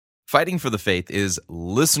Fighting for the Faith is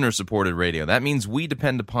listener-supported radio. That means we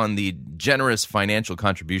depend upon the generous financial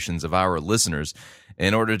contributions of our listeners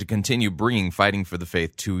in order to continue bringing Fighting for the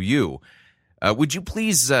Faith to you. Would you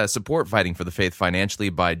please support Fighting for the Faith financially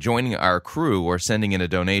by joining our crew or sending in a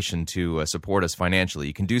donation to support us financially?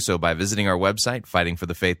 You can do so by visiting our website,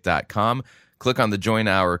 fightingforthefaith.com. Click on the Join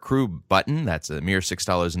Our Crew button. That's a mere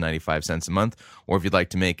 $6.95 a month. Or if you'd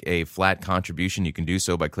like to make a flat contribution, you can do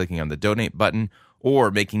so by clicking on the Donate button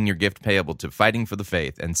or making your gift payable to Fighting for the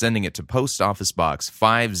Faith and sending it to Post Office Box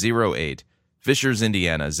 508, Fishers,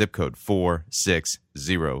 Indiana, zip code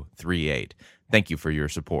 46038. Thank you for your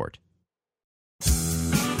support.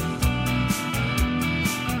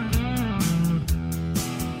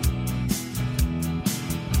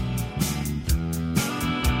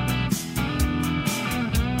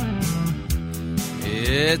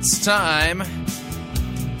 It's time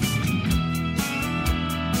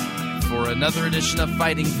for another edition of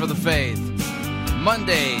Fighting for the Faith.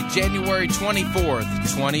 Monday, January 24th,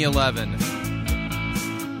 2011.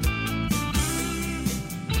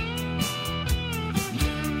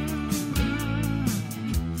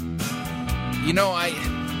 You know,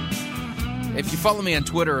 if you follow me on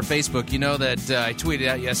Twitter or Facebook, you know that I tweeted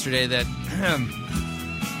out yesterday that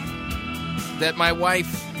that my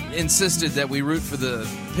wife insisted that we root for the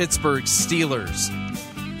Pittsburgh Steelers.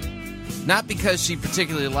 Not because she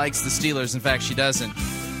particularly likes the Steelers. In fact, she doesn't.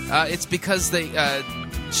 It's because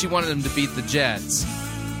she wanted them to beat the Jets.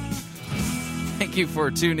 Thank you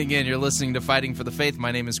for tuning in. You're listening to Fighting for the Faith.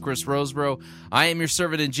 My name is Chris Roseborough. I am your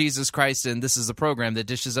servant in Jesus Christ, and this is a program that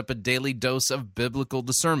dishes up a daily dose of biblical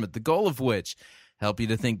discernment, the goal of which help you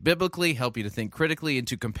to think biblically, help you to think critically, and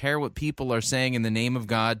to compare what people are saying in the name of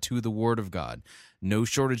God to the Word of God. No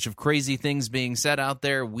shortage of crazy things being said out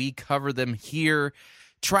there. We cover them here.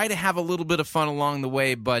 Try to have a little bit of fun along the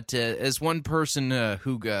way, but as one person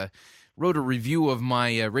who wrote a review of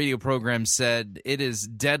my radio program said, it is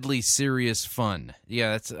deadly serious fun.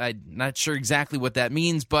 Yeah, I'm not sure exactly what that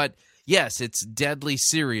means, but yes, it's deadly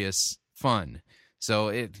serious fun.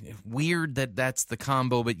 So weird that that's the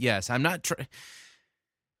combo, but yes, I'm not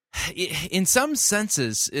in some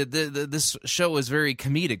senses, this show is very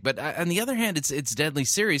comedic, but on the other hand, it's deadly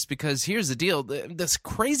serious because here's the deal. This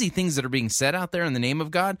crazy things that are being said out there in the name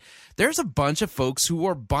of God, there's a bunch of folks who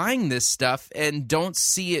are buying this stuff and don't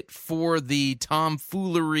see it for the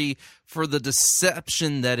tomfoolery, for the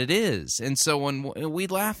deception that it is. And so when we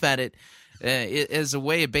laugh at it, as a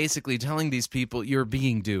way of basically telling these people you're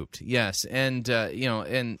being duped, yes, and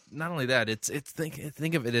and not only that,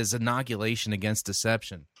 think of it as inoculation against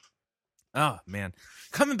deception. Oh man,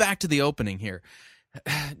 coming back to the opening here,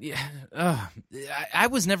 I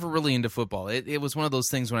was never really into football. It was one of those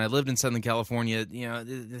things when I lived in Southern California.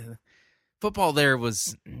 Football there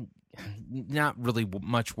was not really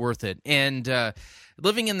much worth it, and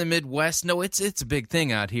living in the Midwest, no, it's a big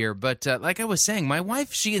thing out here. But like I was saying, my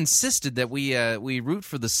wife, she insisted that we root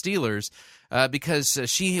for the Steelers because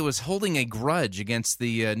she was holding a grudge against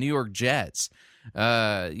the New York Jets,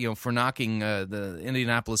 for knocking the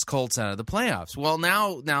Indianapolis Colts out of the playoffs. Well,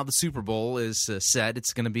 now the Super Bowl is set.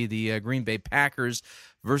 It's going to be the Green Bay Packers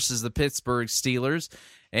versus the Pittsburgh Steelers.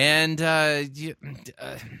 And who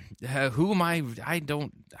am I? I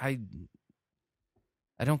don't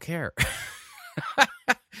care.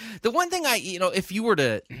 The one thing if you were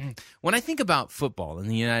to, when I think about football in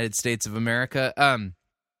the United States of America,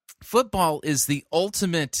 football is the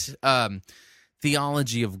ultimate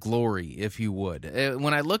theology of glory, if you would.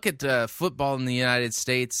 When I look at football in the United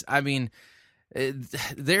States, I mean,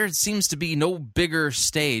 there seems to be no bigger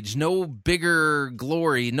stage, no bigger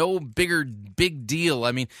glory, no big deal.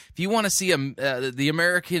 I mean, if you want to see the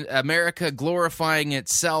America glorifying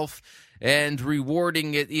itself and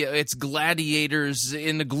rewarding its gladiators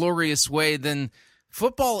in a glorious way, then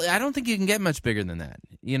football, I don't think you can get much bigger than that.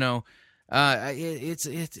 It's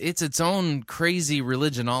its own crazy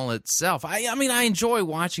religion all itself. I mean, I enjoy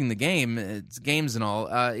watching the games and all.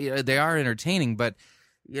 They are entertaining, but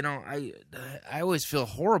I always feel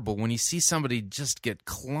horrible when you see somebody just get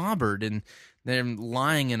clobbered and they're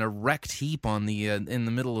lying in a wrecked heap on the in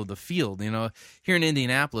the middle of the field. Here in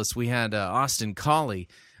Indianapolis, we had Austin Collie.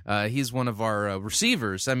 He's one of our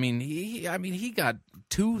receivers. I mean, he got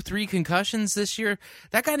 2-3 concussions this year.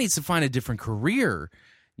 That guy needs to find a different career.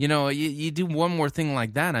 You do one more thing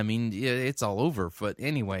like that, I mean, it's all over. But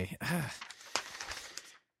anyway,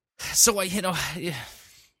 so now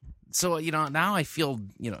I feel,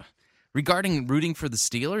 regarding rooting for the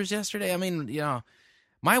Steelers yesterday, I mean,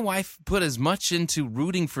 my wife put as much into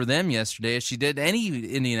rooting for them yesterday as she did any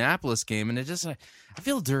Indianapolis game, and I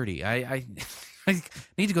feel dirty. I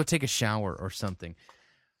need to go take a shower or something.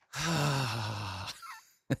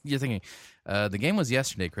 You're thinking, the game was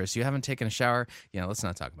yesterday, Chris. You haven't taken a shower? Yeah, let's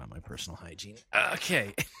not talk about my personal hygiene.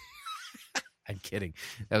 Okay. I'm kidding.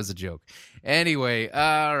 That was a joke. Anyway,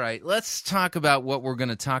 all right. Let's talk about what we're going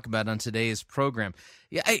to talk about on today's program.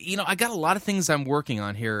 Yeah, I got a lot of things I'm working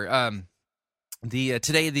on here.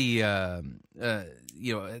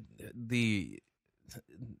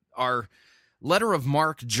 Our Letter of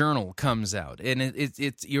Mark journal comes out, and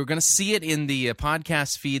it's you're going to see it in the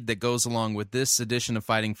podcast feed that goes along with this edition of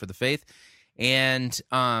Fighting for the Faith. And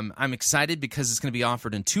I'm excited because it's going to be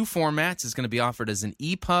offered in two formats. It's going to be offered as an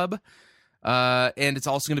EPUB, and it's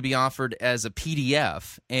also going to be offered as a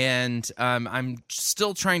PDF. And I'm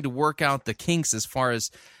still trying to work out the kinks as far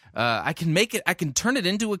as I can turn it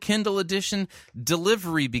into a Kindle edition.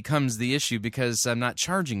 Delivery becomes the issue because I'm not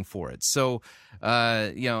charging for it. So,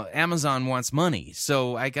 Amazon wants money.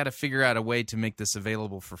 So I got to figure out a way to make this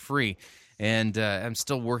available for free. And I'm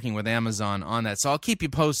still working with Amazon on that. So I'll keep you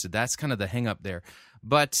posted. That's kind of the hang up there.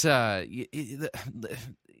 But let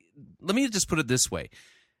me just put it this way.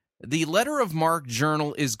 The Letter of Mark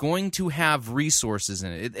journal is going to have resources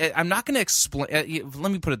in it. I'm not going to explain.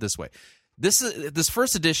 Let me put it this way. This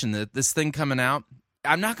first edition, this thing coming out,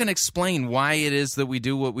 I'm not going to explain why it is that we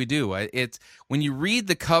do what we do. It's when you read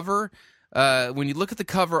the cover, when you look at the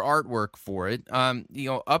cover artwork for it,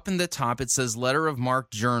 up in the top it says Letter of Mark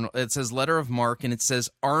journal. It says Letter of Mark, and it says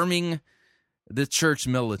arming the church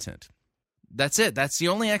militant. That's it. That's the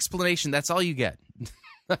only explanation. That's all you get.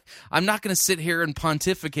 I'm not going to sit here and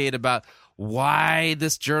pontificate about why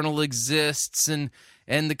this journal exists and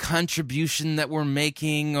the contribution that we're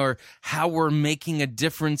making or how we're making a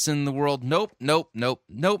difference in the world. Nope.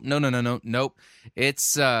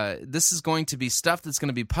 It's this is going to be stuff that's going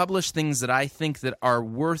to be published, things that I think that are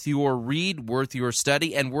worth your read, worth your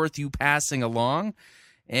study, and worth you passing along.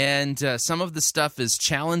 And some of the stuff is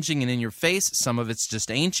challenging and in your face. Some of it's just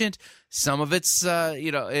ancient. Some of it's,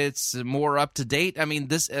 it's more up to date. I mean,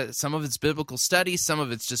 some of it's biblical study. Some of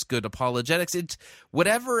it's just good apologetics.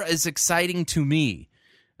 Whatever is exciting to me.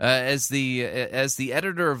 As the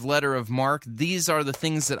editor of Letter of Mark, these are the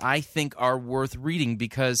things that I think are worth reading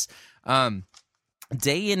because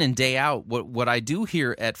day in and day out, what I do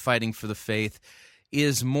here at Fighting for the Faith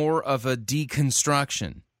is more of a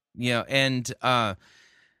deconstruction, and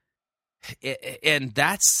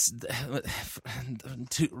that's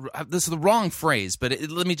this is the wrong phrase, but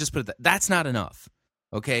let me just put it that's not enough.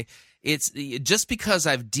 Okay, it's just because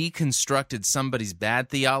I've deconstructed somebody's bad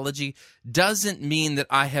theology doesn't mean that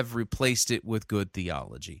I have replaced it with good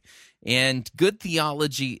theology. And good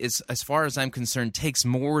theology is, as far as I'm concerned, takes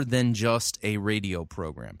more than just a radio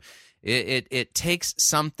program. It takes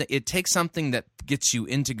something. It takes something that gets you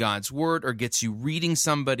into God's Word or gets you reading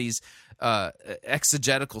somebody's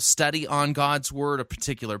exegetical study on God's Word, a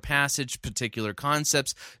particular passage, particular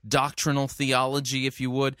concepts, doctrinal theology, if you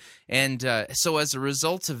would. And so as a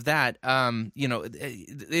result of that,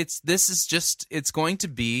 it's going to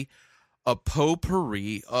be a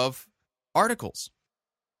potpourri of articles,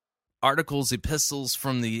 epistles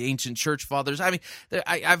from the ancient church fathers. I mean,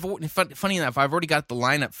 funny enough, I've already got the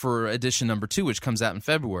lineup for edition number 2, which comes out in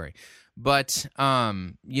February. But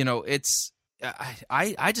it's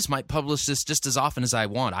I just might publish this just as often as I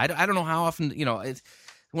want. I don't know how often. It's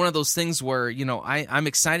one of those things where I'm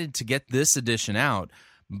excited to get this edition out.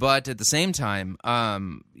 But at the same time,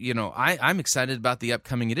 I'm excited about the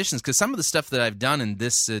upcoming editions because some of the stuff that I've done in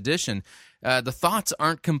this edition, the thoughts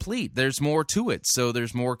aren't complete. There's more to it, so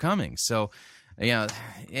there's more coming. So,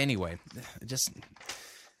 anyway,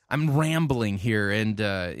 I'm rambling here, and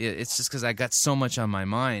it's just because I got so much on my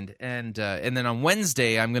mind. And then on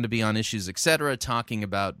Wednesday, I'm going to be on Issues Etc., talking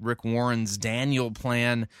about Rick Warren's Daniel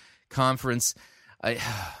Plan conference.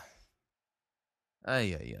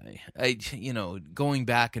 Going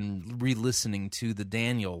back and re-listening to the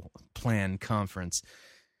Daniel Plan conference.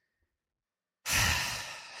 I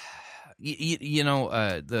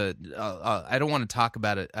don't want to talk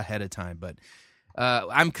about it ahead of time, but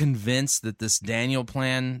I'm convinced that this Daniel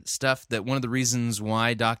Plan stuff, that one of the reasons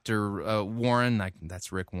why Dr. Warren,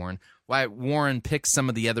 that's Rick Warren, why Warren picked some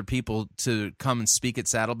of the other people to come and speak at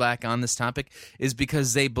Saddleback on this topic is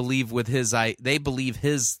because they believe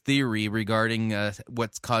his theory regarding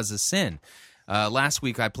what causes sin. Last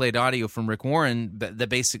week I played audio from Rick Warren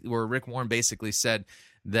where Rick Warren basically said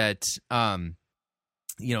that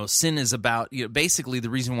sin is about basically the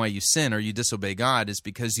reason why you sin or you disobey God is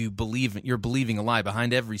because you're believing a lie.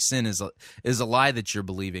 Behind every sin is a lie that you're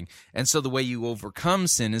believing, and so the way you overcome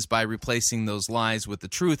sin is by replacing those lies with the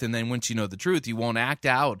truth. And then once you know the truth, you won't act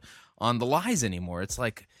out on the lies anymore. It's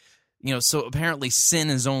like so apparently sin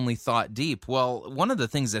is only thought deep. Well, one of the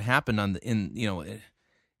things that happened in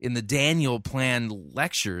the Daniel Plan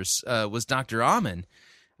lectures was Dr. Amen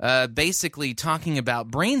basically talking about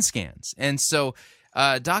brain scans. And so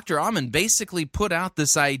Dr. Amen basically put out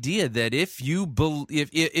this idea that if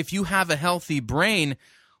you have a healthy brain,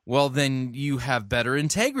 well, then you have better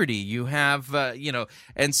integrity. You have,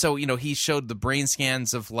 and so, he showed the brain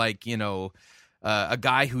scans of a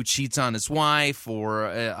guy who cheats on his wife, or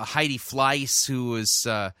a Heidi Fleiss who was,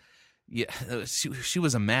 she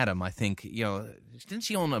was a madam, I think. Didn't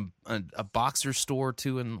she own a boxer store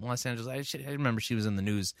too in Los Angeles? I remember she was in the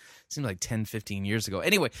news. It seemed like 10, 15 years ago.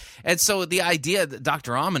 Anyway, and so the idea that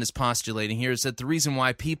Dr. Amen is postulating here is that the reason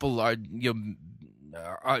why people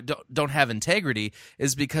don't have integrity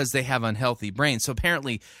is because they have unhealthy brains. So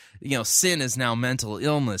apparently, sin is now mental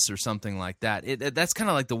illness or something like that. That's kind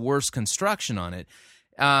of like the worst construction on it.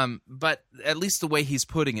 But at least the way he's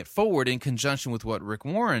putting it forward in conjunction with what Rick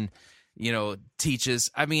Warren, teaches,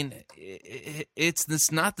 I mean,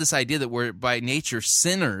 it's not this idea that we're by nature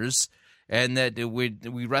sinners and that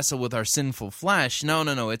we wrestle with our sinful flesh.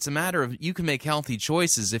 No. It's a matter of you can make healthy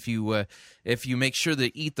choices if you make sure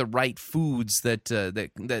to eat the right foods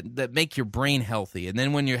that make your brain healthy. And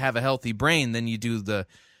then when you have a healthy brain, then you do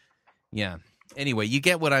Anyway, you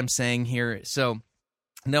get what I'm saying here. So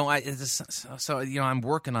no, I'm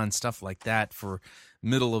working on stuff like that for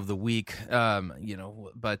middle of the week.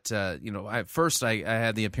 But first I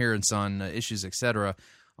had the appearance on Issues Etc.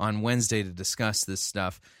 on Wednesday to discuss this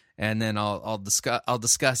stuff. And then I'll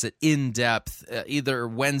discuss it in depth either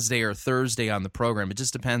Wednesday or Thursday on the program. It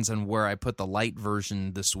just depends on where I put the light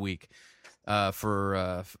version this week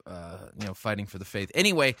for fighting for the faith.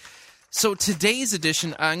 Anyway, so today's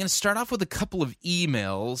edition, I'm going to start off with a couple of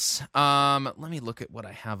emails. Let me look at what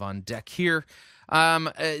I have on deck here,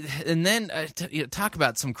 and then talk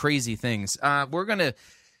about some crazy things. We're going to.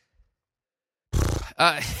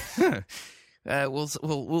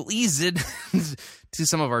 We'll ease it to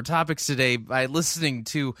some of our topics today by listening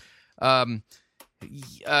to a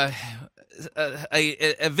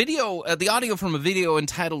video, the audio from a video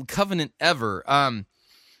entitled "Covenant Ever."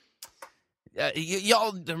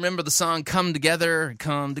 Y'all remember the song "Come Together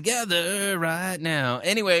Right Now"?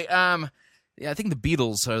 Anyway, I think the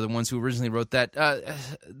Beatles are the ones who originally wrote that.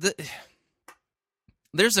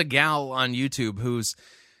 There's a gal on YouTube who's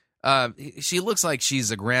she looks like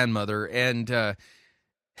she's a grandmother, and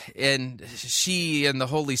she and the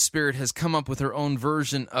Holy Spirit has come up with her own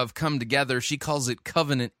version of "Come Together." She calls it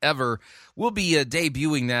 "Covenant Ever." We'll be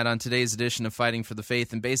debuting that on today's edition of Fighting for the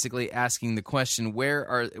Faith, and basically asking the question: Where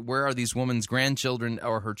are these women's grandchildren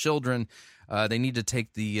or her children? They need to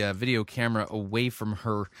take the video camera away from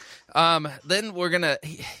her. Then we're gonna.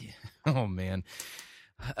 Oh man.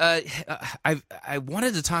 I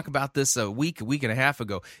wanted to talk about this a week and a half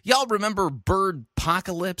ago. Y'all remember Bird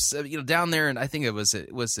Apocalypse? Down there, and I think it was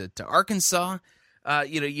Arkansas.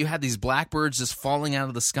 You had these blackbirds just falling out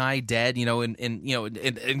of the sky dead.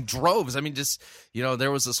 In droves. I mean, just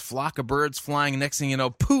there was this flock of birds flying. Next thing you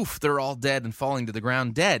know, poof, they're all dead and falling to the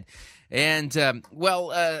ground dead. And a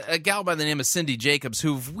gal by the name of Cindy Jacobs,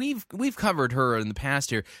 who we've covered her in the past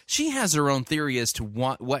here. She has her own theory as to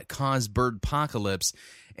what caused bird apocalypse,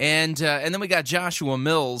 and then we got Joshua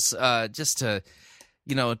Mills. We'll just go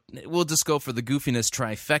for the goofiness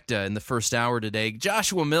trifecta in the first hour today.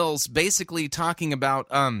 Joshua Mills basically talking about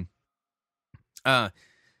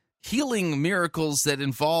healing miracles that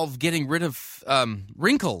involve getting rid of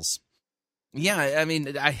wrinkles. Yeah, I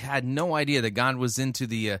mean, I had no idea that God was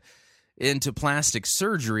into plastic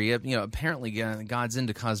surgery. Apparently God's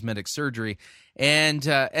into cosmetic surgery. And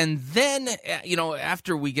then,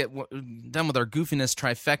 after we get done with our goofiness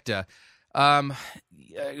trifecta, I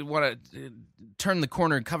want to turn the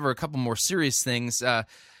corner and cover a couple more serious things. The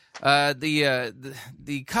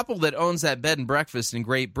couple that owns that bed and breakfast in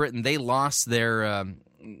Great Britain, they lost their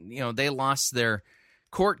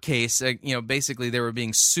court case. Basically they were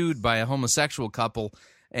being sued by a homosexual couple.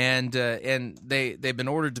 And they've been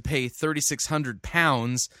ordered to pay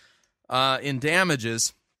 £3,600 in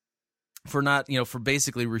damages for for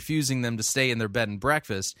basically refusing them to stay in their bed and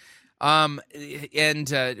breakfast.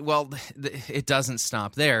 It doesn't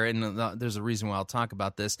stop there, and there's a reason why I'll talk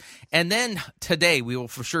about this. And then today we will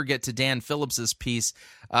for sure get to Dan Phillips's piece.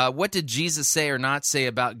 What did Jesus say or not say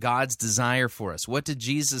about God's desire for us? What did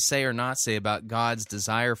Jesus say or not say about God's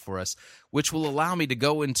desire for us? Which will allow me to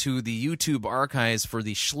go into the YouTube archives for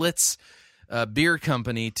the Schlitz beer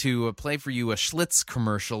company to play for you a Schlitz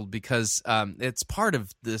commercial, because it's part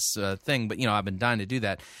of this thing, but I've been dying to do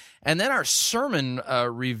that. And then our sermon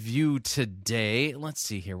review today. Let's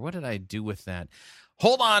see here. What did I do with that?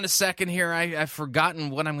 Hold on a second here. I've forgotten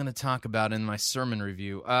what I'm going to talk about in my sermon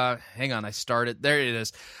review. Hang on. I started. There it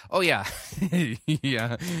is. Oh, yeah.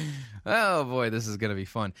 Yeah. Oh, boy, this is going to be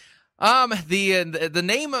fun. The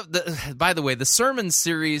name of the, by the way, the sermon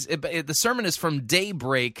series, the sermon is from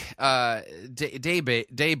Daybreak,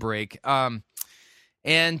 Daybreak,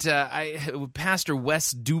 and Pastor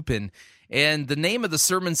Wes Dupin, and the name of the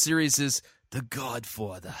sermon series is The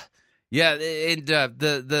Godfather. Yeah, and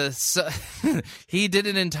he did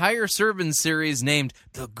an entire sermon series named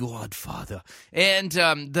The Godfather, and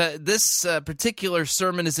this particular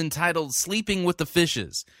sermon is entitled "Sleeping with the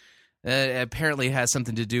Fishes." Apparently, it has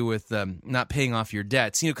something to do with not paying off your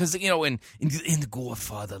debts. Because in the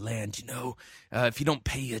Godfather land, if you don't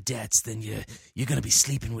pay your debts, then you're going to be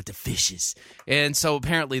sleeping with the fishes. And so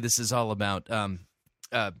apparently, this is all about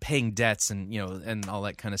paying debts and all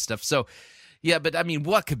that kind of stuff. So. Yeah, but I mean,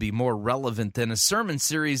 what could be more relevant than a sermon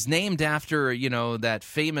series named after, that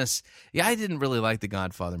famous... Yeah, I didn't really like the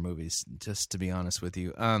Godfather movies, just to be honest with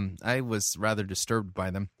you. I was rather disturbed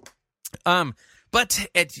by them. But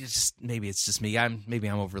maybe it's just me. Maybe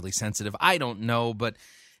I'm overly sensitive. I don't know, but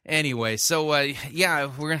anyway. So,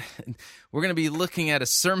 yeah, we're gonna be looking at a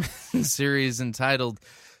sermon series entitled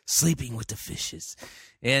 "Sleeping with the Fishes."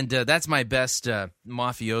 And that's my best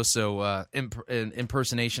mafioso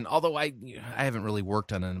impersonation, although I haven't really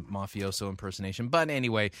worked on a mafioso impersonation. But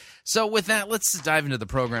anyway, so with that, let's dive into the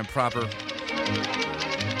program proper.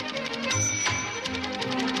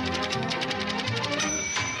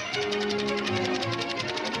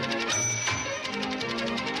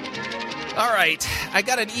 All right, I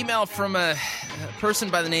got an email from a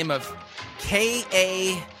person by the name of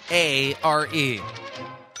Kaare.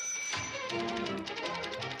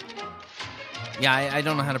 Yeah, I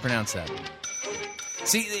don't know how to pronounce that.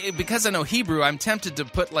 See, because I know Hebrew, I'm tempted to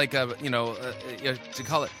put like to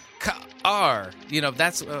call it Kar.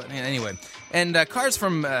 That's anyway. And Car's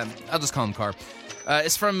from I'll just call him Car.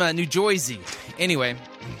 It's from New Jersey. Anyway.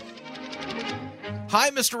 Hi,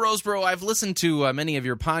 Mr. Roseborough. I've listened to many of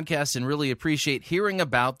your podcasts and really appreciate hearing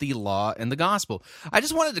about the law and the gospel. I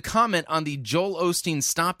just wanted to comment on the Joel Osteen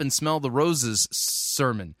Stop and Smell the Roses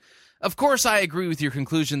sermon. Of course, I agree with your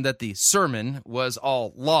conclusion that the sermon was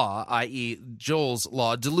all law, i.e. Joel's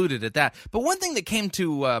law, diluted at that. But one thing that came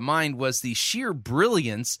to mind was the sheer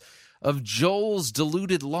brilliance of Joel's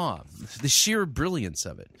diluted law, the sheer brilliance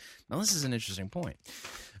of it. Now, this is an interesting point.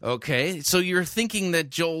 Okay, so you're thinking that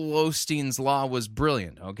Joel Osteen's law was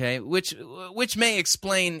brilliant, okay, which may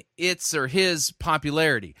explain its or his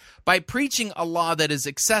popularity. By preaching a law that is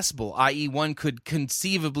accessible, i.e. one could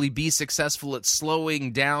conceivably be successful at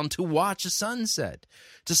slowing down to watch a sunset,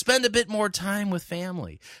 to spend a bit more time with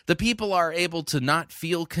family, the people are able to not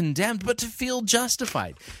feel condemned, but to feel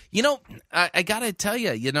justified. I gotta tell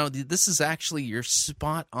you, this is actually, you're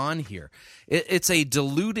spot on here. It's a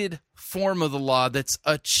diluted form of the law that's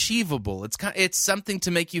achievable. It's something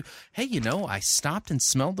to make you, hey, I stopped and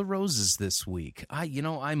smelled the roses this week.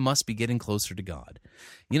 I must be getting closer to God.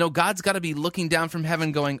 God's got to be looking down from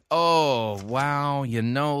heaven going, oh, wow,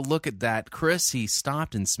 look at that. Chris, he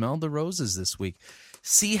stopped and smelled the roses this week.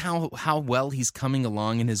 See how well he's coming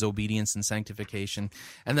along in his obedience and sanctification.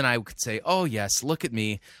 And then I could say, oh, yes, look at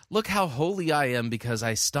me. Look how holy I am because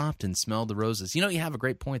I stopped and smelled the roses. You have a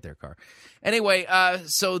great point there, Carr. Anyway,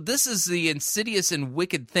 so this is the insidious and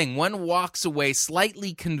wicked thing. One walks away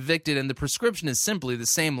slightly convicted, and the prescription is simply the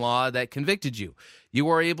same law that convicted you. You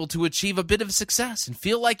are able to achieve a bit of success and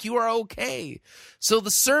feel like you are okay. So the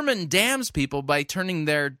sermon damns people by turning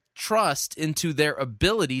their trust into their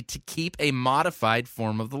ability to keep a modified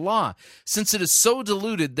form of the law. Since it is so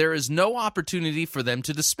diluted, there is no opportunity for them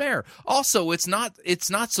to despair. Also, it's not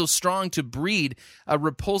so strong to breed a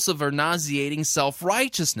repulsive or nauseating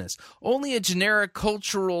self-righteousness. Only a generic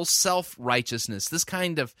cultural self-righteousness. This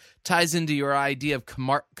kind of ties into your idea of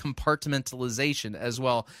compartmentalization as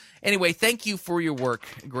well. Anyway, thank you for your work.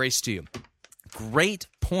 Grace to you. Great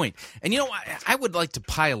point. And I would like to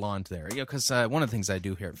pile on there, because one of the things I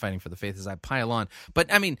do here at Fighting for the Faith is I pile on.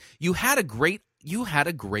 But I mean, you had a great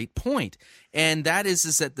point, and that is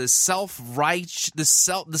that the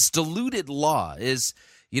this diluted law is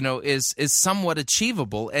somewhat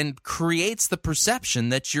achievable and creates the perception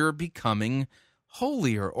that you're becoming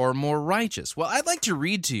holier or more righteous. Well, I'd like to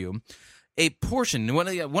read to you a portion. One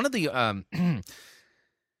of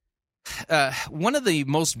the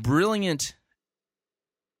most brilliant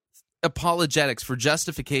apologetics for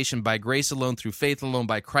justification by grace alone, through faith alone,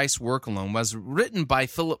 by Christ's work alone, was written by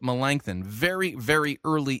Philip Melanchthon very, very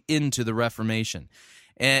early into the Reformation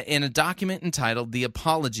in a document entitled The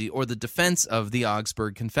Apology, or the Defense of the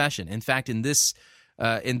Augsburg Confession. In fact, in this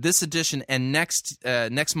in this edition and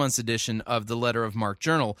next month's edition of the Letter of Mark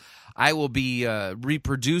Journal, I will be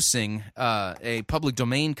reproducing a public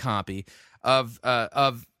domain copy of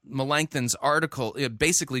Melanchthon's article,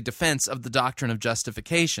 basically defense of the doctrine of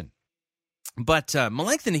justification. But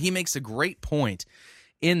Melanchthon, he makes a great point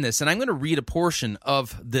in this, and I'm going to read a portion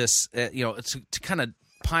of this, to kind of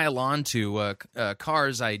pile on to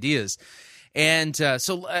Carr's ideas. And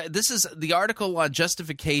so this is the article on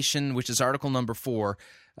justification, which is article number 4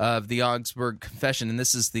 of the Augsburg Confession, and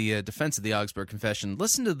this is the defense of the Augsburg Confession.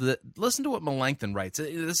 Listen to what Melanchthon writes.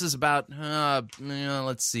 This is about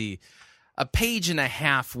let's see, a page and a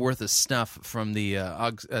half worth of stuff from the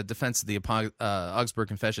defense of the Augsburg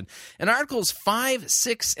Confession. In Articles 5,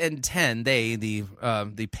 6, and 10, they, the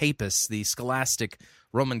papists, the scholastic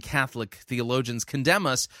Roman Catholic theologians, condemn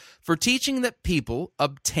us for teaching that people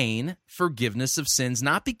obtain forgiveness of sins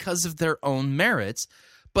not because of their own merits,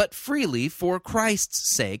 but freely for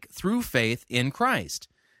Christ's sake through faith in Christ.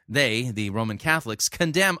 They, the Roman Catholics,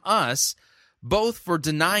 condemn us both for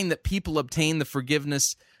denying that people obtain the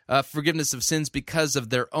forgiveness of sins because of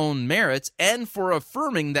their own merits, and for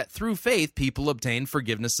affirming that through faith people obtain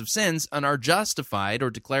forgiveness of sins and are justified or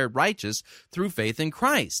declared righteous through faith in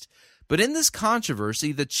Christ. But in this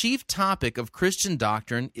controversy, the chief topic of Christian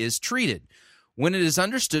doctrine is treated. When it is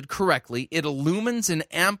understood correctly, it illumines and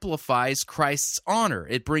amplifies Christ's honor.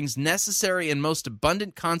 It brings necessary and most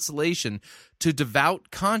abundant consolation to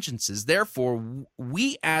devout consciences. Therefore,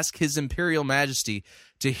 we ask His Imperial Majesty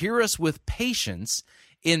to hear us with patience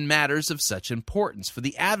in matters of such importance. For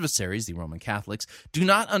the adversaries, the Roman Catholics, do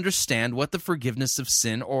not understand what the forgiveness of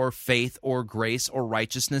sin or faith or grace or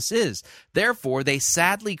righteousness is. Therefore, they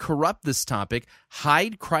sadly corrupt this topic,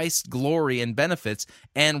 hide Christ's glory and benefits,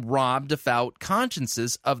 and rob devout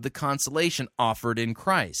consciences of the consolation offered in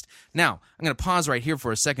Christ. Now, I'm going to pause right here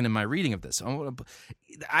for a second in my reading of this.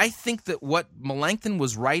 I think that what Melanchthon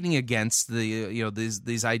was writing against,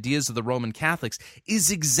 these ideas of the Roman Catholics,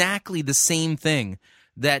 is exactly the same thing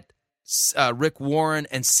that Rick Warren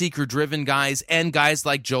and seeker-driven guys and guys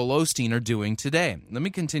like Joel Osteen are doing today. Let me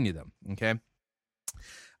continue them, okay?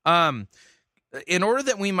 In order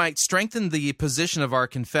that we might strengthen the position of our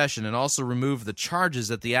confession and also remove the charges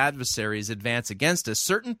that the adversaries advance against us,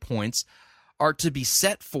 certain points are to be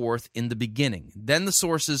set forth in the beginning. Then the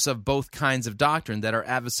sources of both kinds of doctrine that our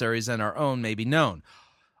adversaries and our own may be known.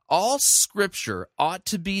 All Scripture ought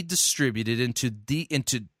to be distributed into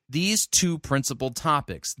these two principal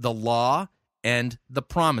topics, the law and the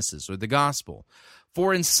promises, or the gospel.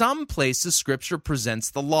 For in some places Scripture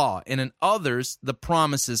presents the law, and in others the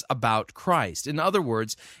promises about Christ. In other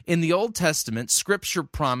words, in the Old Testament, Scripture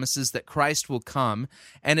promises that Christ will come,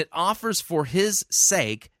 and it offers for His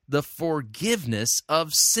sake the forgiveness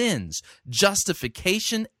of sins,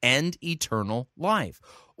 justification, and eternal life.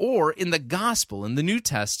 Or in the gospel, in the New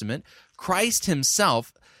Testament, Christ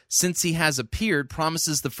Himself, since He has appeared,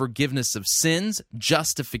 promises the forgiveness of sins,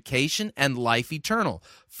 justification, and life eternal.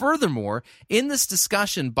 Furthermore, in this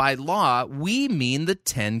discussion by law, we mean the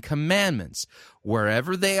 10 Commandments.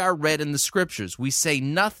 Wherever they are read in the Scriptures, we say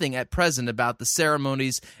nothing at present about the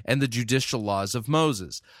ceremonies and the judicial laws of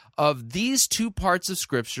Moses. Of these two parts of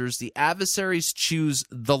Scriptures, the adversaries choose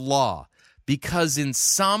the law, because in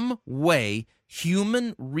some way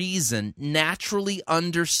human reason naturally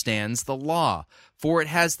understands the law, for it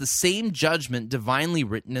has the same judgment divinely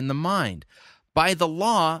written in the mind. By the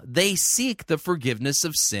law, they seek the forgiveness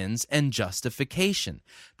of sins and justification.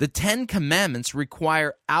 The 10 Commandments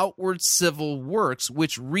require outward civil works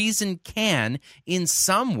which reason can, in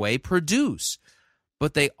some way, produce.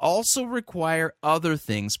 But they also require other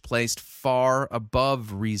things placed far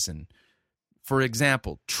above reason. For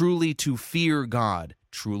example, truly to fear God,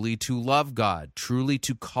 truly to love God, truly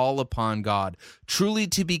to call upon God, truly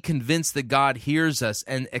to be convinced that God hears us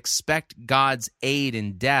and expect God's aid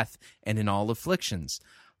in death and in all afflictions.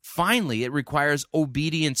 Finally, it requires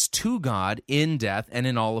obedience to God in death and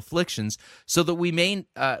in all afflictions, so that we may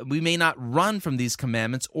not run from these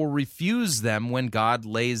commandments or refuse them when God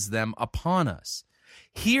lays them upon us.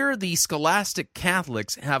 Here, the scholastic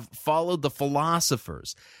Catholics have followed the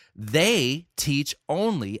philosophers. They teach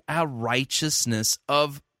only a righteousness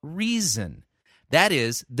of reason. That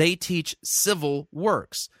is, they teach civil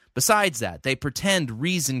works. Besides that, they pretend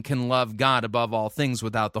reason can love God above all things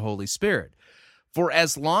without the Holy Spirit. For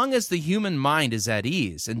as long as the human mind is at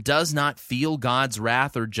ease and does not feel God's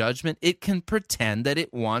wrath or judgment, it can pretend that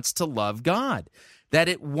it wants to love God, that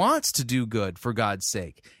it wants to do good for God's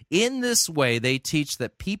sake. In this way, they teach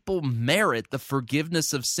that people merit the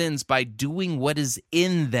forgiveness of sins by doing what is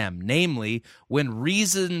in them, namely, when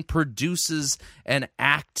reason produces an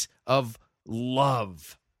act of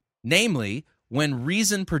love. Namely, when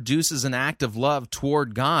reason produces an act of love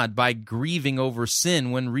toward God by grieving over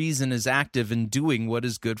sin when reason is active in doing what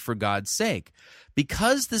is good for God's sake.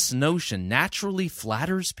 Because this notion naturally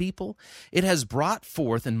flatters people, it has brought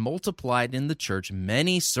forth and multiplied in the church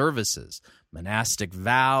many services, monastic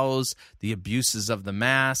vows, the abuses of the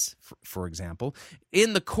Mass, for example.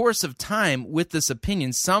 In the course of time, with this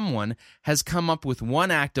opinion, someone has come up with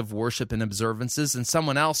one act of worship and observances and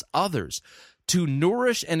someone else others. To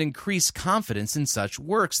nourish and increase confidence in such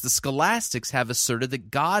works, the scholastics have asserted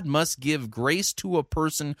that God must give grace to a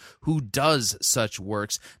person who does such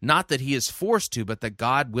works, not that he is forced to, but that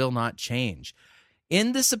God will not change.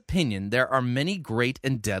 In this opinion, there are many great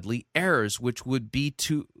and deadly errors which would be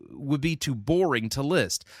too boring to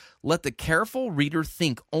list. Let the careful reader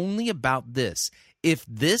think only about this. If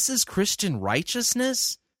this is Christian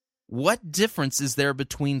righteousness, what difference is there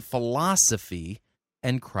between philosophy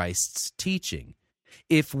and Christ's teaching?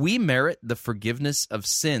 If we merit the forgiveness of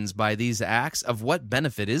sins by these acts, of what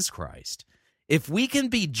benefit is Christ? If we can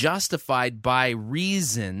be justified by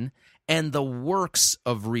reason and the works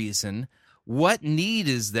of reason, what need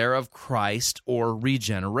is there of Christ or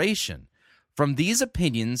regeneration? From these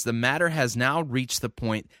opinions, the matter has now reached the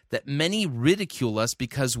point that many ridicule us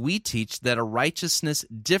because we teach that a righteousness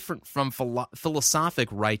different from philosophic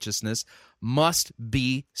righteousness must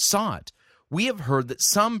be sought. We have heard that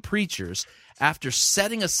some preachers, after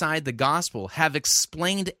setting aside the gospel, have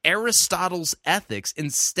explained Aristotle's ethics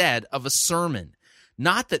instead of a sermon.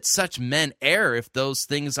 Not that such men err if those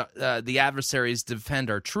things the adversaries defend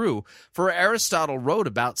are true, for Aristotle wrote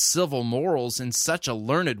about civil morals in such a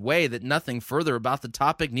learned way that nothing further about the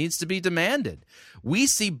topic needs to be demanded. We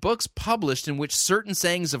see books published in which certain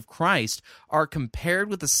sayings of Christ are compared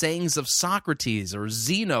with the sayings of Socrates or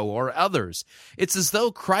Zeno or others. It's as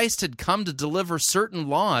though Christ had come to deliver certain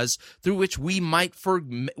laws through which we might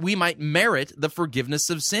merit the forgiveness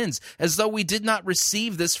of sins, as though we did not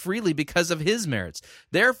receive this freely because of his merits.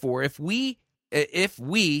 Therefore, if we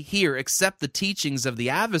here accept the teachings of the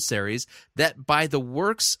adversaries that by the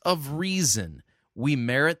works of reason we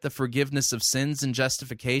merit the forgiveness of sins and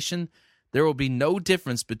justification, there will be no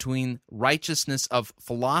difference between righteousness of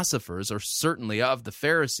philosophers, or certainly of the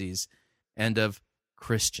Pharisees, and of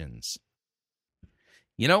Christians.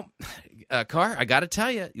 You know, Carr, I got to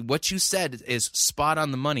tell you, what you said is spot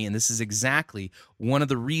on the money, and this is exactly one of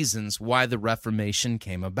the reasons why the Reformation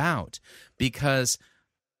came about. Because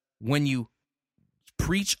when you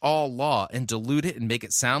preach all law and dilute it and make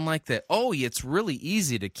it sound like that, oh, it's really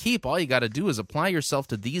easy to keep, all you got to do is apply yourself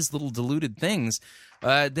to these little diluted things,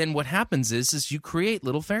 then what happens is you create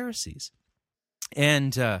little Pharisees.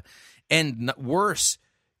 And worse,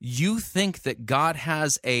 you think that God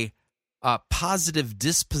has a positive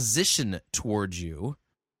disposition towards you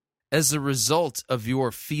as a result of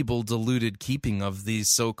your feeble, deluded keeping of these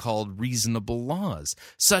so-called reasonable laws,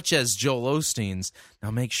 such as Joel Osteen's, now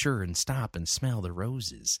make sure and stop and smell the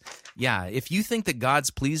roses. Yeah, if you think that God's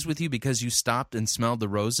pleased with you because you stopped and smelled the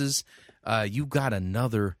roses, you got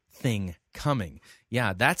another thing coming.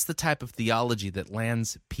 Yeah, that's the type of theology that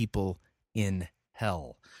lands people in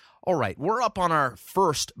hell. All right, we're up on our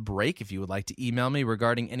first break. If you would like to email me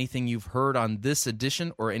regarding anything you've heard on this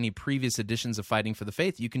edition or any previous editions of Fighting for the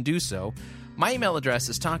Faith, you can do so. My email address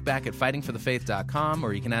is talkback@fightingforthefaith.com,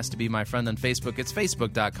 or you can ask to be my friend on Facebook. It's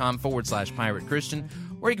facebook.com/Pirate Christian,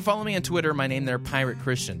 or you can follow me on Twitter. My name there, Pirate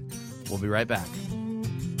Christian. We'll be right back.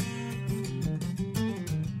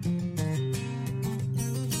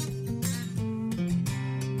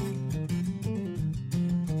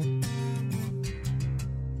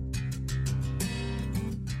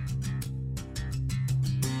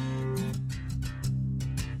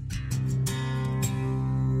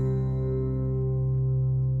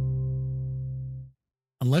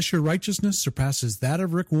 Unless your righteousness surpasses that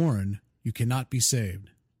of Rick Warren, you cannot be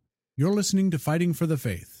saved. You're listening to Fighting for the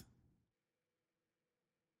Faith.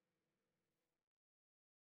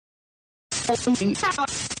 You're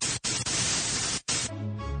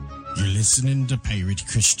listening to Pirate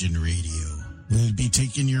Christian Radio. We'll be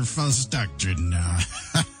taking your false doctrine now.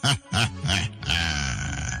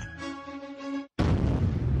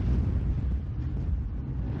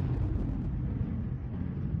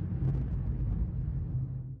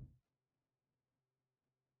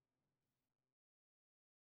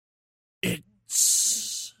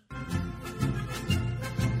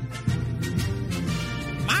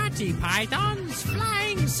 Monty Python's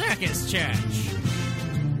Flying Circus Church.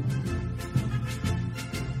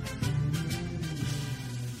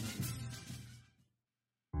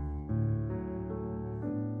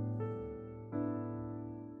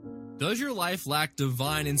 Does your life lack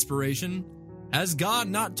divine inspiration? Has God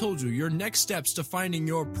not told you your next steps to finding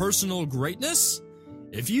your personal greatness?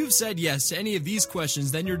 If you've said yes to any of these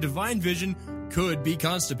questions, then your divine vision could be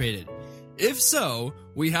constipated. If so,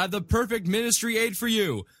 we have the perfect ministry aid for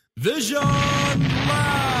you, Vision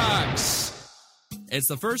Lax! It's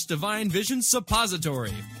the first divine vision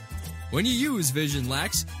suppository. When you use Vision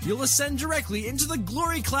Lax, you'll ascend directly into the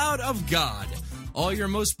glory cloud of God. All your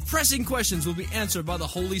most pressing questions will be answered by the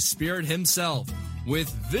Holy Spirit himself. With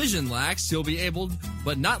Vision Lax, you'll be able,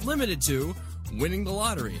 but not limited to, winning the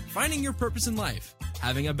lottery, finding your purpose in life,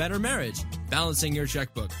 having a better marriage, balancing your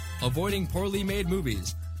checkbook, avoiding poorly made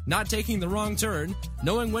movies, not taking the wrong turn,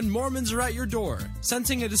 knowing when Mormons are at your door,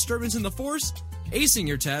 sensing a disturbance in the force, acing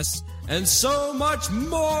your tests, and so much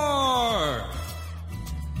more!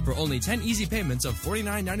 For only 10 easy payments of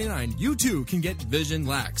 $49.99, you too can get Vision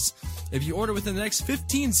Lax. If you order within the next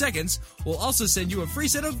 15 seconds, we'll also send you a free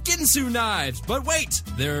set of Ginsu knives. But wait,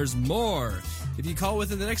 there's more. If you call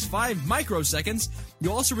within the next 5 microseconds,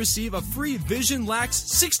 you'll also receive a free Vision Lax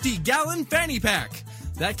 60-gallon fanny pack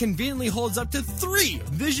that conveniently holds up to 3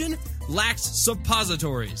 Vision Lax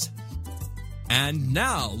suppositories. And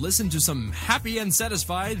now, listen to some happy and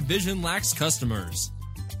satisfied Vision Lax customers.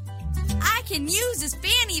 I can use this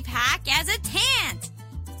fanny pack as a tent.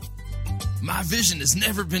 My vision has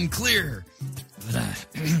never been clearer, but I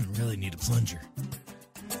really need a plunger.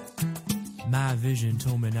 My vision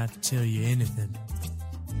told me not to tell you anything.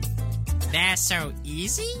 That's so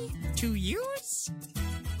easy to use?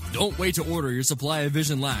 Don't wait to order your supply of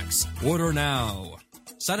Vision Lax. Order now.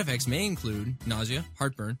 Side effects may include nausea,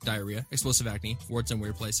 heartburn, diarrhea, explosive acne, warts in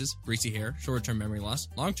weird places, greasy hair, short-term memory loss,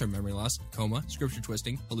 long-term memory loss, coma, scripture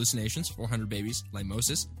twisting, hallucinations, 400 babies,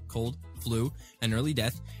 limosis, cold, flu, and early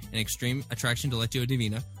death, and extreme attraction to Lectio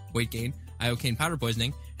Divina, weight gain, iocane powder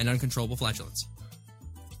poisoning, and uncontrollable flatulence.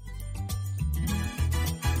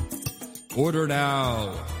 Order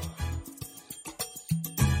now.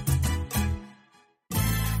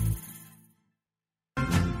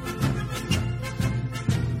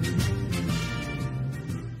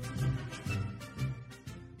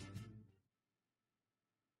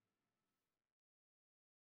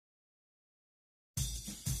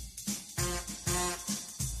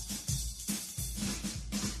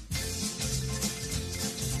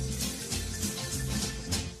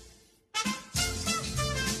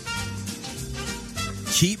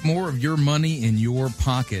 Keep more of your money in your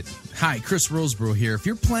pocket. Hi, Chris Roseborough here. If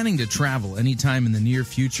you're planning to travel anytime in the near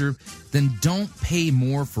future, then don't pay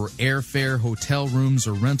more for airfare, hotel rooms,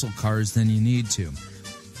 or rental cars than you need to.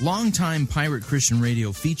 Longtime Pirate Christian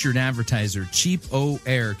Radio featured advertiser Cheap O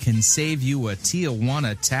Air can save you a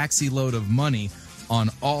Tijuana taxi load of money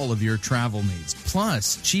on all of your travel needs.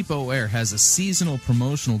 Plus, Cheap O Air has a seasonal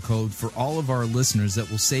promotional code for all of our listeners that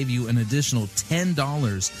will save you an additional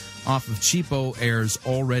 $10 off of Cheap O Air's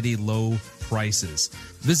already low prices.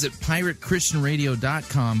 Visit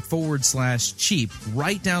piratechristianradio.com/cheap,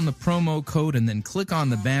 write down the promo code, and then click on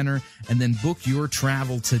the banner, and then book your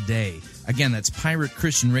travel today. Again, that's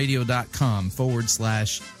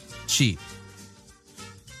piratechristianradio.com/cheap.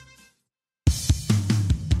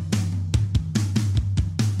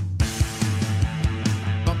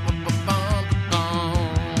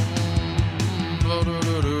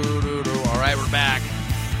 All right, we're back.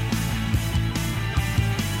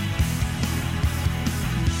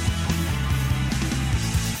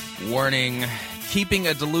 Warning, keeping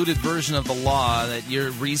a diluted version of the law that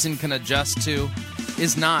your reason can adjust to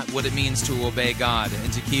is not what it means to obey God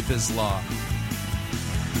and to keep His law.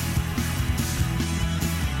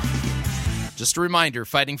 Just a reminder,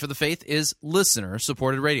 Fighting for the Faith is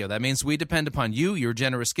listener-supported radio. That means we depend upon you, your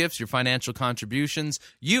generous gifts, your financial contributions,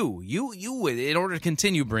 you, in order to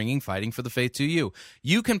continue bringing Fighting for the Faith to you.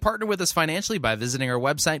 You can partner with us financially by visiting our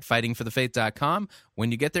website, fightingforthefaith.com.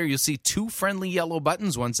 When you get there, you'll see 2 friendly yellow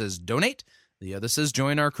buttons. One says Donate. The other says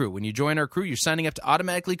Join Our Crew. When you join our crew, you're signing up to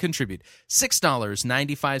automatically contribute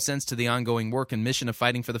 $6.95 to the ongoing work and mission of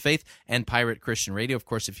Fighting for the Faith and Pirate Christian Radio. Of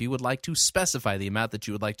course, if you would like to specify the amount that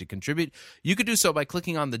you would like to contribute, you could do so by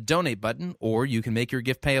clicking on the Donate button, or you can make your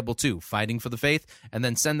gift payable to Fighting for the Faith and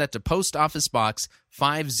then send that to Post Office Box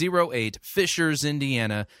 508, Fishers,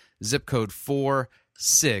 Indiana, zip code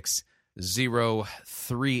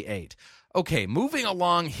 46038. Okay, moving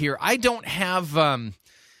along here. I don't have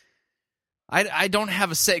I don't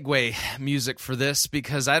have a segue music for this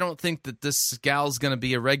because I don't think that this gal's going to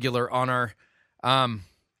be a regular on our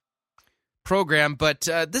program, but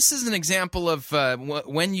this is an example of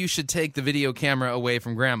when you should take the video camera away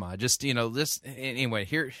from grandma. Just, anyway,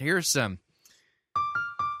 here's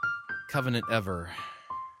Covenant Ever.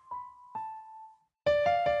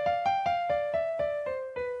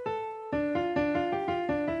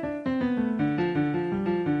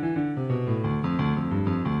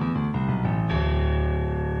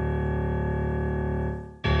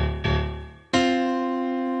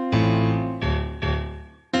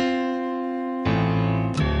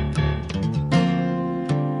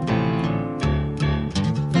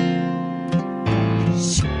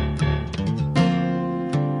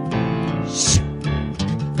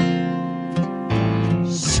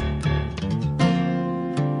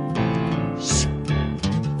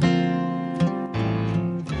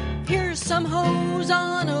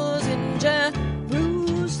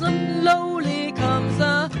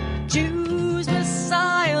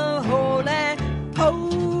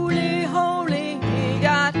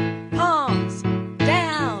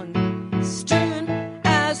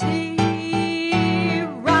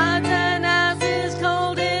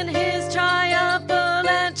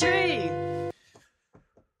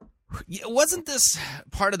 Yeah, wasn't this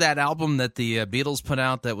part of that album that the Beatles put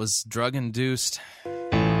out that was drug-induced?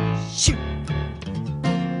 Shoot.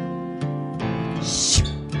 Shoot.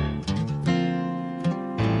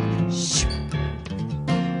 Shoot.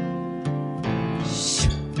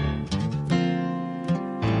 Shoot.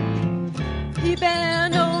 He bear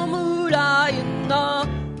no moolah in the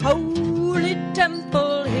holy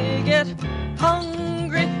temple. He get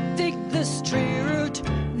hungry, dig this tree root.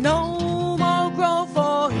 No more grow,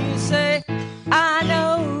 for he say, I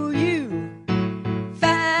know you,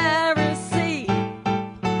 Pharisee.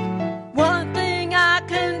 One thing I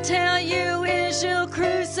can tell you is you'll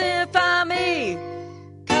crucify me.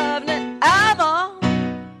 Covenant ever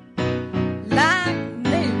like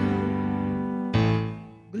new.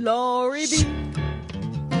 Glory be.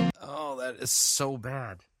 Oh, that is so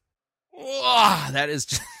bad. Oh, that is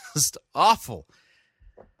just awful.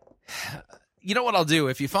 You know what I'll do?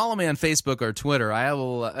 If you follow me on Facebook or Twitter, I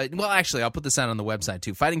will... well, actually, I'll put this out on the website,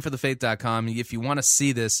 too, fightingforthefaith.com. If you want to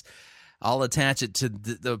see this, I'll attach it to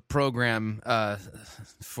the program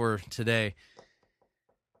for today.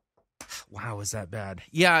 Wow, is that bad?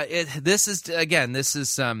 Yeah, this is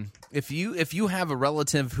if you have a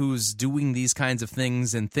relative who's doing these kinds of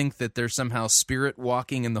things and think that they're somehow spirit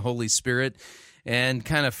walking in the Holy Spirit and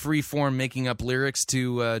kind of free-form making up lyrics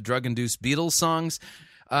to drug-induced Beatles songs...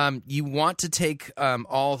 you want to take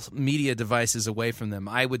all media devices away from them.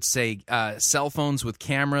 I would say cell phones with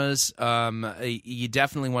cameras. You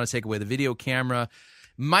definitely want to take away the video camera.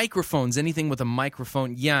 Microphones, anything with a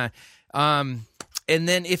microphone, yeah. And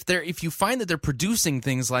then if you find that they're producing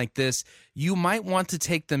things like this, you might want to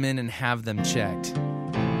take them in and have them checked.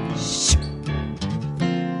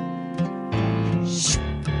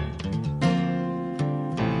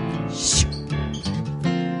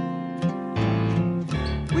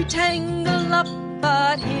 We tangle up,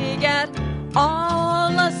 but he get all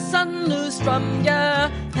the sun loose from ya,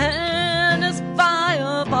 and his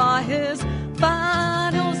fire by his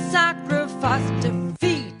final sacrifice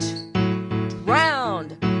defeat.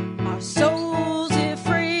 Drowned our souls he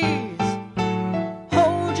frees.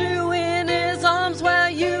 Hold you in his arms where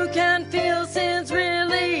you can feel sin's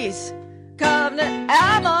release. Covenant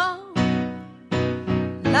ever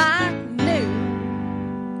like new.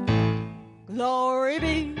 Glory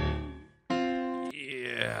be.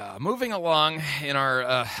 Yeah, moving along in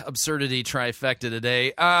our absurdity trifecta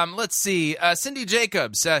today. Let's see. Cindy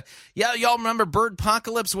Jacobs. Yeah, y'all remember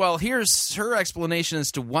Birdpocalypse? Well, here's her explanation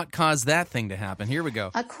as to what caused that thing to happen. Here we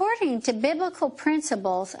go. According to biblical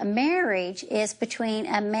principles, a marriage is between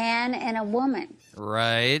a man and a woman.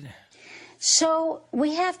 Right. So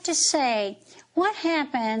we have to say, what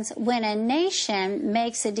happens when a nation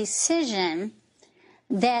makes a decision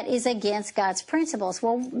that is against God's principles?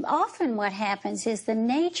 Well, often what happens is the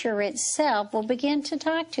nature itself will begin to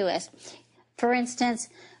talk to us. For instance,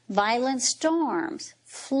 violent storms,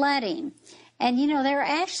 flooding. And, you know, there are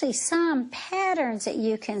actually some patterns that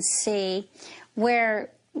you can see where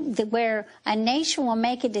a nation will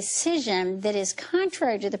make a decision that is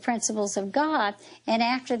contrary to the principles of God, and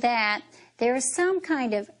after that, there is some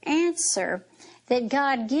kind of answer that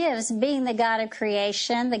God gives, being the God of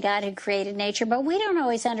creation, the God who created nature, but we don't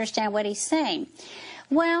always understand what he's saying.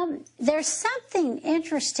 Well, there's something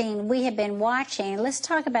interesting we have been watching. Let's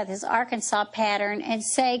talk about this Arkansas pattern and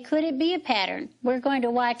say, could it be a pattern? We're going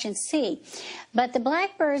to watch and see. But the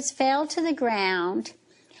blackbirds fell to the ground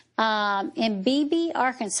in Beebe,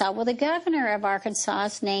 Arkansas. Well, the governor of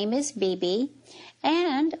Arkansas's name is Beebe.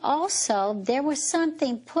 And also, there was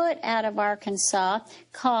something put out of Arkansas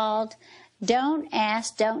called Don't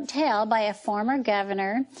Ask, Don't Tell by a former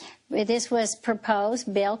governor. This was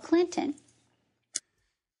proposed Bill Clinton.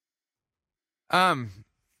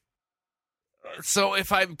 So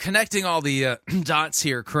if I'm connecting all the dots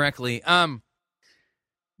here correctly,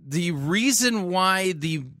 the reason why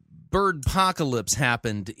the birdpocalypse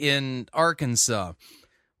happened in Arkansas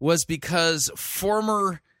was because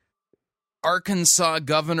former Arkansas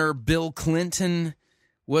Governor Bill Clinton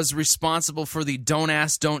was responsible for the Don't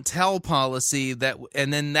Ask, Don't Tell policy,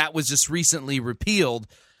 and then that was just recently repealed.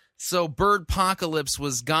 So birdpocalypse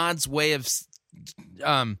was God's way of...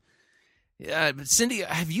 Cindy,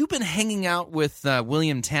 have you been hanging out with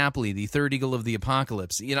William Tapley, the third eagle of the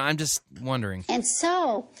apocalypse? You know, I'm just wondering. And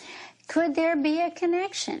so, could there be a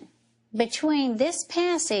connection between this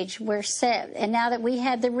passage where said, and now that we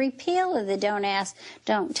had the repeal of the Don't Ask,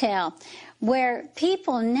 Don't Tell, where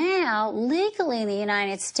people now, legally in the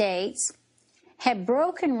United States, have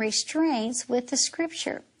broken restraints with the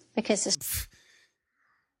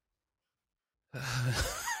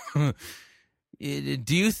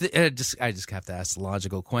Do you I just have to ask the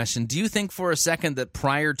logical question. Do you think for a second that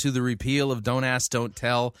prior to the repeal of Don't Ask, Don't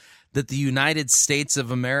Tell, that the United States of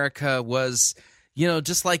America was,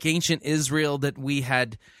 just like ancient Israel, that we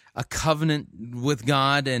had a covenant with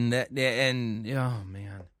God and oh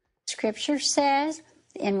man. Scripture says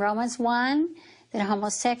in Romans 1 that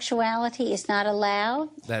homosexuality is not allowed.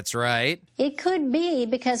 That's right. It could be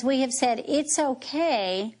because we have said it's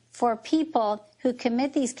okay for people who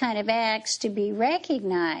commit these kind of acts to be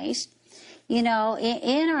recognized. In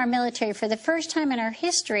our military, for the first time in our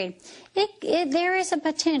history, there is a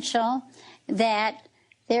potential that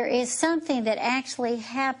there is something that actually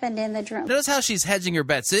happened in the drum. Notice how she's hedging her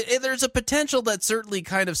bets. There's a potential that certainly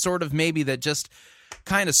kind of sort of maybe that just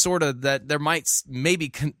kind of sort of that there might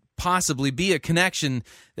maybe possibly be a connection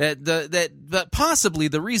that possibly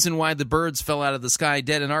the reason why the birds fell out of the sky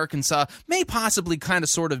dead in Arkansas may possibly kind of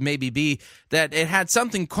sort of maybe be that it had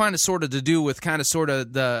something kind of sort of to do with kind of sort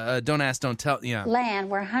of the Don't Ask, Don't Tell. Yeah.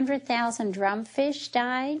 Land where 100,000 drumfish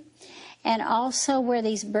died, and also where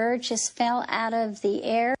these birds just fell out of the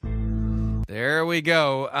air. There we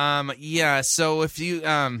go. So if you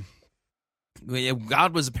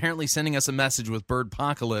God was apparently sending us a message with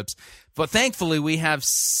Birdpocalypse, but thankfully we have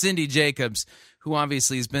Cindy Jacobs, who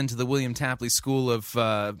obviously has been to the William Tapley School of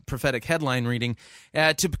Prophetic Headline Reading,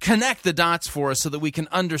 to connect the dots for us so that we can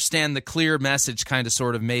understand the clear message, kind of,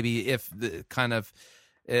 sort of, maybe if the kind of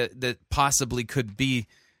that possibly could be,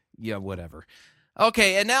 whatever.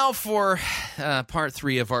 Okay, and now for part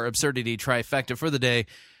 3 of our absurdity trifecta for the day.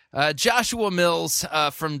 Joshua Mills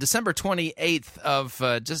from December 28th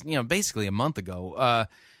of just, basically a month ago.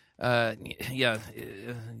 A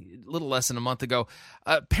little less than a month ago.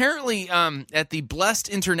 Apparently at the Blessed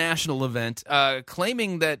International event,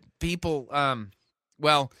 claiming that people, are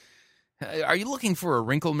you looking for a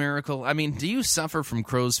wrinkle miracle? I mean, do you suffer from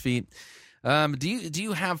crow's feet? Do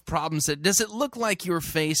you have problems? Does it look like your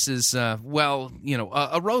face is, a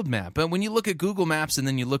road map? But when you look at Google Maps and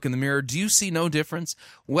then you look in the mirror, do you see no difference?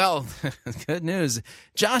 Well, good news.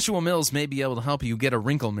 Joshua Mills may be able to help you get a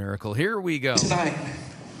wrinkle miracle. Here we go. Tonight.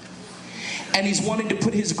 And he's wanting to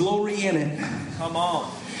put his glory in it. Come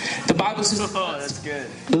on. The Bible says, that's good.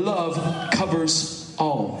 Love covers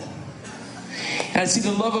all. And I see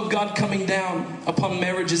the love of God coming down upon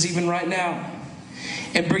marriages even right now,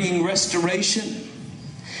 and bringing restoration,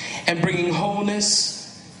 and bringing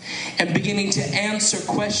wholeness, and beginning to answer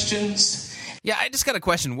questions. Yeah, I just got a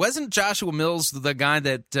question. Wasn't Joshua Mills the guy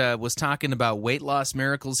that was talking about weight loss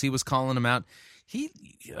miracles? He was calling them out. He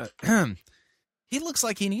looks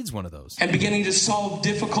like he needs one of those. And beginning to solve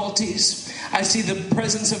difficulties. I see the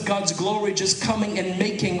presence of God's glory just coming and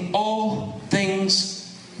making all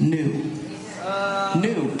things new.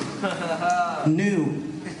 New.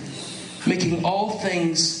 Making all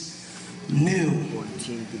things new.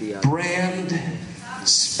 Brand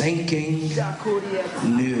spanking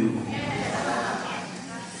new.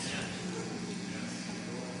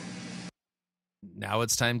 Now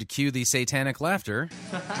it's time to cue the satanic laughter.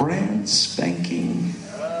 Brand spanking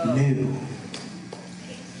new.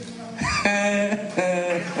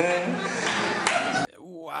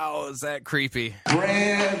 Wow, is that creepy?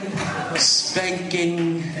 Brand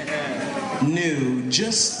spanking new.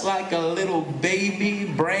 Just like a little baby,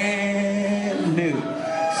 brand new.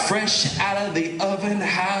 Fresh out of the oven,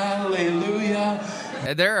 hallelujah.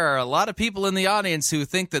 There are a lot of people in the audience who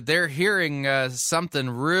think that they're hearing something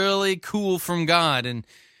really cool from God, and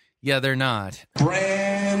yeah, they're not.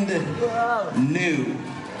 Brand new.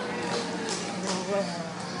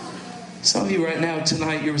 Some of you right now,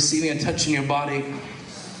 tonight, you're receiving a touch in your body.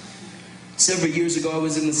 Several years ago, I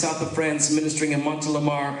was in the south of France ministering in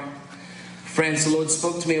Montélimar, France. The Lord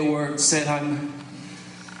spoke to me a word, said, I'm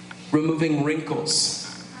removing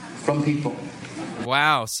wrinkles from people.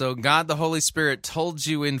 Wow, so God the Holy Spirit told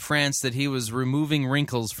you in France that he was removing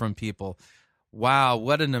wrinkles from people. Wow,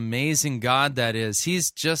 what an amazing God that is.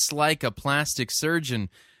 He's just like a plastic surgeon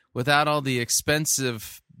without all the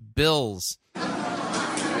expensive bills.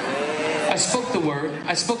 I spoke the word.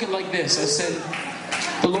 I spoke it like this. I said,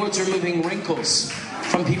 the Lord's removing wrinkles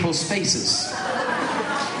from people's faces.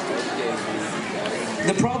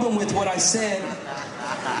 The problem with what I said,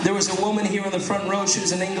 there was a woman here in the front row. She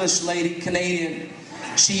was an English lady, Canadian.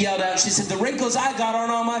 She yelled out, she said, the wrinkles I got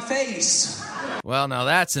aren't on my face. Well, now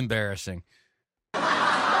that's embarrassing. The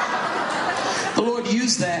Lord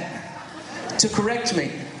used that to correct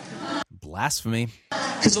me. Blasphemy.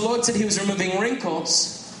 Because the Lord said he was removing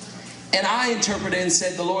wrinkles. And I interpreted and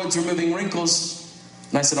said, the Lord's removing wrinkles.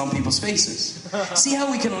 And I said, on people's faces. See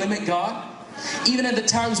how we can limit God? Even at the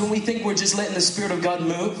times when we think we're just letting the Spirit of God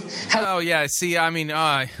move. Oh, yeah. See, I mean,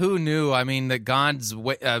 who knew? I mean, that God's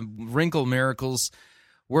wrinkle miracles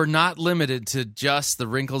were not limited to just the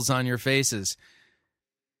wrinkles on your faces.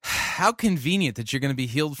 How convenient that you're going to be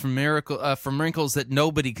healed from wrinkles that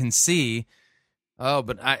nobody can see. Oh,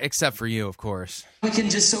 but except for you, of course. We can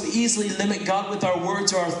just so easily limit God with our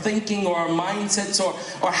words or our thinking or our mindsets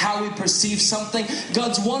or how we perceive something.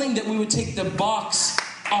 God's wanting that we would take the box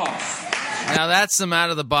off. Now, that's some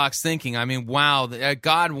out-of-the-box thinking. I mean, wow,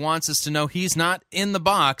 God wants us to know He's not in the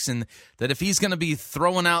box, and that if He's going to be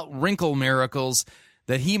throwing out wrinkle miracles,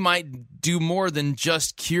 that He might do more than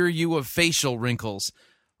just cure you of facial wrinkles.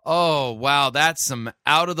 Oh, wow, that's some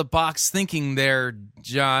out-of-the-box thinking there,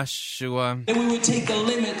 Joshua. That we would take the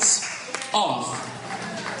limits off.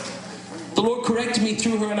 The Lord corrected me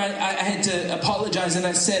through her, and I had to apologize, and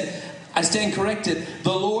I said, I stand corrected.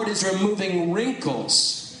 The Lord is removing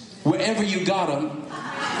wrinkles. Wherever you got them,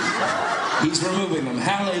 He's removing them.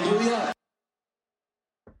 Hallelujah.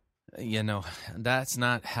 You know, that's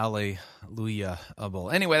not hallelujah-able.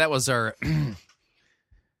 Anyway, that was our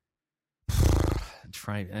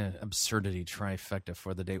absurdity trifecta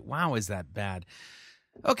for the day. Wow, is that bad?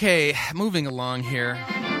 Okay, moving along here.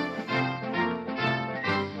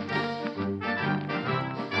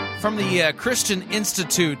 From the Christian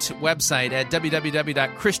Institute website at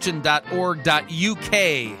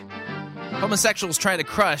www.christian.org.uk, homosexuals try to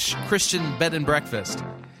crush Christian bed and breakfast.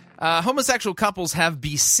 Homosexual couples have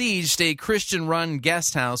besieged a Christian-run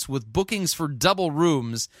guest house with bookings for double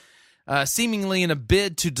rooms, seemingly in a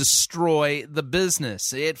bid to destroy the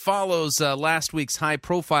business. It follows last week's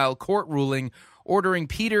high-profile court ruling ordering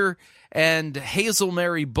Peter and Hazel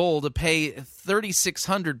Mary Bull to pay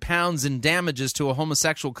 £3,600 in damages to a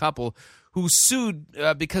homosexual couple who sued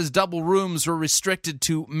because double rooms were restricted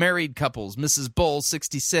to married couples. Mrs. Bull,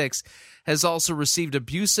 66, has also received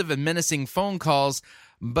abusive and menacing phone calls,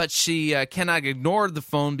 but she cannot ignore the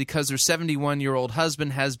phone because her 71-year-old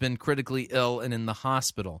husband has been critically ill and in the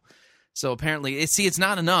hospital. So apparently, it's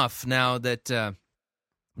not enough now that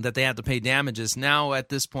they have to pay damages. Now, at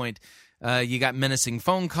this point, you got menacing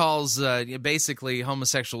phone calls, basically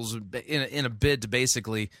homosexuals in a bid to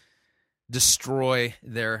basically destroy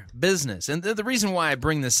their business. And the reason why I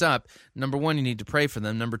bring this up, number one, you need to pray for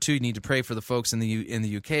them. Number two, you need to pray for the folks in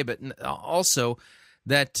the UK, but also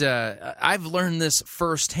that I've learned this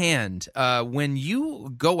firsthand. When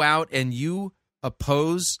you go out and you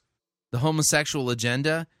oppose the homosexual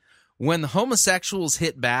agenda, when the homosexuals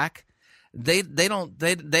hit back, they don't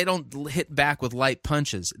hit back with light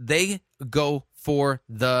punches. They go for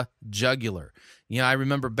the jugular. You know, I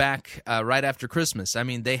remember back right after Christmas. I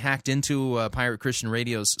mean, they hacked into Pirate Christian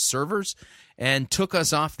Radio's servers and took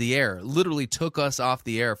us off the air. Literally took us off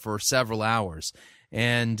the air for several hours.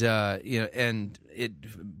 And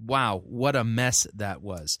wow, what a mess that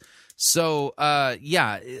was. So,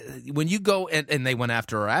 when you go and they went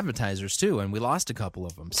after our advertisers too, and we lost a couple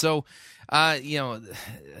of them. So,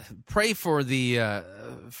 pray for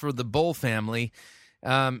the Bull family.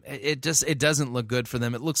 It doesn't look good for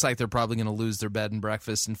them. It looks like they're probably going to lose their bed and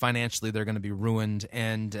breakfast, and financially they're going to be ruined,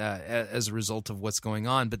 and as a result of what's going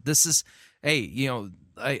on. But this is,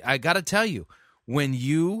 I got to tell you, when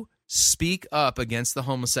you speak up against the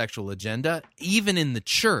homosexual agenda, even in the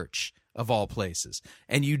church of all places,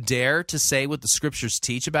 and you dare to say what the scriptures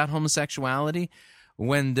teach about homosexuality,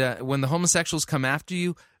 when the homosexuals come after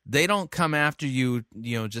you, they don't come after you,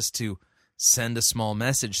 just to send a small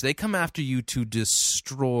message. They come after you to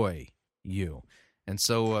destroy you. And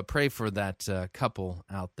so pray for that couple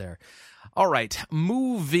out there. All right,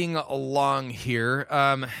 moving along here.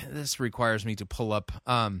 This requires me to pull up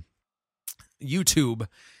YouTube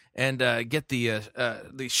and get the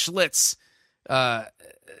Schlitz.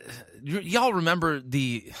 Y'all remember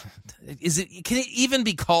can it even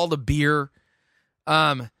be called a beer?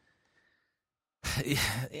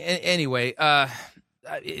 Anyway,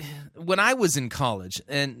 when I was in college,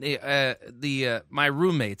 and my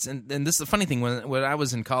roommates, and this is the funny thing, when I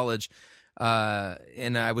was in college,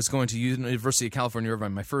 and I was going to University of California,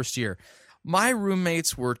 Irvine, my first year, my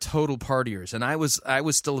roommates were total partiers, and I was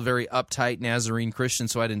still a very uptight Nazarene Christian,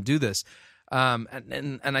 so I didn't do this.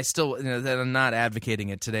 And I still, I'm not advocating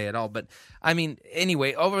it today at all. But I mean,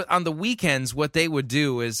 anyway, over on the weekends, what they would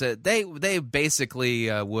do is that they basically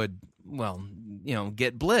would,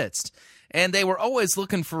 get blitzed, and they were always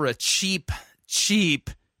looking for a cheap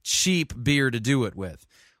beer to do it with.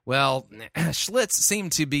 Well, Schlitz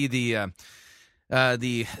seemed to be the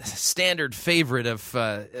standard favorite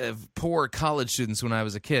of poor college students when I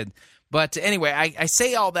was a kid. But anyway, I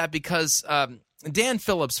say all that because Dan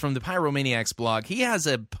Phillips from the Pyromaniacs blog, he has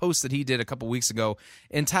a post that he did a couple weeks ago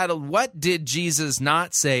entitled, "What Did Jesus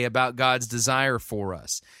Not Say About God's Desire for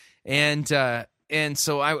Us?" And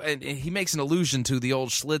so he makes an allusion to the old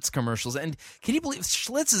Schlitz commercials. And can you believe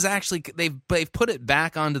Schlitz is actually, they've put it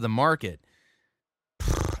back onto the market?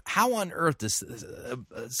 How on earth is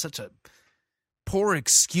such a poor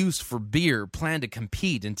excuse for beer plan to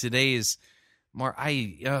compete in today's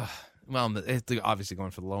obviously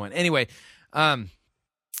going for the low end. Anyway,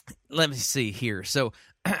 let me see here. So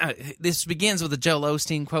this begins with a Joel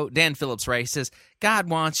Osteen quote. Dan Phillips writes, says, "God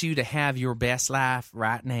wants you to have your best life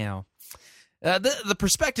right now." The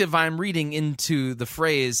perspective I'm reading into the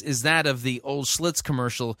phrase is that of the old Schlitz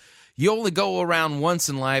commercial. You only go around once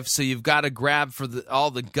in life, so you've got to grab for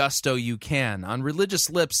all the gusto you can. On religious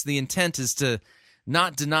lips, the intent is to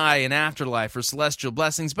not deny an afterlife or celestial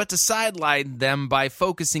blessings, but to sideline them by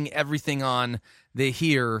focusing everything on the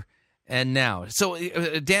here and now. So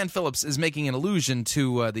Dan Phillips is making an allusion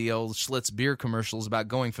to the old Schlitz beer commercials about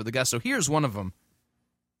going for the gusto. Here's one of them.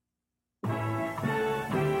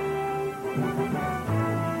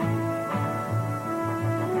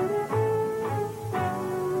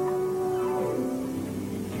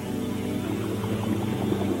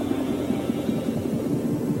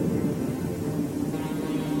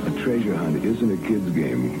 Treasure hunt isn't a kid's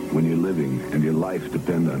game when you're living and your life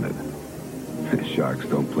depends on it. Sharks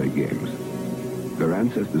don't play games. Their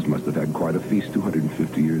ancestors must have had quite a feast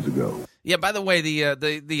 250 years ago. Yeah, by the way,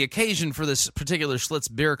 the occasion for this particular Schlitz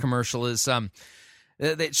beer commercial is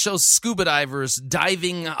it shows scuba divers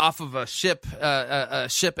diving off of a ship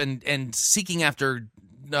and seeking after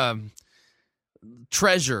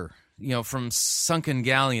treasure, from sunken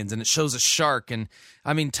galleons, and it shows a shark. And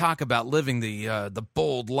I mean, talk about living the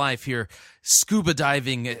bold life here. Scuba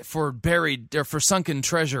diving for sunken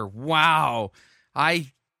treasure. Wow,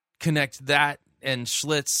 I connect that and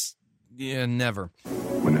Schlitz, never.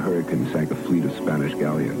 When a hurricane sank a fleet of Spanish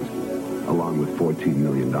galleons, along with $14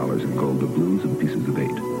 million in gold doubloons and pieces of 8.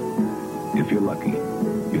 If you're lucky,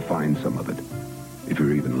 you find some of it. If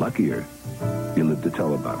you're even luckier, you live to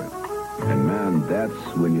tell about it. And man,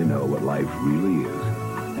 that's when you know what life really is.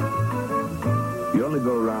 You only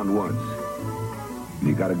go around once. And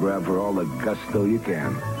you gotta grab for all the gusto you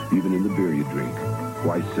can, even in the beer you drink.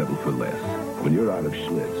 Why settle for less? When you're out of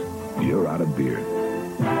Schlitz, you're out of beer.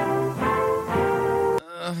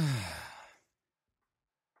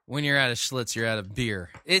 When you're out of Schlitz, you're out of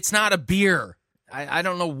beer. It's not a beer. I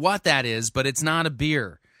don't know what that is, but it's not a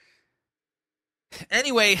beer.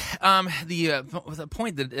 Anyway, the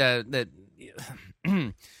point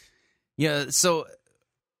so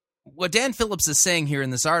what Dan Phillips is saying here in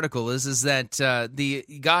this article is that the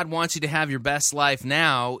God wants you to have your best life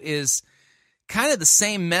now is kind of the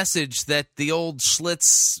same message that the old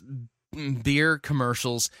Schlitz beer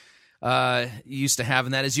commercials used to have,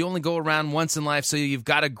 and that is you only go around once in life, so you've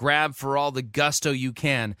got to grab for all the gusto you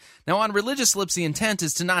can. Now, on religious lips, the intent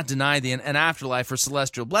is to not deny an afterlife or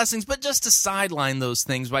celestial blessings, but just to sideline those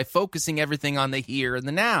things by focusing everything on the here and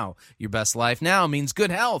the now. Your best life now means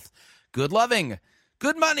good health, good loving,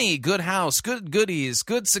 good money, good house, good goodies,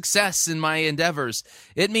 good success in my endeavors.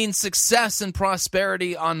 It means success and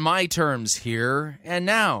prosperity on my terms, here and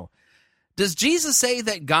now. Does Jesus say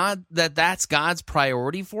that's God's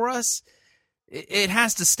priority for us? It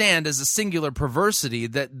has to stand as a singular perversity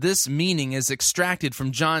that this meaning is extracted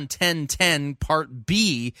from John 10:10, part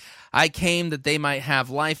B. I came that they might have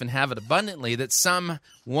life and have it abundantly. That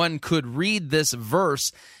someone could read this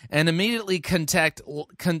verse and immediately connect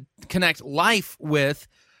life with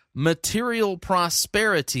material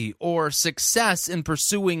prosperity or success in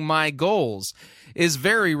pursuing my goals is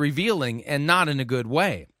very revealing and not in a good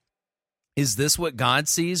way. Is this what God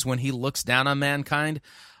sees when he looks down on mankind?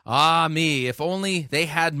 Ah, me, if only they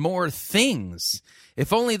had more things.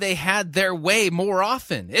 If only they had their way more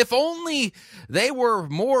often. If only they were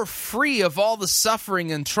more free of all the suffering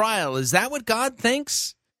and trial. Is that what God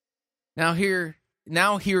thinks? Now here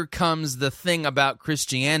comes the thing about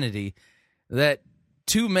Christianity that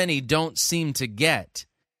too many don't seem to get.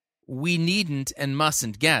 We needn't and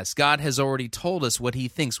mustn't guess. God has already told us what he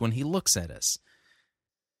thinks when he looks at us.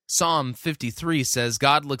 Psalm 53 says,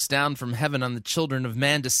 God looks down from heaven on the children of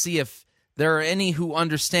man to see if there are any who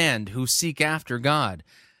understand, who seek after God.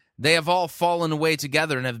 They have all fallen away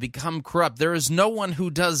together and have become corrupt. There is no one who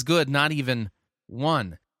does good, not even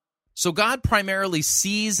one. So God primarily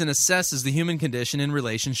sees and assesses the human condition in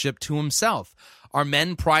relationship to himself. Are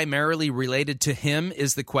men primarily related to him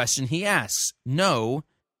is the question he asks. No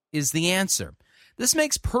is the answer. This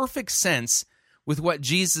makes perfect sense with what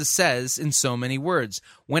Jesus says in so many words.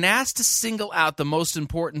 When asked to single out the most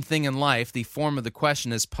important thing in life, the form of the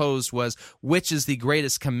question as posed was, which is the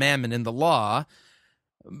greatest commandment in the law?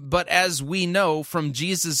 But as we know from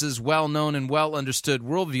Jesus' well-known and well-understood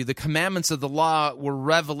worldview, the commandments of the law were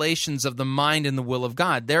revelations of the mind and the will of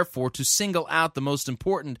God. Therefore, to single out the most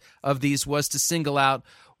important of these was to single out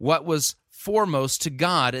what was foremost to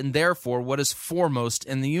God, and therefore what is foremost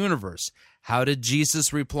in the universe. How did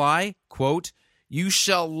Jesus reply? Quote, "You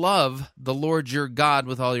shall love the Lord your God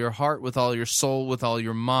with all your heart, with all your soul, with all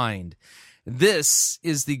your mind." This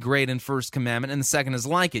is the great and first commandment, and the second is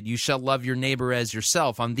like it. You shall love your neighbor as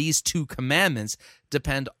yourself. On these two commandments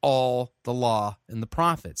depend all the law and the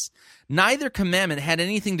prophets. Neither commandment had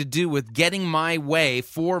anything to do with getting my way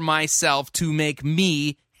for myself to make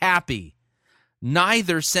me happy.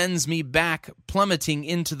 Neither sends me back plummeting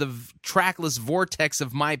into the trackless vortex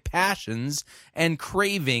of my passions and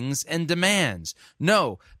cravings and demands.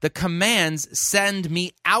 No, the commands send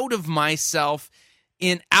me out of myself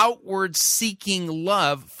in outward seeking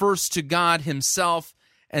love, first to God himself,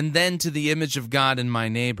 and then to the image of God in my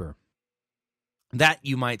neighbor. That,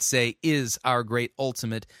 you might say, is our great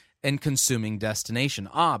ultimate and consuming destination.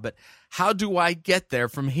 But how do I get there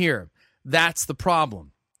from here? That's the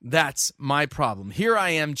problem. That's my problem. Here I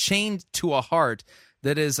am chained to a heart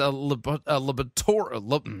that is a laboratory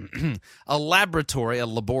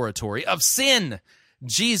of sin.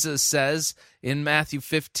 Jesus says in Matthew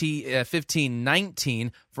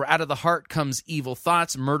 15:19, "For out of the heart comes evil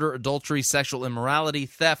thoughts, murder, adultery, sexual immorality,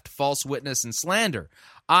 theft, false witness, and slander.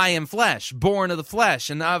 I am flesh, born of the flesh,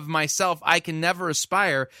 and of myself I can never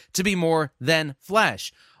aspire to be more than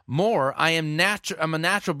flesh. More, I'm a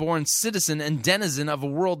natural-born citizen and denizen of a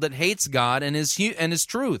world that hates God and his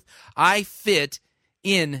truth. I fit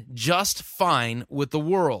in just fine with the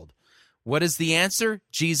world." What is the answer?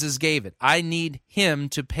 Jesus gave it. I need him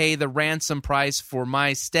to pay the ransom price for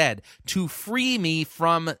my stead, to free me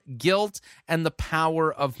from guilt and the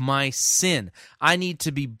power of my sin. I need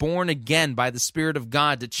to be born again by the Spirit of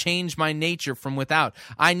God to change my nature from without.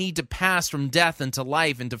 I need to pass from death into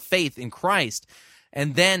life, into faith in Christ.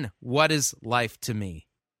 And then, what is life to me?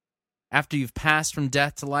 After you've passed from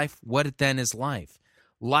death to life, what then is life?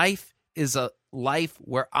 Life is a life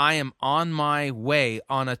where I am on my way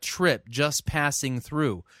on a trip just passing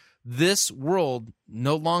through. This world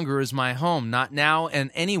no longer is my home, not now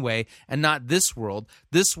and anyway, and not this world.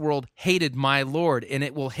 This world hated my Lord, and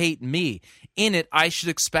it will hate me. In it I should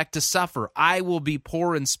expect to suffer. I will be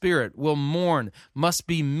poor in spirit, will mourn, must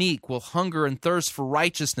be meek, will hunger and thirst for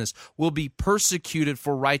righteousness, will be persecuted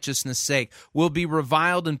for righteousness' sake, will be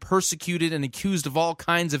reviled and persecuted and accused of all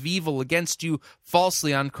kinds of evil against you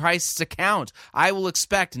falsely on Christ's account. I will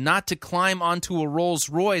expect not to climb onto a Rolls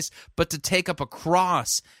Royce, but to take up a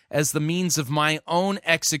cross as the means of my own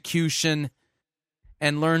execution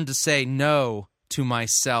and learn to say no to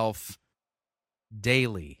myself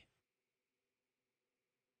daily.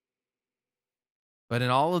 But in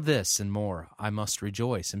all of this and more, I must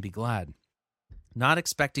rejoice and be glad, not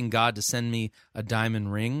expecting God to send me a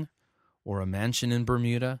diamond ring or a mansion in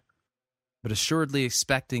Bermuda, but assuredly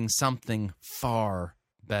expecting something far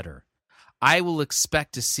better. I will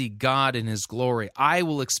expect to see God in his glory. I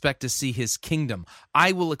will expect to see his kingdom.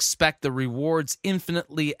 I will expect the rewards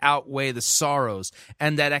infinitely outweigh the sorrows,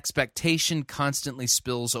 and that expectation constantly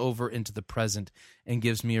spills over into the present and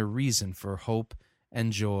gives me a reason for hope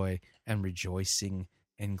and joy and rejoicing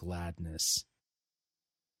and gladness.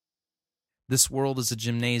 This world is a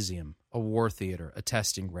gymnasium, a war theater, a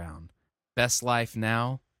testing ground. Best life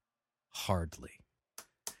now? Hardly.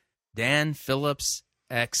 Dan Phillips,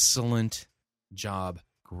 excellent job,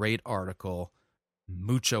 great article,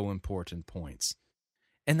 mucho important points.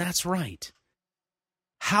 And that's right.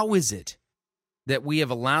 How is it that we have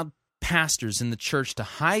allowed pastors in the church to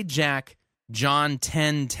hijack John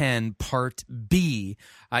 10:10 Part B,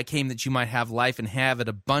 I came that you might have life and have it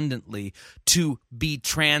abundantly, to be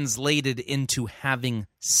translated into having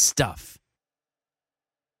stuff?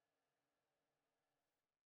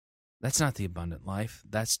 That's not the abundant life.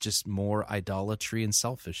 That's just more idolatry and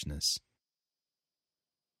selfishness.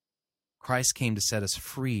 Christ came to set us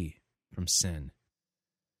free from sin.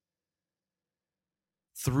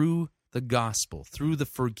 Through the gospel, through the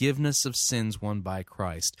forgiveness of sins won by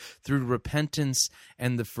Christ, through repentance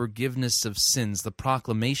and the forgiveness of sins, the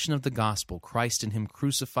proclamation of the gospel, Christ in him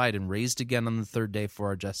crucified and raised again on the third day for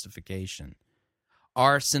our justification,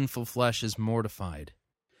 our sinful flesh is mortified.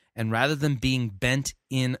 And rather than being bent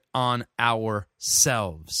in on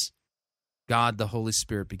ourselves, God, the Holy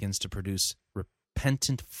Spirit, begins to produce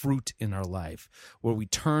repentant fruit in our life, where we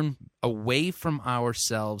turn away from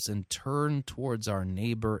ourselves and turn towards our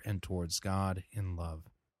neighbor and towards God in love.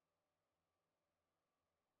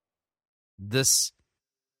 This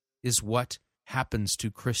is what happens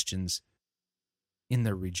to Christians in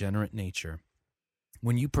their regenerate nature.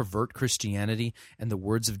 When you pervert Christianity and the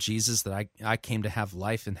words of Jesus that I came to have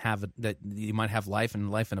life and have it, that you might have life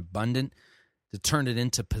and life in abundant, to turn it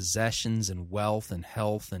into possessions and wealth and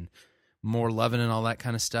health and more loving and all that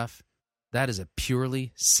kind of stuff, that is a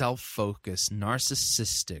purely self-focused,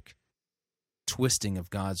 narcissistic twisting of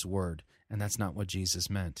God's word, and that's not what Jesus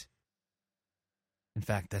meant. In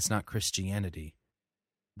fact, that's not Christianity.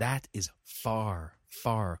 That is far,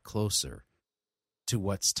 far closer to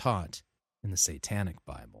what's taught in the Satanic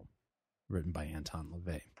Bible, written by Anton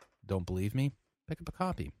LaVey. Don't believe me? Pick up a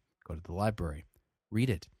copy. Go to the library. Read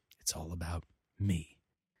it. It's all about me.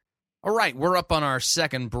 All right, we're up on our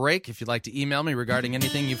second break. If you'd like to email me regarding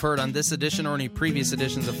anything you've heard on this edition or any previous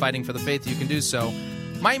editions of Fighting for the Faith, you can do so.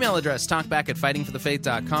 My email address,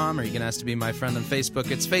 talkback@fightingforthefaith.com, or you can ask to be my friend on Facebook.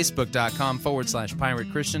 It's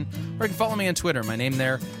facebook.com/Pirate Christian, or you can follow me on Twitter. My name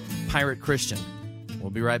there, Pirate Christian. We'll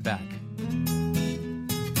be right back.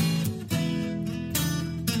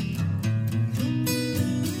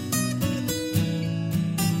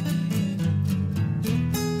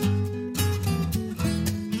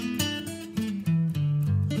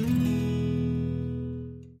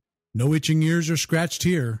 No itching ears are scratched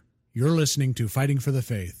here. You're listening to Fighting for the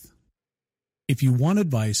Faith. If you want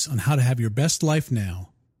advice on how to have your best life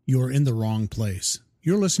now, you're in the wrong place.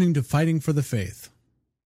 You're listening to Fighting for the Faith.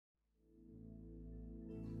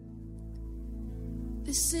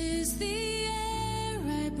 This is the air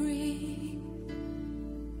I breathe.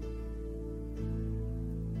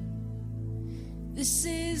 This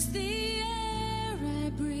is the air I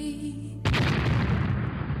breathe.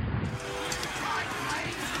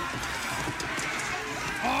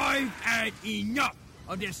 I've had enough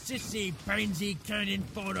of the sissy, pansy, cannon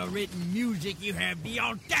fodder written music you have the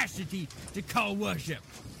audacity to call worship.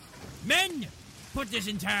 Men, put this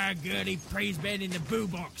entire girly praise band in the boo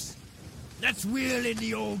box. Let's wheel in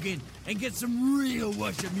the organ and get some real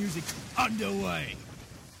worship music underway.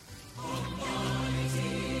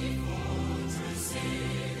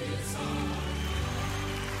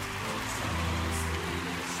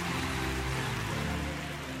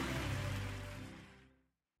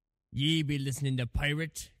 Ye be listening to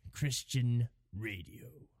Pirate Christian Radio.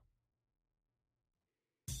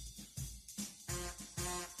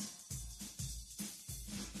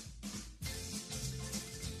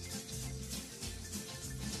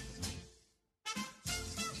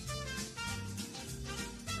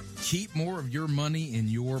 Keep more of your money in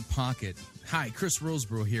your pocket. Hi, Chris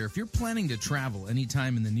Roseborough here. If you're planning to travel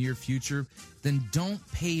anytime in the near future, then don't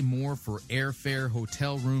pay more for airfare,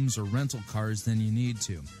 hotel rooms, or rental cars than you need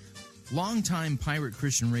to. Longtime Pirate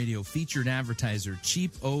Christian Radio featured advertiser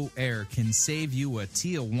Cheap O Air can save you a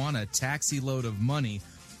Tijuana taxi load of money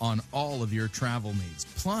on all of your travel needs.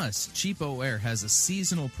 Plus, Cheap O Air has a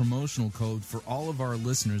seasonal promotional code for all of our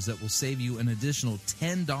listeners that will save you an additional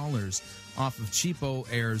 $10 off of Cheap O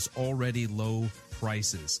Air's already low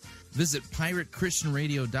prices. Visit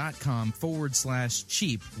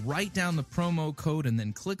piratechristianradio.com/cheap. Write down the promo code and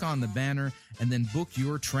then click on the banner and then book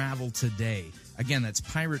your travel today. Again, that's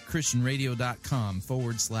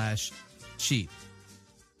piratechristianradio.com/cheap.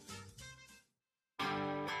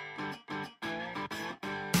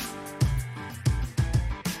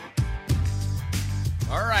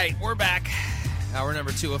 All right, we're back. Hour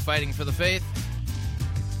number 2 of Fighting for the Faith.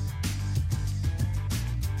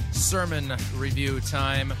 Sermon review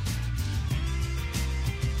time.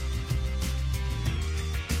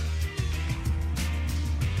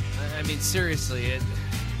 I mean, seriously,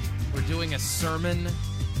 we're doing a sermon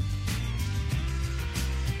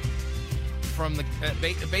from the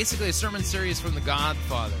basically a sermon series from the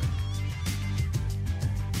Godfather.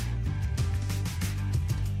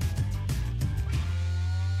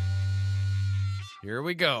 Here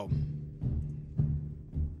we go.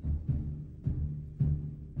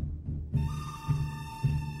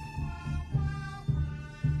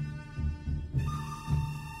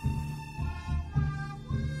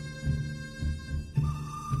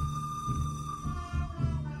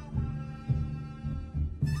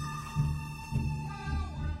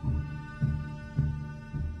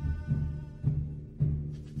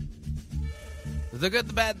 The good,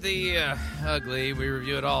 the bad, the ugly. We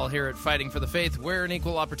review it all here at Fighting for the Faith. We're an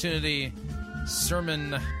equal opportunity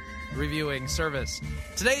sermon reviewing service.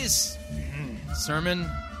 Today's sermon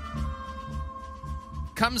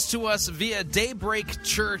comes to us via Daybreak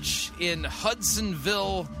Church in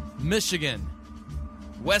Hudsonville, Michigan.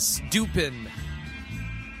 Wes Dupin,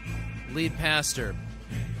 lead pastor.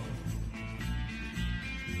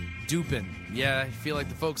 Dupin. Yeah, I feel like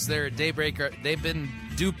the folks there at Daybreak, they've been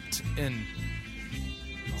duped in.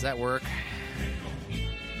 Does that work?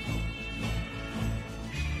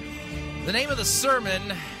 The name of the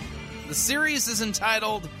sermon, the series is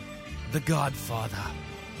entitled The Godfather.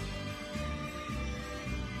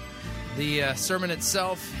 The sermon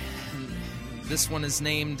itself, this one is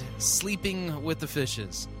named Sleeping with the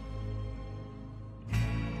Fishes.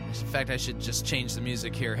 In fact, I should just change the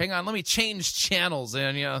music here. Hang on, let me change channels.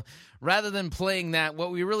 And, rather than playing that,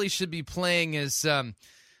 what we really should be playing is,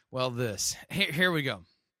 this. Here we go.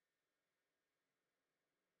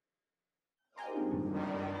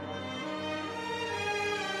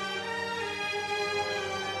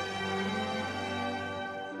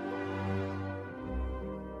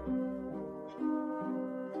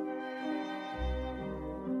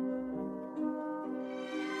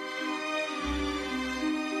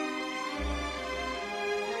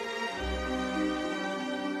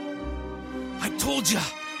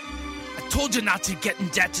 I told you not to get in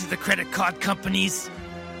debt to the credit card companies.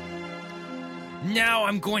 Now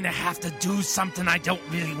I'm going to have to do something I don't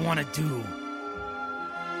really want to do.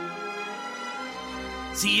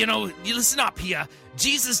 See, you listen up here.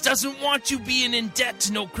 Jesus doesn't want you being in debt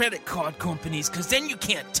to no credit card companies, because then you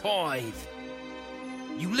can't tithe.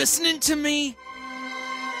 You listening to me?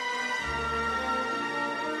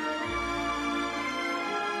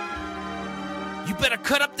 You better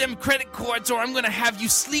cut up them credit cards or I'm going to have you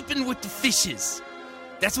sleeping with the fishes.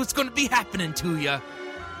 That's what's going to be happening to you.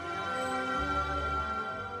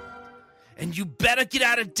 And you better get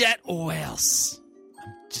out of debt or else.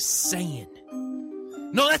 I'm just saying.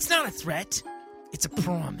 No, that's not a threat. It's a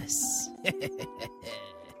promise.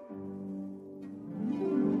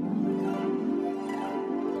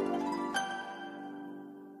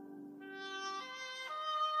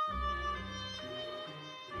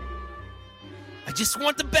 I just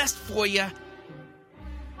want the best for you.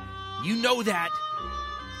 You know that.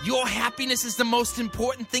 Your happiness is the most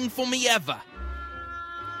important thing for me ever.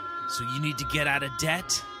 So you need to get out of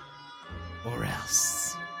debt, or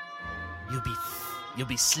else you'll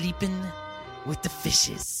be sleeping with the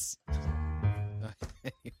fishes.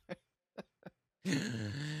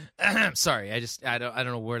 Sorry, I don't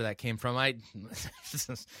know where that came from.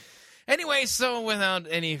 Anyway, so without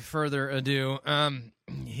any further ado,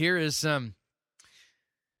 here is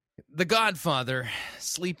The Godfather,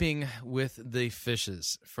 Sleeping with the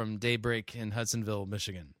Fishes, from Daybreak in Hudsonville,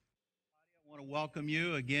 Michigan. I want to welcome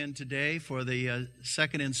you again today for the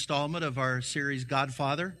second installment of our series,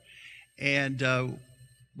 Godfather. And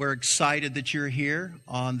we're excited that you're here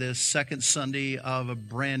on this second Sunday of a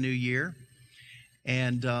brand new year.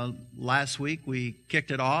 And last week we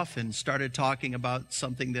kicked it off and started talking about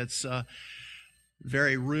something that's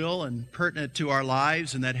very real and pertinent to our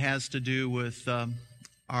lives, and that has to do with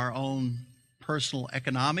our own personal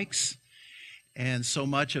economics. And so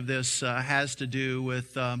much of this has to do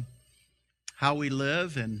with how we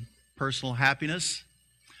live and personal happiness.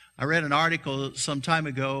 I read an article some time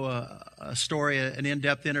ago, a story, an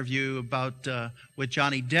in-depth interview about with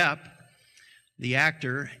Johnny Depp, the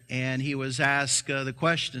actor, and he was asked the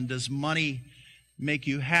question, does money make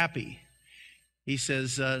you happy? He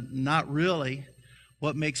says, not really.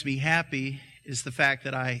 What makes me happy is the fact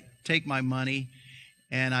that I take my money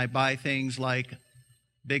and I buy things like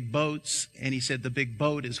big boats, and he said the big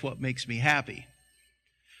boat is what makes me happy.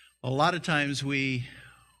 A lot of times we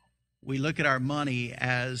look at our money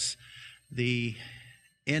as the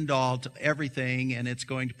end-all to everything, and it's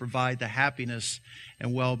going to provide the happiness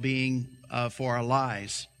and well-being for our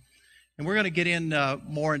lives. And we're going to get in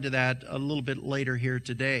more into that a little bit later here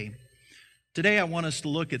today. Today I want us to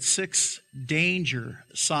look at 6 danger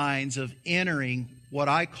signs of entering what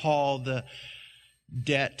I call the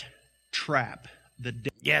debt trap. The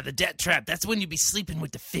debt trap. That's when you be sleeping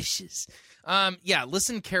with the fishes.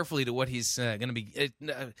 Listen carefully to what he's going to be.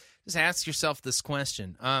 Just ask yourself this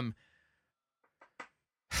question.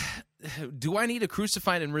 Do I need a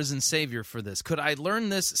crucified and risen Savior for this? Could I learn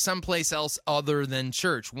this someplace else other than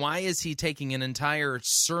church? Why is he taking an entire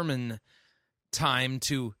sermon time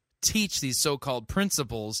to teach these so-called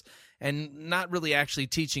principles and not really actually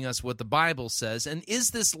teaching us what the Bible says? And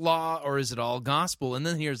is this law or is it all gospel? And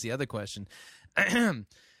then here's the other question.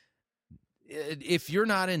 If you're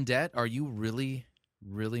not in debt, are you really,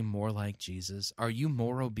 really more like Jesus? Are you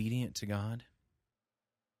more obedient to God?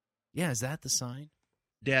 Yeah, is that the sign?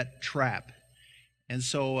 Debt trap. And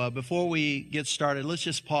so before we get started, let's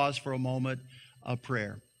just pause for a moment of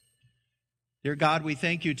prayer. Dear God, we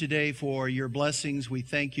thank you today for your blessings. We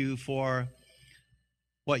thank you for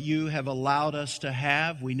what you have allowed us to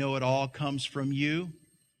have. We know it all comes from you.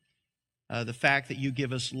 The fact that you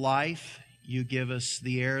give us life, you give us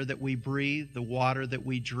the air that we breathe, the water that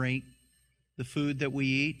we drink, the food that we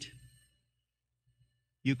eat.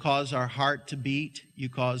 You cause our heart to beat. You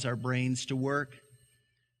cause our brains to work.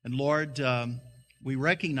 And Lord, we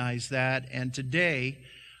recognize that. And today,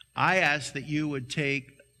 I ask that you would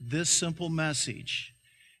take this simple message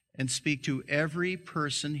and speak to every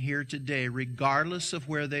person here today, regardless of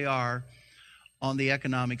where they are on the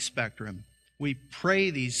economic spectrum. We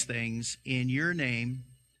pray these things in your name.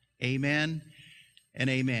 Amen and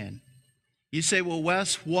amen. You say, well,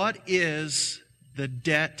 Wes, what is the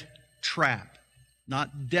debt trap?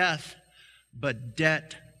 Not death, but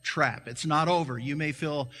debt trap. It's not over. You may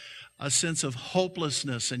feel a sense of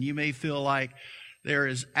hopelessness, and you may feel like there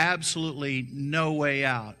is absolutely no way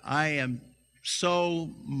out. I am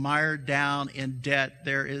so mired down in debt,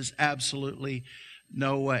 there is absolutely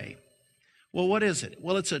no way. Well, what is it?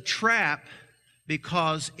 Well, it's a trap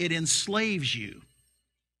because it enslaves you.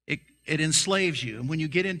 It enslaves you. And when you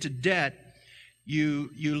get into debt, you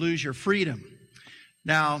lose your freedom.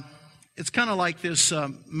 Now, it's kind of like this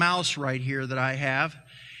mouse right here that I have,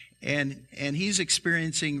 and he's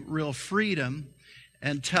experiencing real freedom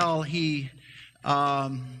until he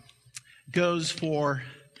goes for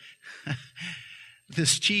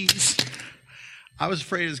this cheese. I was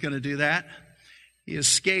afraid he was going to do that. He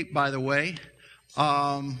escaped, by the way.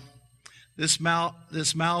 This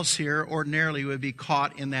mouse here ordinarily would be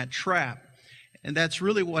caught in that trap. And that's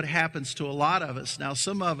really what happens to a lot of us. Now,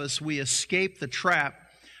 some of us, we escape the trap,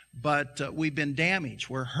 but we've been damaged.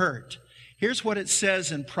 We're hurt. Here's what it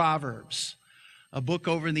says in Proverbs, a book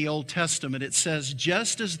over in the Old Testament. It says,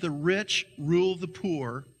 just as the rich rule the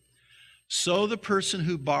poor, so the person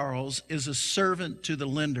who borrows is a servant to the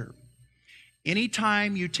lender.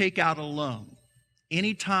 Anytime you take out a loan,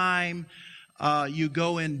 anytime you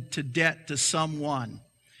go into debt to someone,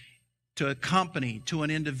 to a company, to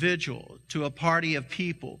an individual, to a party of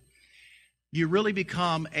people, you really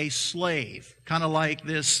become a slave, kind of like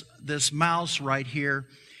this mouse right here.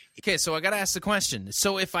 Okay, so I got to ask the question.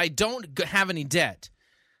 So if I don't have any debt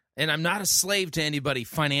and I'm not a slave to anybody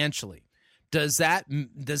financially, does that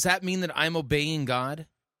mean that I'm obeying God?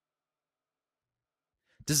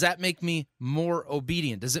 Does that make me more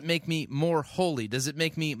obedient? Does it make me more holy? Does it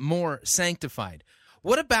make me more sanctified?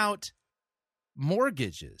 What about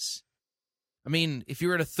mortgages? I mean, if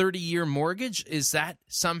you're at a 30-year mortgage, is that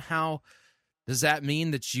somehow, does that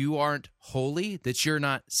mean that you aren't holy, that you're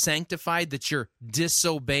not sanctified, that you're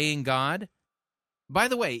disobeying God? By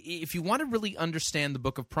the way, if you want to really understand the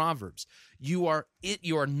book of Proverbs, you are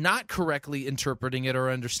not correctly interpreting it or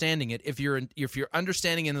understanding it. If you're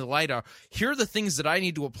understanding it in the light of, here are the things that I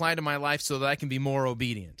need to apply to my life so that I can be more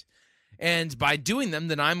obedient. And by doing them,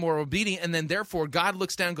 then I'm more obedient, and then therefore God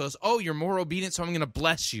looks down and goes, oh, you're more obedient, so I'm going to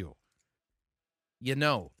bless you. You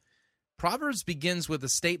know, Proverbs begins with a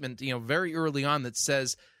statement, very early on that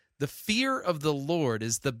says, the fear of the Lord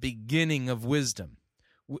is the beginning of wisdom.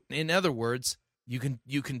 In other words, you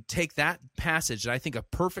can take that passage, and I think a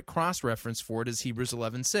perfect cross-reference for it is Hebrews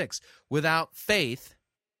 11:6. Without faith,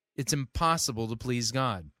 it's impossible to please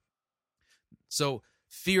God. So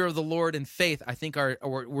fear of the Lord and faith, I think,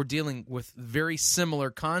 we're dealing with very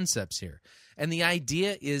similar concepts here. And the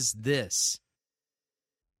idea is this.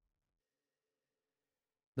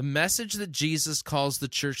 The message that Jesus calls the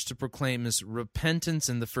church to proclaim is repentance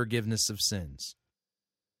and the forgiveness of sins.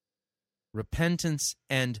 Repentance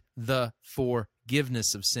and the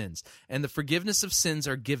forgiveness of sins. And the forgiveness of sins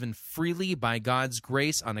are given freely by God's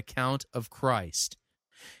grace on account of Christ.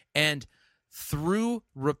 And through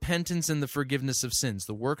repentance and the forgiveness of sins,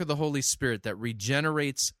 the work of the Holy Spirit that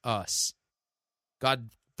regenerates us,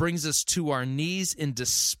 God brings us to our knees in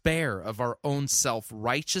despair of our own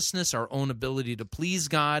self-righteousness, our own ability to please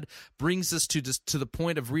God, brings us to the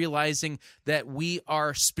point of realizing that we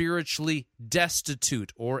are spiritually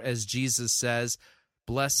destitute, or as Jesus says,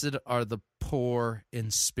 blessed are the poor in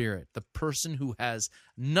spirit, the person who has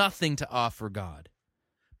nothing to offer God,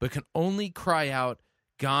 but can only cry out,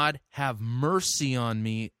 God, have mercy on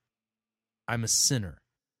me, I'm a sinner.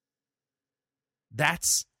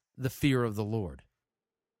 That's the fear of the Lord.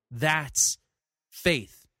 That's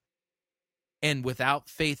faith. And without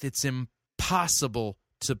faith, it's impossible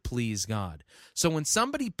to please God. So when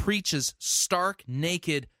somebody preaches stark,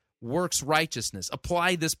 naked works righteousness,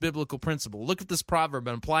 apply this biblical principle. Look at this proverb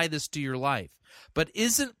and apply this to your life. But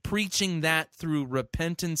isn't preaching that through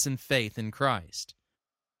repentance and faith in Christ?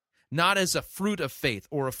 Not as a fruit of faith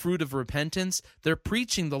or a fruit of repentance. They're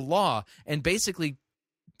preaching the law and basically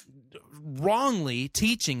wrongly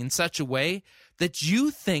teaching in such a way that you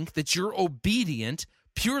think that you're obedient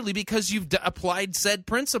purely because you've applied said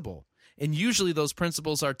principle. And usually those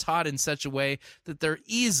principles are taught in such a way that they're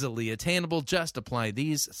easily attainable. Just apply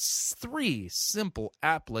these 3 simple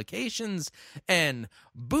applications and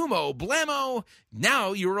boomo, blammo,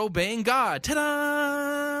 now you're obeying God.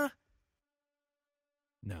 Ta-da!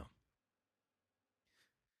 No.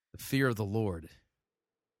 The fear of the Lord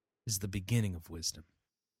is the beginning of wisdom.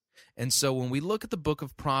 And so when we look at the book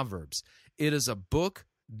of Proverbs, it is a book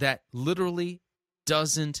that literally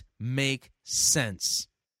doesn't make sense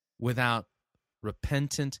without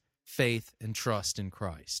repentant faith and trust in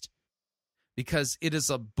Christ. Because it is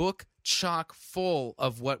a book chock full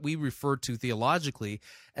of what we refer to theologically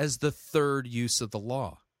as the third use of the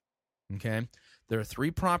law. Okay? There are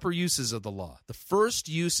 3 proper uses of the law. The first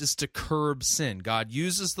use is to curb sin. God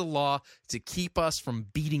uses the law to keep us from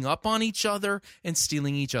beating up on each other and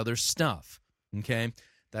stealing each other's stuff. Okay?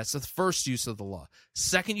 That's the first use of the law.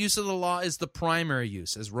 Second use of the law is the primary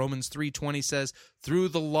use. As Romans 3:20 says, through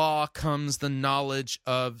the law comes the knowledge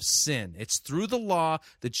of sin. It's through the law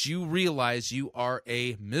that you realize you are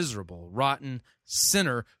a miserable, rotten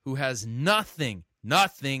sinner who has nothing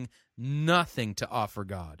to offer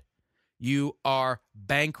God. You are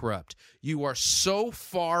bankrupt. You are so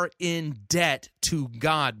far in debt to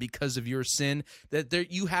God because of your sin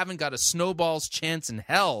that you haven't got a snowball's chance in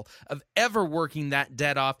hell of ever working that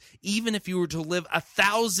debt off. Even if you were to live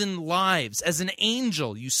 1,000 lives as an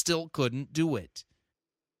angel, you still couldn't do it.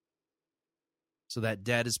 So that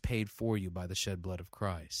debt is paid for you by the shed blood of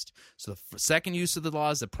Christ. So the second use of the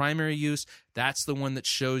law is the primary use. That's the one that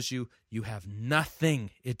shows you have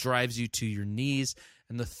nothing. It drives you to your knees.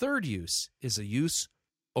 And the third use is a use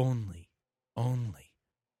only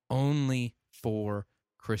for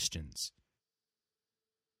Christians.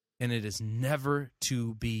 And it is never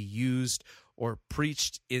to be used or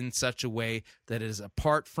preached in such a way that it is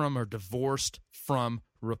apart from or divorced from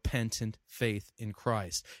repentant faith in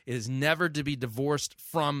Christ. It is never to be divorced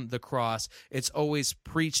from the cross. It's always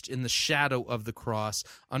preached in the shadow of the cross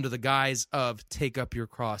under the guise of take up your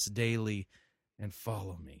cross daily and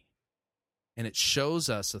follow me. And it shows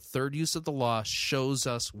us, the third use of the law shows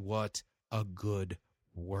us what a good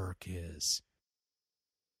work is.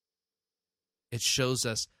 It shows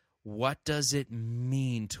us what does it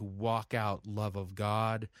mean to walk out love of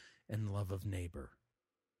God and love of neighbor.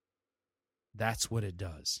 That's what it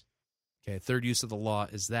does. Okay, third use of the law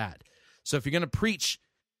is that. So if you're going to preach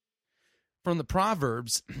from the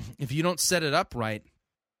Proverbs, if you don't set it up right,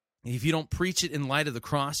 if you don't preach it in light of the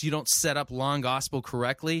cross, you don't set up law and gospel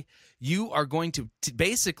correctly, you are going to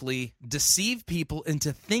basically deceive people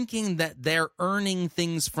into thinking that they're earning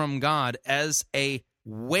things from God as a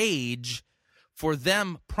wage for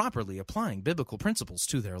them properly applying biblical principles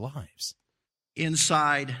to their lives.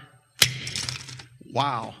 Inside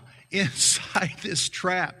this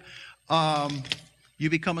trap, you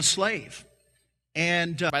become a slave.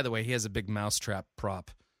 And by the way, he has a big mousetrap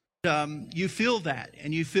prop. You feel that,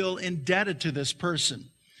 and you feel indebted to this person.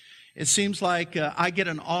 It seems like I get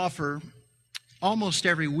an offer almost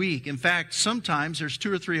every week. In fact, sometimes there's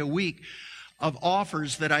 2 or 3 a week of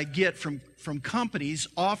offers that I get from companies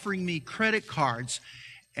offering me credit cards.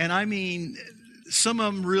 And I mean, some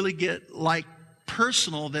of them really get like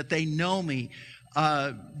personal that they know me.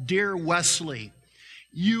 Dear Wesley,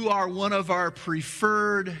 you are one of our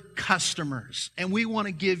preferred customers, and we want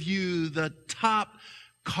to give you the top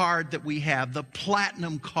card that we have, the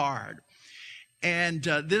platinum card. And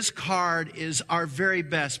this card is our very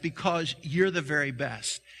best because you're the very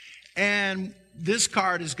best. And this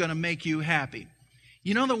card is going to make you happy.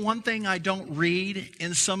 You know the one thing I don't read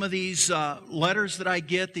in some of these letters that I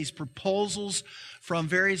get, these proposals from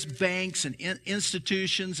various banks and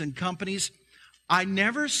institutions and companies? I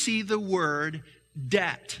never see the word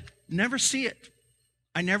debt. Never see it.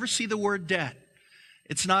 I never see the word debt.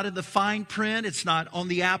 It's not in the fine print. It's not on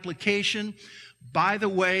the application. By the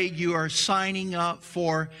way, you are signing up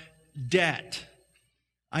for debt.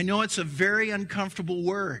 I know it's a very uncomfortable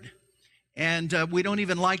word, and we don't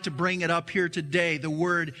even like to bring it up here today, the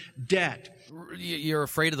word debt. You're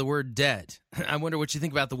afraid of the word debt. I wonder what you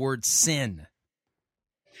think about the word sin.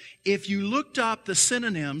 If you looked up the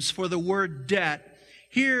synonyms for the word debt,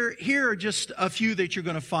 here are just a few that you're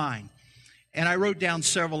going to find. And I wrote down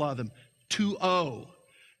several of them. To owe,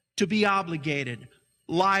 to be obligated,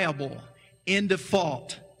 liable, in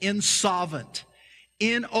default, insolvent,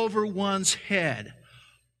 in over one's head,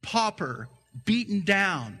 pauper, beaten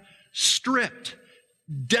down, stripped,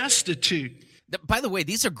 destitute. By the way,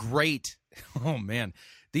 these are great. Oh, man.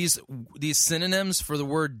 These synonyms for the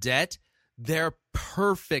word debt, they're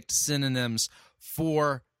perfect synonyms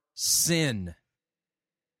for sin.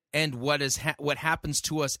 and what happens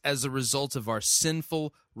to us as a result of our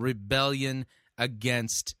sinful rebellion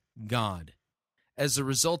against God. As a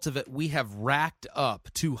result of it, we have racked up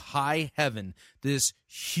to high heaven this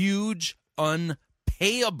huge,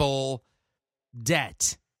 unpayable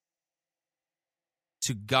debt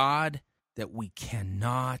to God that we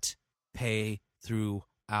cannot pay through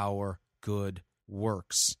our good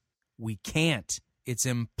works. We can't. It's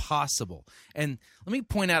impossible. And let me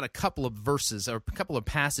point out a couple of verses or a couple of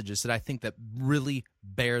passages that I think that really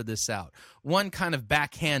bear this out. One kind of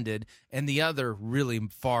backhanded and the other really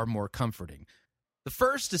far more comforting. The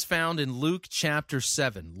first is found in Luke chapter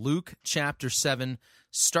 7. Luke chapter 7,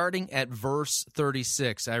 starting at verse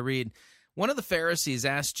 36. I read, "One of the Pharisees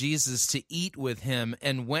asked Jesus to eat with him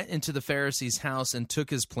and went into the Pharisee's house and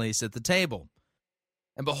took his place at the table.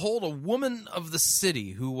 And behold, a woman of the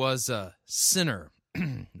city who was a sinner,"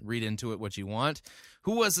 read into it what you want,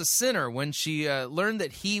 "who was a sinner, when she learned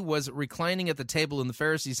that he was reclining at the table in the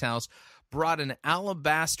Pharisee's house, brought an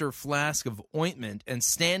alabaster flask of ointment, and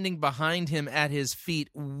standing behind him at his feet,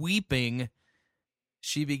 weeping,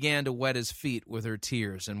 she began to wet his feet with her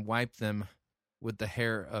tears and wiped them with the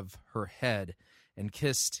hair of her head, and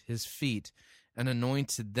kissed his feet and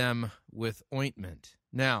anointed them with ointment."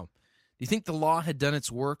 Now, do you think the law had done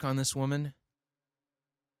its work on this woman?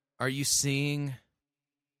 Are you seeing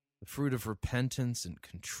the fruit of repentance and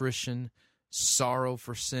contrition, sorrow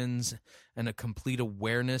for sins, and a complete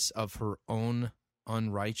awareness of her own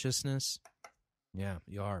unrighteousness? Yeah,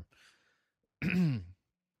 you are.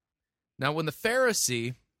 Now, when the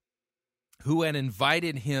Pharisee who had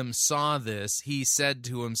invited him saw this, he said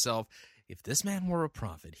to himself, "If this man were a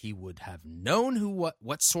prophet, he would have known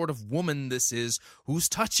what sort of woman this is who's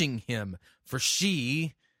touching him, for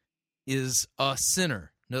she is a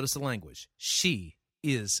sinner." Notice the language. She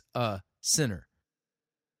is a sinner.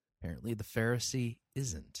 Apparently, the Pharisee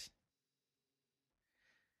isn't.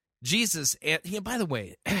 Jesus, by the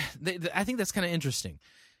way, I think that's kind of interesting.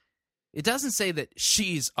 It doesn't say that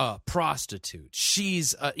she's a prostitute.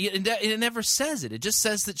 It never says it. It just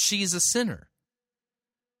says that she's a sinner.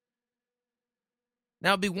 Now,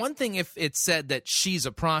 it'd be one thing if it said that she's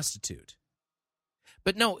a prostitute.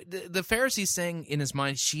 But no, the Pharisee's saying in his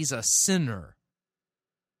mind, she's a sinner.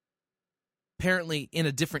 Apparently in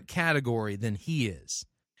a different category than he is.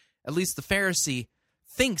 At least the Pharisee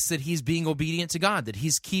thinks that he's being obedient to God, that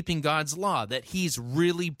he's keeping God's law, that he's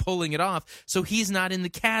really pulling it off, so he's not in the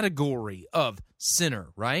category of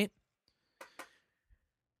sinner, right?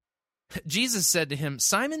 Jesus said to him,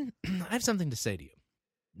 "Simon, I have something to say to you."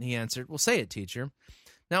 And he answered, "Well, say it, teacher."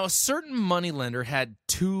 Now, a certain moneylender had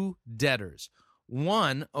 2 debtors.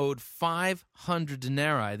 One owed 500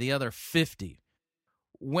 denarii, the other 50.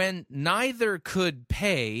 When neither could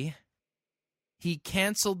pay, he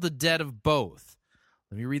canceled the debt of both.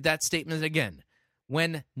 Let me read that statement again.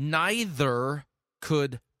 When neither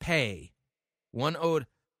could pay, one owed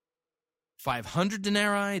 500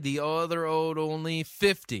 denarii, the other owed only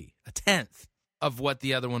 50, a tenth of what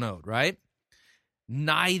the other one owed, right?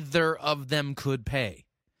 Neither of them could pay.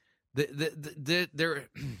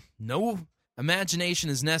 No imagination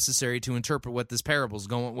is necessary to interpret what this parable is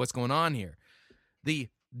what's going on here. The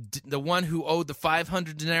one who owed the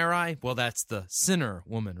 500 denarii, well, that's the sinner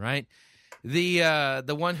woman, right?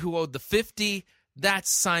 The one who owed the 50,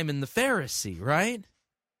 that's Simon the Pharisee, right?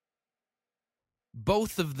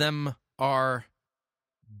 Both of them are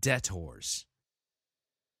debtors.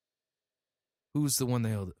 Who's the one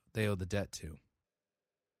they owe the debt to?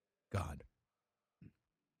 God.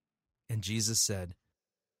 And Jesus said,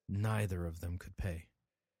 neither of them could pay.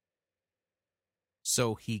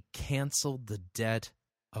 So he canceled the debt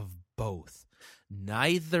of both.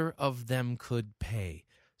 Neither of them could pay.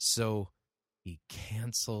 So he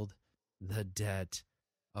canceled the debt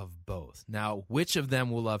of both. Now, which of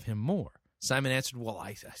them will love him more? Simon answered, well,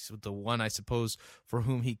 the one, I suppose, for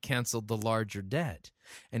whom he canceled the larger debt.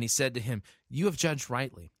 And he said to him, you have judged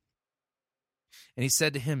rightly. And he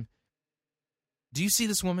said to him, do you see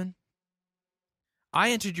this woman?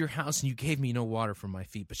 I entered your house, and you gave me no water for my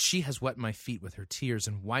feet, but she has wet my feet with her tears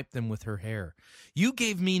and wiped them with her hair. You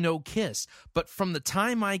gave me no kiss, but from the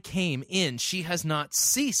time I came in, she has not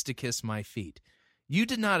ceased to kiss my feet. You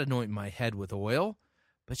did not anoint my head with oil,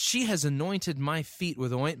 but she has anointed my feet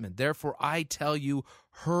with ointment. Therefore I tell you,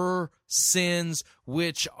 her sins,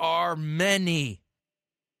 which are many.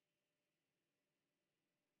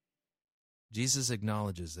 Jesus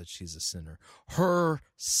acknowledges that she's a sinner. Her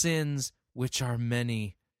sins, which are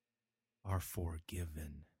many, are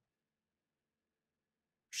forgiven.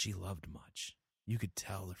 She loved much. You could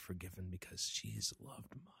tell they're forgiven because she's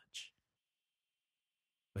loved much.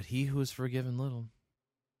 But he who is forgiven little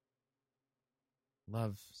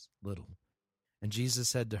loves little. And Jesus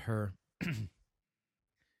said to her,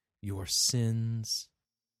 your sins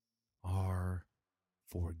are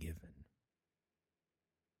forgiven.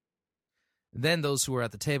 Then those who were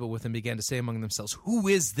at the table with him began to say among themselves, who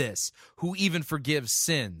is this who even forgives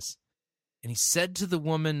sins? And he said to the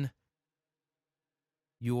woman,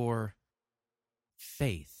 your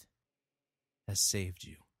faith has saved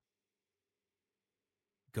you.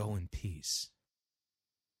 Go in peace.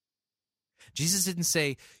 Jesus didn't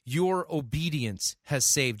say, your obedience has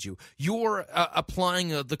saved you. You're applying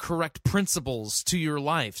the correct principles to your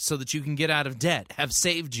life so that you can get out of debt have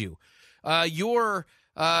saved you. Your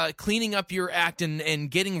cleaning up your act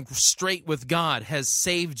and getting straight with God has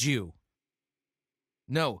saved you.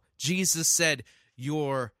 No, Jesus said,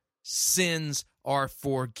 your sins are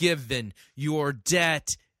forgiven. Your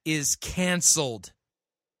debt is canceled.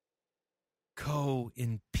 Go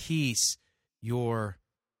in peace. Your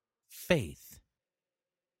faith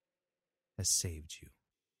has saved you.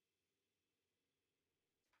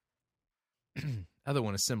 Other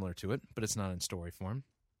one is similar to it, but it's not in story form.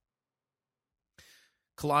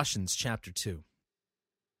 Colossians chapter 2.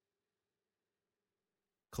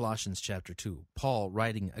 Colossians chapter 2. Paul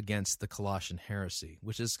writing against the Colossian heresy,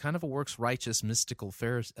 which is kind of a works righteous, mystical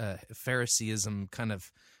Phariseeism kind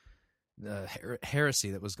of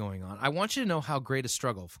heresy that was going on. I want you to know how great a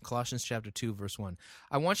struggle, Colossians chapter 2, verse 1.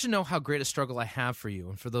 I want you to know how great a struggle I have for you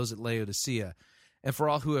and for those at Laodicea, and for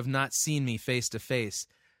all who have not seen me face to face,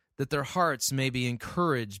 that their hearts may be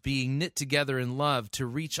encouraged, being knit together in love, to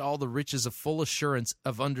reach all the riches of full assurance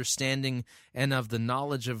of understanding and of the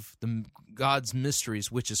knowledge of God's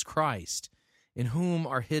mysteries, which is Christ, in whom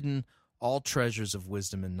are hidden all treasures of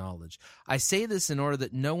wisdom and knowledge. I say this in order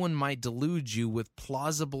that no one might delude you with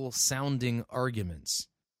plausible-sounding arguments.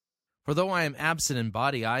 For though I am absent in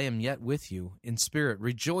body, I am yet with you in spirit,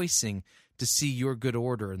 rejoicing to see your good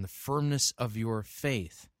order and the firmness of your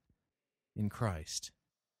faith in Christ.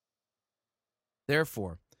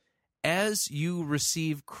 Therefore, as you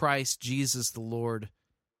receive Christ Jesus the Lord,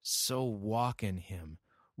 so walk in him,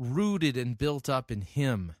 rooted and built up in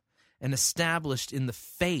him, and established in the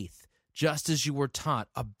faith, just as you were taught,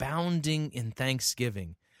 abounding in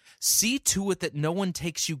thanksgiving. See to it that no one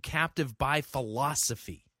takes you captive by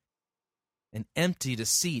philosophy, an empty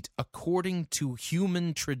deceit according to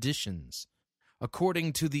human traditions,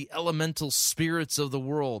 according to the elemental spirits of the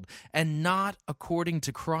world, and not according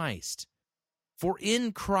to Christ. For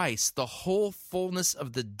in Christ the whole fullness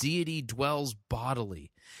of the deity dwells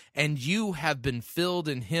bodily, and you have been filled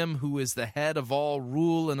in him who is the head of all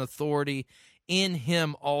rule and authority. In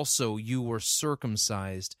him also you were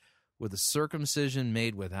circumcised with a circumcision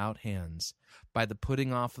made without hands, by the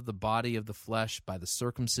putting off of the body of the flesh by the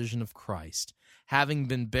circumcision of Christ, having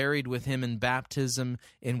been buried with him in baptism,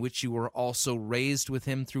 in which you were also raised with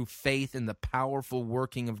him through faith in the powerful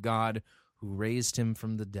working of God who raised him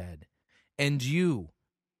from the dead. And you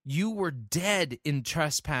were dead in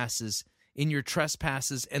your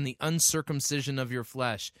trespasses and the uncircumcision of your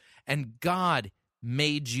flesh, and God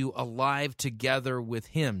made you alive together with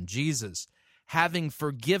him, Jesus, having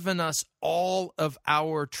forgiven us all of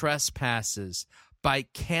our trespasses by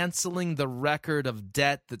canceling the record of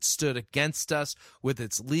debt that stood against us with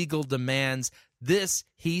its legal demands. This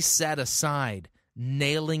he set aside,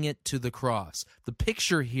 nailing it to the cross. The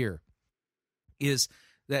picture here is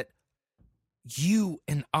that you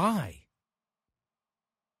and I,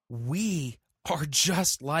 we are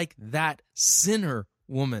just like that sinner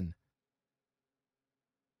woman.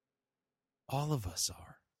 All of us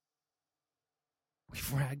are.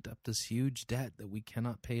 We've racked up this huge debt that we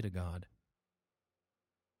cannot pay to God.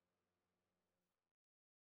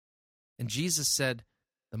 And Jesus said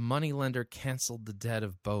the moneylender canceled the debt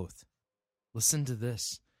of both. Listen to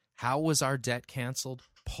this. How was our debt canceled?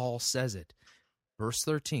 Paul says it. Verse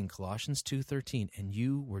 13, Colossians 2:13, and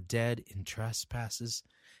you were dead in trespasses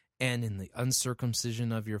and in the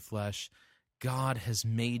uncircumcision of your flesh. God has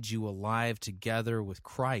made you alive together with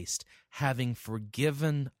Christ, having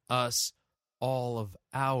forgiven us all of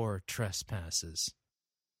our trespasses.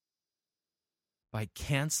 By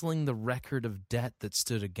canceling the record of debt that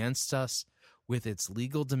stood against us with its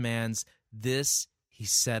legal demands, this he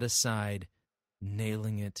set aside,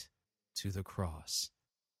 nailing it to the cross.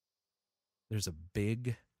 There's a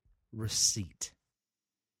big receipt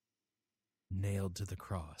nailed to the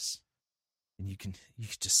cross. And you can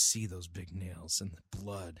just see those big nails and the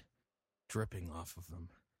blood dripping off of them,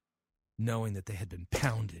 knowing that they had been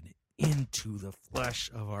pounded into the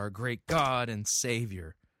flesh of our great God and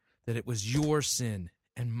Savior, that it was your sin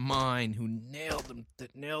and mine who nailed him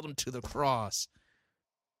to the cross.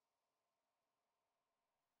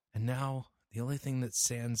 And now The only thing that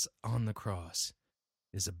stands on the cross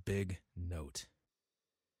is a big note,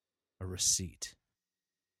 a receipt,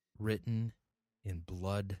 written in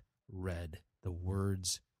blood red. The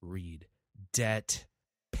words read, "Debt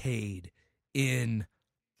paid in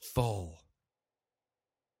full."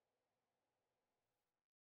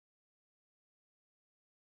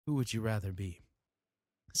 Who would you rather be?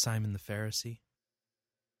 Simon the Pharisee?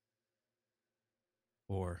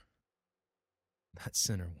 Or that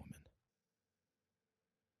sinner woman,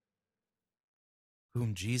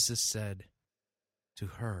 whom Jesus said to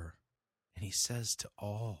her, and he says to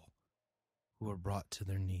all who are brought to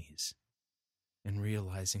their knees and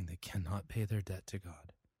realizing they cannot pay their debt to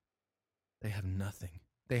God. They have nothing.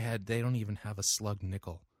 They don't even have a slug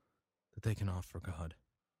nickel that they can offer God.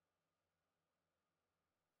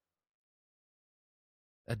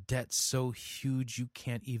 A debt so huge you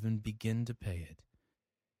can't even begin to pay it.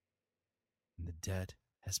 And the debt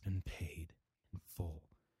has been paid in full.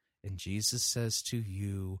 And Jesus says to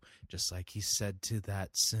you, just like he said to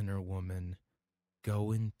that sinner woman,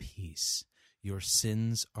 go in peace. Your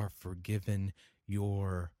sins are forgiven.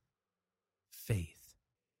 Your faith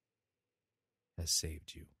has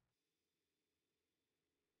saved you.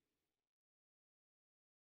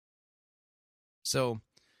 So,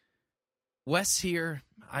 Wes here,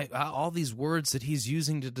 all these words that he's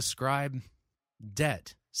using to describe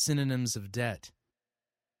debt, synonyms of debt.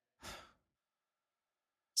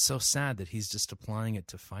 So sad that he's just applying it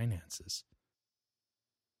to finances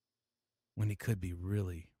when he could be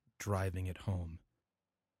really driving it home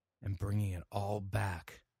and bringing it all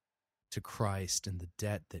back to Christ and the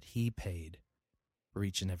debt that he paid for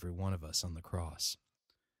each and every one of us on the cross.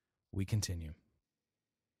 We continue.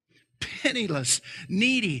 Penniless,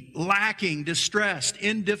 needy, lacking, distressed,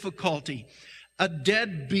 in difficulty, a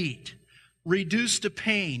deadbeat, reduced to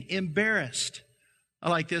pain, embarrassed. I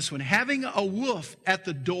like this one. Having a wolf at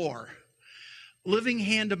the door, living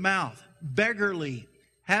hand to mouth, beggarly,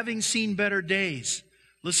 having seen better days.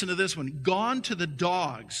 Listen to this one. Gone to the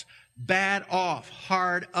dogs, bad off,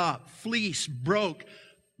 hard up, fleece, broke,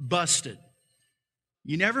 busted.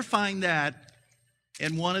 You never find that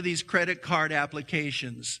in one of these credit card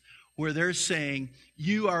applications where they're saying,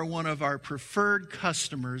 you are one of our preferred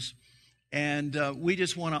customers, and we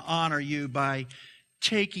just want to honor you by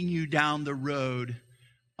taking you down the road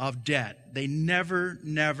of debt. They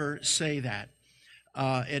never say that.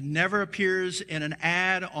 It never appears in an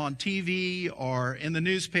ad on TV or in the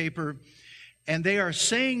newspaper. And they are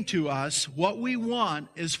saying to us, what we want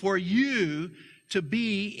is for you to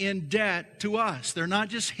be in debt to us. They're not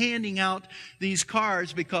just handing out these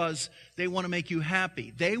cards because they want to make you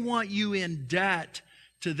happy. They want you in debt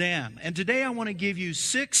to them. And today I want to give you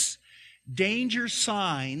 6 danger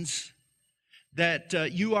signs that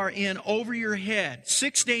you are in over your head.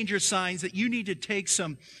 6 danger signs that you need to take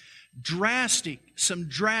some drastic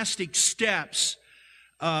steps,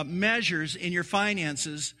 measures in your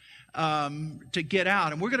finances to get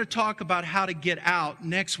out. And we're going to talk about how to get out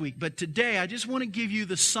next week. But today, I just want to give you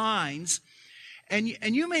the signs. And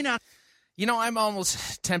you may not... You know, I'm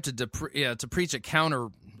almost tempted to preach a counter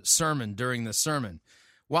sermon during the sermon.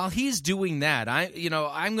 While he's doing that,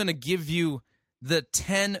 I'm going to give you the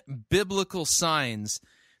 10 biblical signs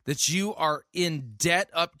that you are in debt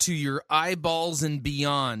up to your eyeballs and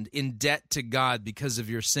beyond, in debt to God because of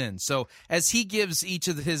your sin. So as he gives each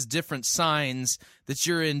of his different signs that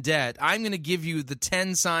you're in debt, I'm going to give you the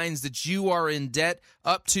 10 signs that you are in debt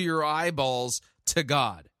up to your eyeballs to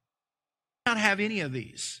God. Not have any of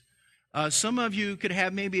these. Some of you could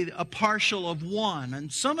have maybe a partial of one,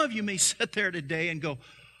 and some of you may sit there today and go,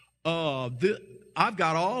 I've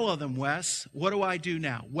got all of them, Wes. What do I do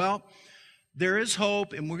now? Well, there is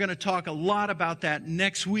hope, and we're going to talk a lot about that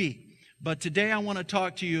next week. But today I want to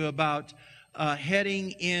talk to you about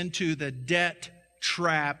heading into the debt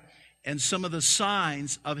trap and some of the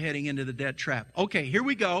signs of heading into the debt trap. Okay, here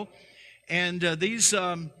we go. And these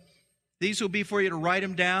will be for you to write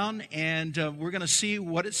them down, and we're going to see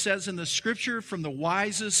what it says in the Scripture from the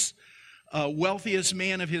wisest, wealthiest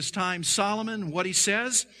man of his time, Solomon, what he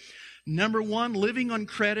says. Number 1, living on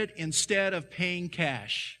credit instead of paying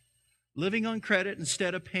cash. Living on credit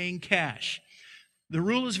instead of paying cash. The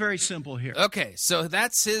rule is very simple here. Okay, so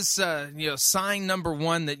that's his sign number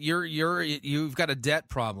 1 that you've got a debt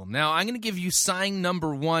problem. Now, I'm going to give you sign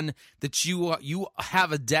number 1 that you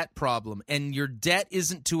have a debt problem, and your debt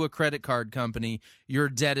isn't to a credit card company. Your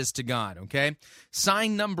debt is to God, okay?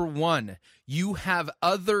 Sign number 1, you have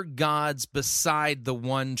other gods beside the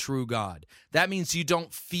one true God. That means you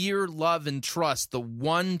don't fear, love, and trust the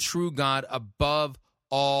one true God above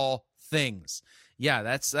all things. Yeah,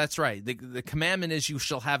 that's right. The commandment is you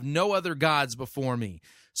shall have no other gods before me.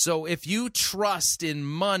 So if you trust in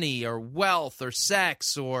money or wealth or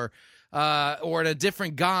sex or in a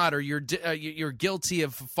different god, or you're guilty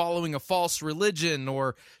of following a false religion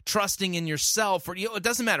or trusting in yourself, or it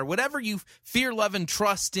doesn't matter. Whatever you fear, love, and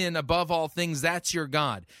trust in above all things, that's your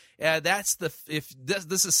God. This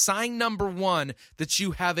is sign number one that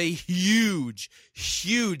you have a huge,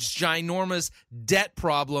 ginormous debt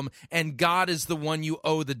problem, and God is the one you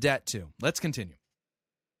owe the debt to. Let's continue.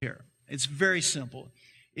 Here, it's very simple.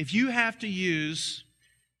 If you have to use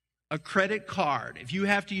a credit card,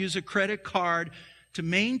 to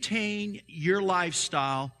maintain your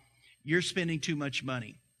lifestyle, you're spending too much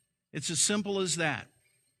money. It's as simple as that.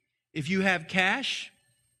 If you have cash,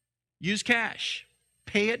 use cash.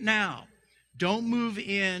 Pay it now. Don't move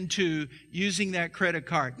into using that credit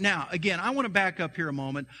card. Now, again, I want to back up here a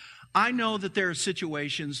moment. I know that there are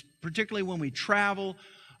situations, particularly when we travel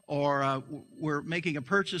or we're making a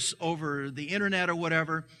purchase over the internet or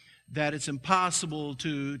whatever, that it's impossible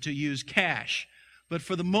to use cash. But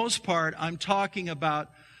for the most part, I'm talking about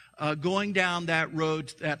going down that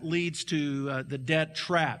road that leads to the debt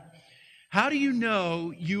trap. How do you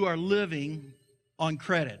know you are living on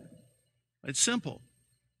credit? It's simple.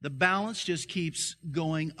 The balance just keeps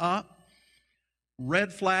going up.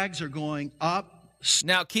 Red flags are going up.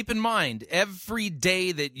 Now, keep in mind, every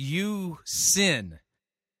day that you sin,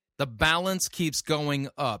 the balance keeps going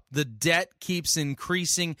up. The debt keeps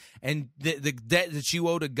increasing, and the debt that you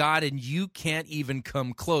owe to God, and you can't even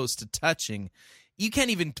come close to touching. You can't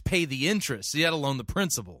even pay the interest, let alone the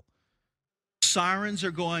principal. Sirens are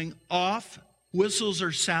going off. Whistles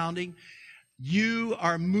are sounding. You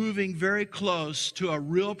are moving very close to a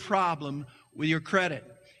real problem with your credit.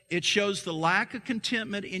 It shows the lack of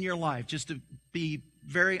contentment in your life, just to be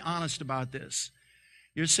very honest about this.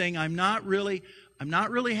 You're saying, I'm not really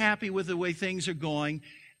happy with the way things are going,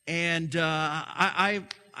 and I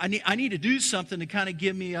need to do something to kind of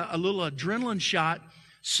give me a little adrenaline shot.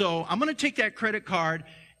 So I'm going to take that credit card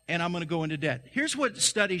and I'm going to go into debt. Here's what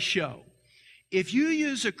studies show. If you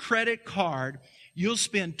use a credit card, you'll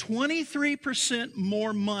spend 23%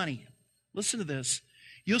 more money. Listen to this.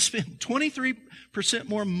 You'll spend 23%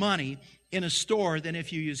 more money in a store than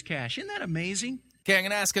if you use cash. Isn't that amazing? Okay, I'm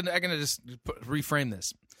going to just reframe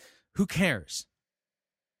this. Who cares?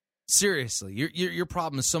 Seriously, your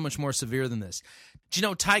problem is so much more severe than this. Do you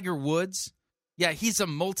know Tiger Woods? Yeah, he's a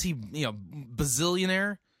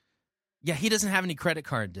bazillionaire. Yeah, he doesn't have any credit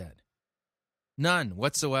card debt. None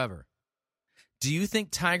whatsoever. Do you think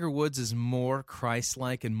Tiger Woods is more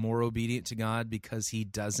Christ-like and more obedient to God because he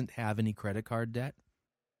doesn't have any credit card debt?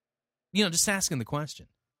 Just asking the question.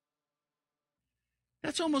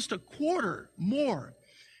 That's almost a quarter more.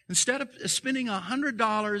 Instead of spending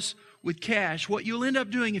 $100 with cash, what you'll end up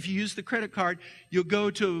doing if you use the credit card, you'll go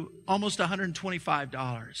to almost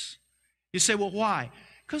 $125. You say, well, why?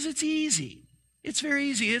 Because it's easy. It's very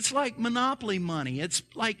easy. It's like Monopoly money. It's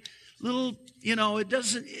like little,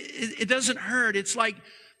 it doesn't hurt. It's like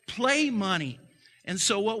play money. And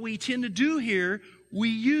so what we tend to do here, we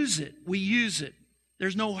use it.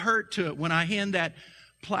 There's no hurt to it when I hand that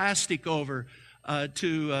plastic over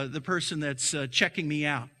to the person that's checking me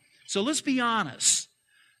out. So let's be honest.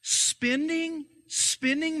 Spending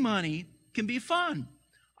money can be fun.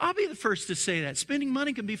 I'll be the first to say that. Spending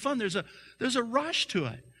money can be fun. There's a rush to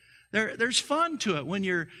it. There's fun to it when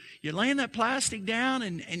you're laying that plastic down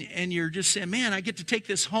and you're just saying, man, I get to take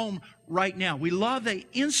this home right now. We love the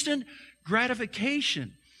instant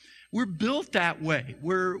gratification. We're built that way.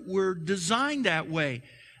 We're designed that way.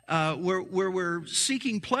 Where we're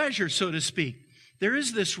seeking pleasure, so to speak. There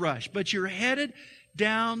is this rush, but you're headed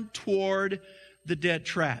down toward the debt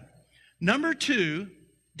trap. Number 2,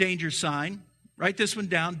 danger sign, write this one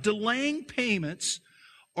down, delaying payments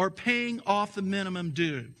or paying off the minimum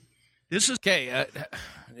due. This is... Okay,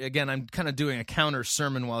 again, I'm kind of doing a counter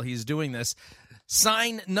sermon while he's doing this.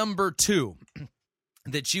 Sign number 2,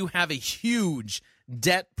 that you have a huge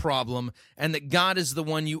debt problem and that God is the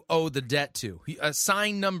one you owe the debt to.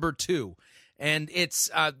 Sign number 2, and it's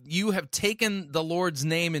you have taken the Lord's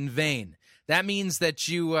name in vain. That means that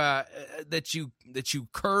you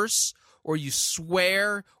curse, or you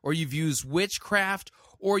swear, or you've used witchcraft,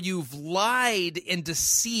 or you've lied and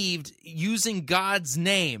deceived using God's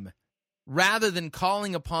name rather than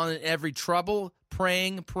calling upon it in every trouble,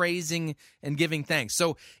 praying, praising, and giving thanks.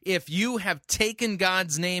 So if you have taken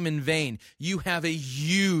God's name in vain, you have a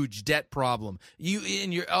huge debt problem.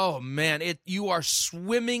 You are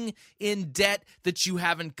swimming in debt that you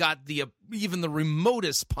haven't got even the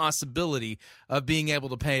remotest possibility of being able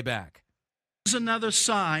to pay back. Here's another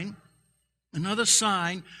sign Another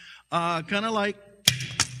sign, kind of like,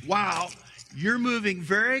 wow, you're moving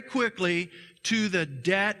very quickly to the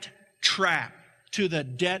debt trap,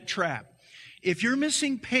 If you're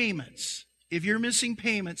missing payments,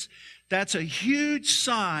 that's a huge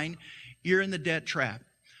sign you're in the debt trap.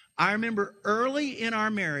 I remember early in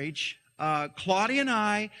our marriage, Claudia and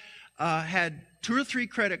I had 2 or 3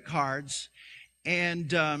 credit cards,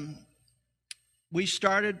 and we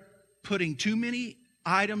started putting too many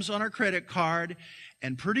items on our credit card,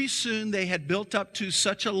 and pretty soon they had built up to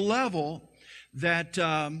such a level that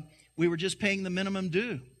we were just paying the minimum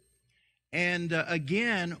due. And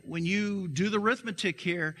again, when you do the arithmetic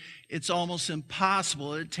here, it's almost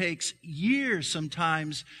impossible. It takes years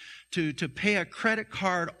sometimes to pay a credit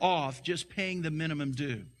card off just paying the minimum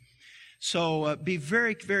due. So be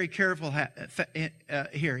very, very careful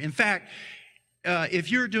here. In fact, if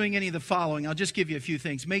you're doing any of the following, I'll just give you a few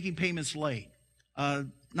things. Making payments late,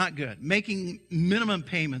 not good. Making minimum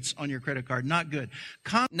payments on your credit card, not good.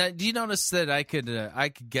 Now, do you notice that I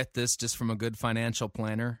could get this just from a good financial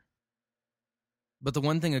planner? But the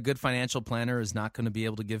one thing a good financial planner is not going to be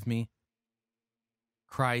able to give me,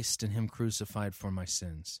 Christ and Him crucified for my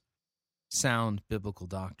sins. Sound biblical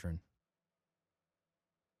doctrine.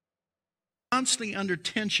 Constantly under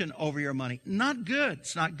tension over your money. Not good.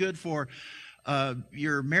 It's not good for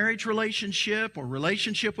your marriage relationship or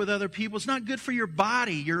relationship with other people. It's not good for your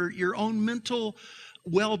body, your own mental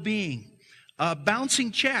well-being.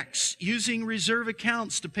 Bouncing checks, using reserve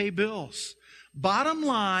accounts to pay bills. Bottom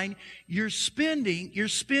line, you're spending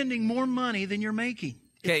more money than you're making.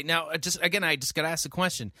 Okay, now I just got to ask the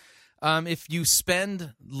question. If you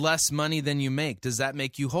spend less money than you make, does that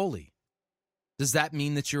make you holy? Does that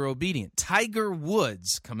mean that you're obedient? Tiger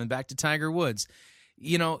Woods, coming back to Tiger Woods,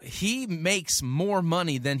 he makes more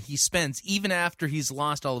money than he spends even after he's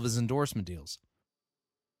lost all of his endorsement deals.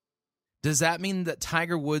 Does that mean that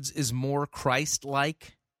Tiger Woods is more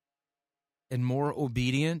Christ-like and more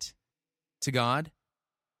obedient to God?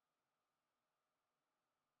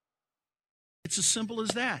 It's as simple as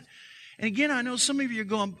that. And again, I know some of you are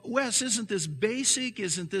going, Wes, isn't this basic?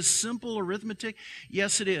 Isn't this simple arithmetic?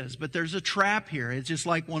 Yes, it is. But there's a trap here. It's just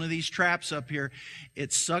like one of these traps up here.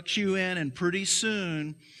 It sucks you in, and pretty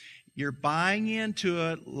soon you're buying into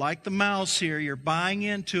it, like the mouse here. You're buying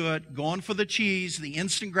into it, going for the cheese, the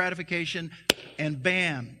instant gratification, and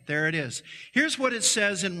bam, there it is. Here's what it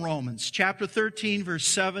says in Romans, chapter 13, verse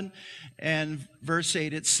 7 and verse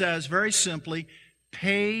 8. It says very simply,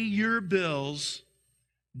 pay your bills,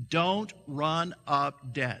 don't run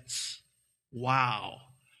up debts. Wow.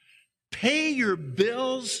 Pay your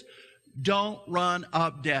bills, don't run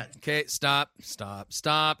up debt. Okay, stop.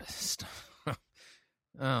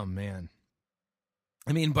 Oh, man.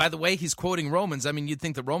 I mean, by the way, he's quoting Romans. I mean, you'd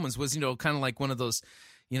think that Romans was, kind of like one of those,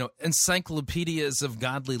 encyclopedias of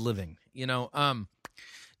godly living.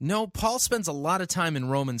 No, Paul spends a lot of time in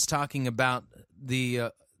Romans talking about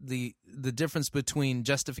the difference between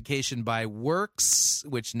justification by works,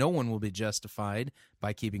 which no one will be justified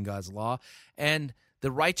by keeping God's law, and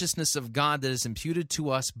the righteousness of God that is imputed to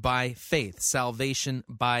us by faith, salvation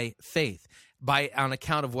by faith, on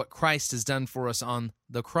account of what Christ has done for us on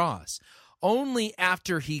the cross. Only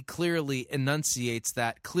after he clearly enunciates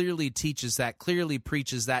that, clearly teaches that, clearly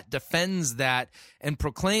preaches that, defends that, and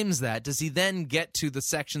proclaims that, does he then get to the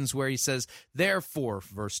sections where he says, therefore,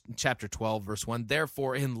 chapter 12, verse 1,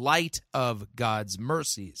 therefore, in light of God's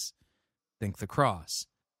mercies, think the cross.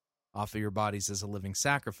 Offer your bodies as a living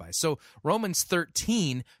sacrifice. So Romans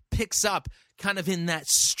 13 picks up kind of in that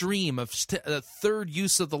stream of third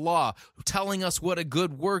use of the law, telling us what a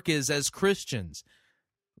good work is as Christians.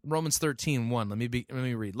 Romans 13:1. Let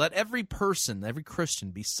me read. Let every person, every Christian,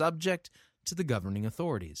 be subject to the governing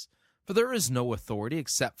authorities. For there is no authority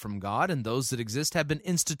except from God, and those that exist have been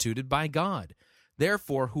instituted by God.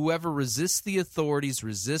 Therefore, whoever resists the authorities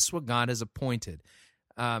resists what God has appointed.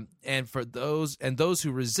 And those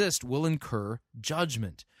who resist will incur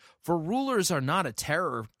judgment. For rulers are not a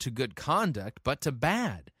terror to good conduct, but to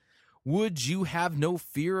bad. Would you have no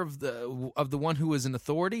fear of the one who is in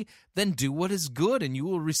authority? Then do what is good, and you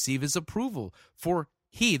will receive his approval. For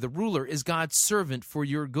he, the ruler, is God's servant for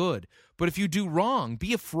your good. But if you do wrong,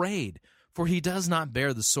 be afraid, for he does not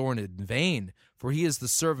bear the sword in vain. For he is the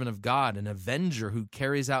servant of God, an avenger who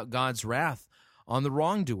carries out God's wrath on the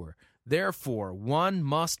wrongdoer. Therefore, one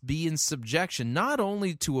must be in subjection, not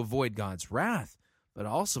only to avoid God's wrath, but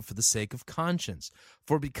also for the sake of conscience.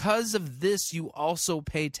 For because of this you also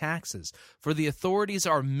pay taxes. For the authorities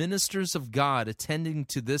are ministers of God, attending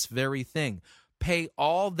to this very thing. Pay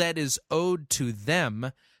all that is owed to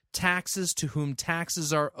them, taxes to whom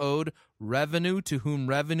taxes are owed, revenue to whom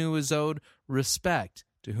revenue is owed, Respect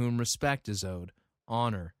to whom respect is owed.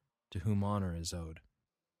 Honor to whom honor is owed.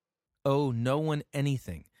 Owe no one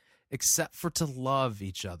anything except for to love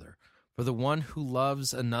each other. For the one who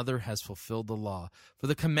loves another has fulfilled the law. For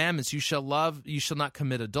the commandments, you shall love, you shall not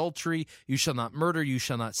commit adultery, you shall not murder, you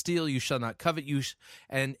shall not steal, you shall not covet,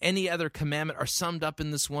 and any other commandment are summed up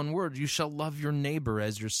in this one word: you shall love your neighbor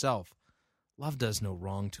as yourself. Love does no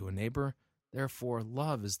wrong to a neighbor. Therefore,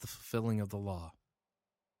 love is the fulfilling of the law.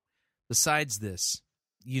 Besides this,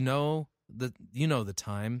 you know the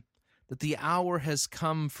time, that the hour has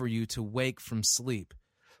come for you to wake from sleep.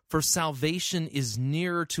 For salvation is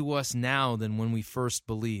nearer to us now than when we first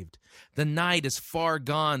believed. The night is far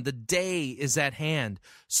gone, the day is at hand.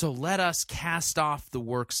 So let us cast off the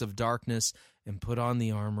works of darkness and put on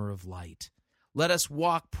the armor of light. Let us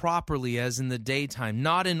walk properly as in the daytime,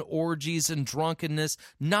 not in orgies and drunkenness,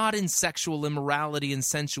 not in sexual immorality and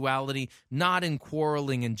sensuality, not in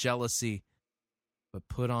quarreling and jealousy, but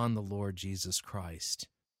put on the Lord Jesus Christ.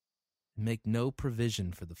 And make no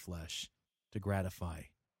provision for the flesh to gratify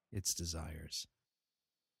its desires.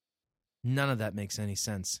 None of that makes any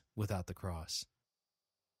sense without the cross.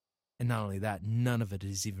 And not only that, none of it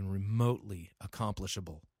is even remotely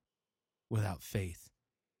accomplishable without faith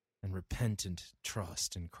and repentant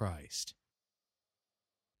trust in Christ.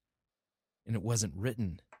 And it wasn't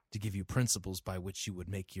written to give you principles by which you would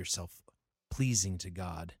make yourself pleasing to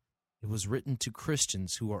God. It was written to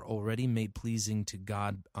Christians who are already made pleasing to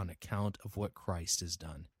God on account of what Christ has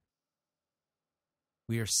done.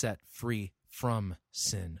 We are set free from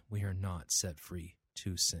sin. We are not set free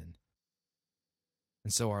to sin.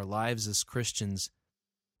 And so our lives as Christians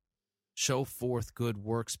show forth good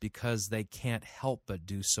works because they can't help but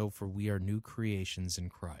do so, for we are new creations in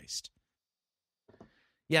Christ.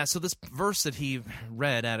 Yeah, so this verse that he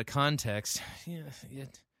read out of context,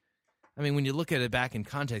 when you look at it back in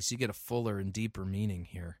context, you get a fuller and deeper meaning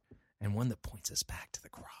here, and one that points us back to the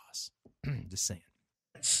cross. Just saying.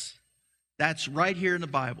 That's right here in the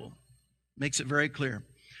Bible. Makes it very clear.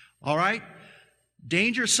 All right?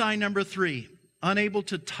 Danger sign number 3, unable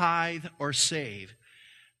to tithe or save.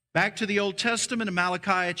 Back to the Old Testament in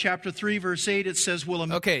Malachi chapter 3, verse 8, it says,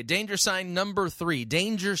 Okay, danger sign number 3.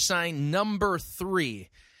 Danger sign number 3,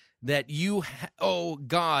 that you owe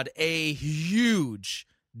God a huge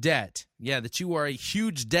debt. Yeah, that you are a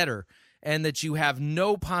huge debtor, and that you have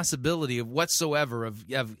no possibility of whatsoever of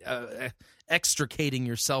extricating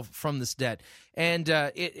yourself from this debt. And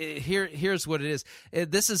here's what it is.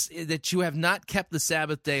 This is that you have not kept the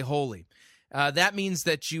Sabbath day holy. That means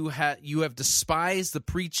that you have despised the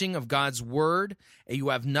preaching of God's word, and you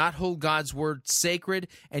have not held God's word sacred,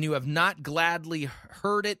 and you have not gladly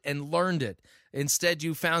heard it and learned it. Instead,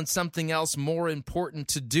 you found something else more important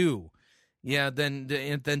to do. Than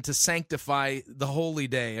to sanctify the holy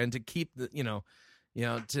day and to keep the,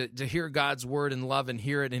 to hear God's word and love and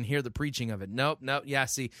hear it and hear the preaching of it. Nope. Yeah,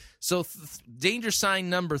 see. So danger sign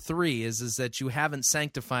number 3 is that you haven't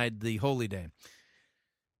sanctified the holy day.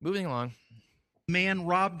 Moving along. Man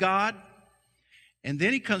robbed God, and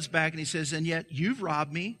then he comes back and he says, and yet you've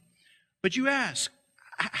robbed me. But you ask,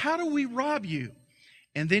 how do we rob you?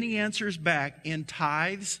 And then he answers back, in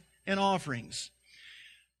tithes and offerings.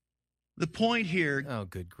 The point here... Oh,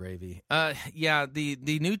 good gravy.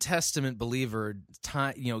 The New Testament believer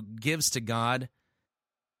gives to God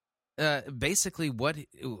basically what,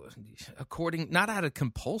 according, not out of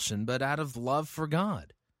compulsion, but out of love for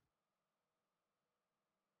God.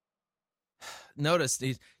 Notice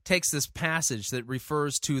he takes this passage that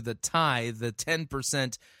refers to the tithe, the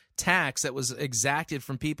 10% tax that was exacted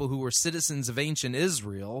from people who were citizens of ancient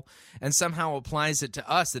Israel, and somehow applies it to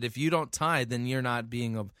us, that if you don't tithe, then you're not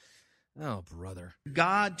being a... Oh, brother.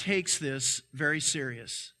 God takes this very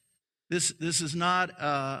serious. This is not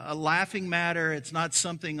a laughing matter. It's not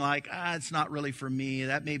something like, it's not really for me.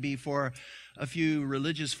 That may be for a few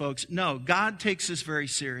religious folks. No, God takes this very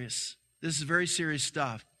serious. This is very serious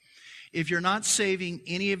stuff. If you're not saving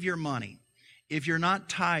any of your money, if you're not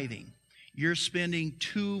tithing, you're spending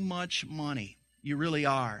too much money. You really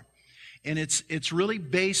are. And it's really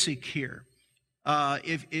basic here.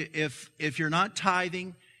 If you're not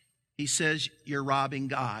tithing, he says you're robbing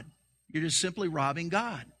God. You're just simply robbing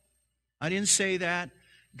God. I didn't say that.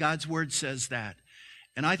 God's word says that.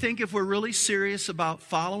 And I think if we're really serious about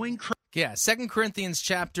following Christ... Yeah, 2 Corinthians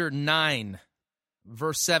chapter 9,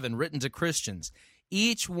 verse 7, written to Christians.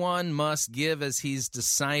 Each one must give as he's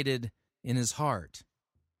decided in his heart,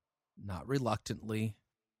 not reluctantly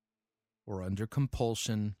or under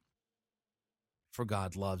compulsion, for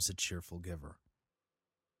God loves a cheerful giver.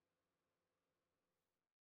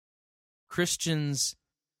 Christians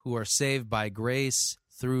who are saved by grace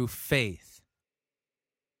through faith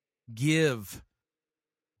give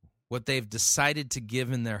what they've decided to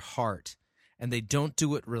give in their heart, and they don't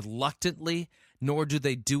do it reluctantly, nor do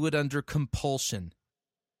they do it under compulsion.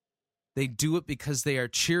 They do it because they are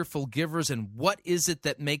cheerful givers, and what is it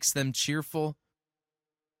that makes them cheerful?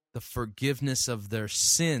 The forgiveness of their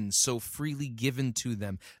sins so freely given to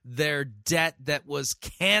them, their debt that was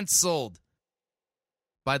canceled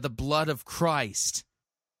by the blood of Christ.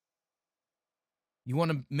 You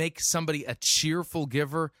want to make somebody a cheerful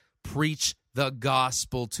giver? Preach the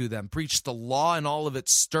gospel to them. Preach the law in all of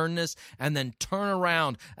its sternness, and then turn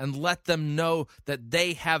around and let them know that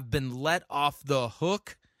they have been let off the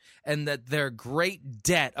hook and that their great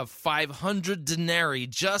debt of 500 denarii,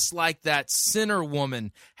 just like that sinner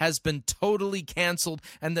woman, has been totally canceled,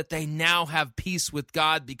 and that they now have peace with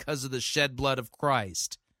God because of the shed blood of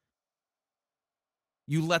Christ.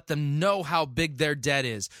 You let them know how big their debt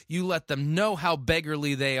is. You let them know how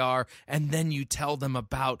beggarly they are, and then you tell them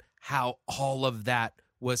about how all of that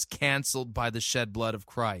was canceled by the shed blood of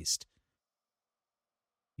Christ.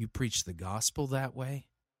 You preach the gospel that way,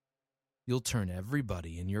 you'll turn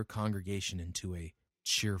everybody in your congregation into a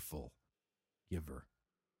cheerful giver.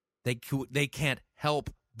 They can't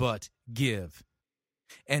help but give.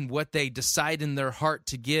 And what they decide in their heart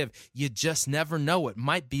to give, you just never know. It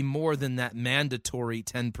might be more than that mandatory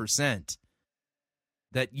 10%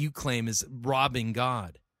 that you claim is robbing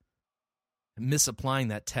God. Misapplying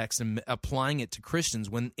that text and applying it to Christians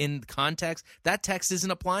when in context, that text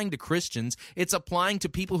isn't applying to Christians. It's applying to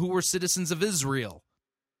people who were citizens of Israel.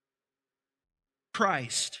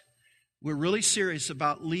 Christ, we're really serious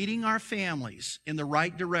about leading our families in the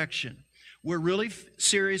right direction. We're really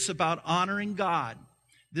serious about honoring God.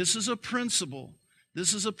 This is a principle.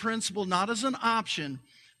 This is a principle not as an option.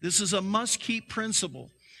 This is a must-keep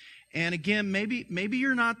principle. And again, maybe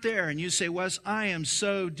you're not there and you say, Wes, I am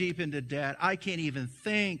so deep into debt. I can't even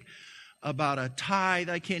think about a tithe.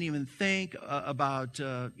 I can't even think about,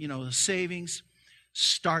 the savings.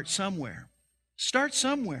 Start somewhere. Start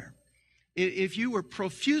somewhere. If you were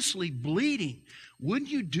profusely bleeding, wouldn't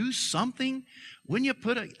you do something? Wouldn't you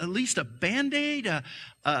put at least a Band-Aid,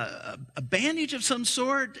 a bandage of some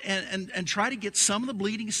sort, and try to get some of the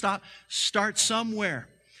bleeding to stop? Start somewhere.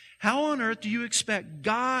 How on earth do you expect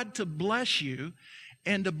God to bless you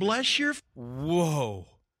and to bless your... Whoa.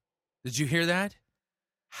 Did you hear that?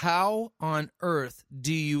 How on earth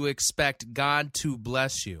do you expect God to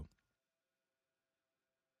bless you?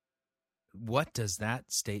 What does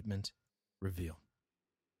that statement reveal?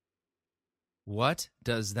 What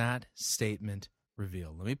does that statement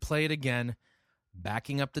reveal? Let me play it again,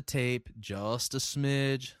 backing up the tape just a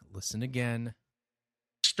smidge. Listen again.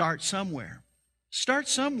 Start somewhere. Start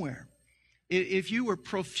somewhere. If you were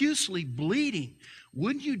profusely bleeding,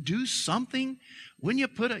 wouldn't you do something? Wouldn't you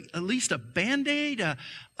put at least a Band-Aid,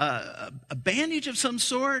 a bandage of some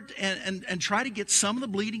sort, and try to get some of the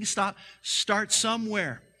bleeding to stop? Start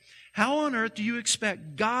somewhere. How on earth do you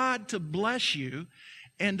expect God to bless you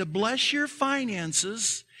and to bless your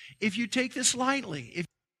finances if you take this lightly?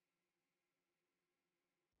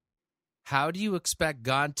 How do you expect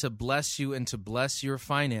God to bless you and to bless your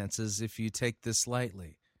finances if you take this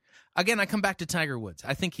lightly? Again, I come back to Tiger Woods.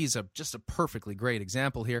 I think he's just a perfectly great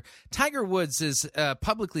example here. Tiger Woods has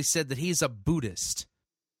publicly said that he's a Buddhist.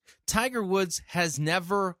 Tiger Woods has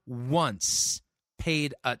never once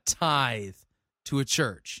paid a tithe to a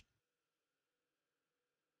church.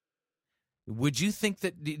 Would you think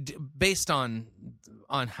that, based on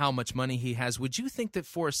how much money he has, would you think that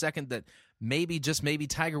for a second that maybe, just maybe,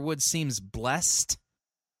 Tiger Woods seems blessed?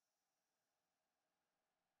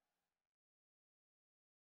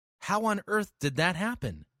 How on earth did that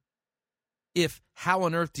happen? How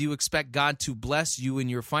on earth do you expect God to bless you in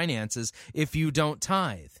your finances if you don't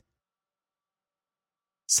tithe?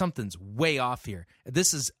 Something's way off here.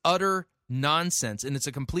 This is utter nonsense, and it's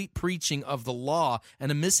a complete preaching of the law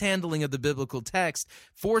and a mishandling of the biblical text,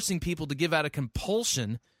 forcing people to give out of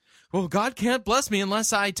compulsion. Well, God can't bless me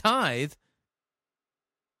unless I tithe.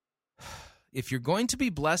 If you're going to be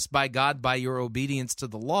blessed by God by your obedience to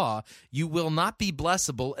the law, you will not be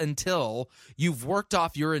blessable until you've worked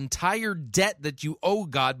off your entire debt that you owe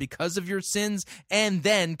God because of your sins, and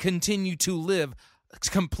then continue to live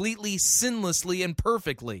completely sinlessly and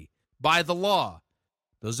perfectly by the law.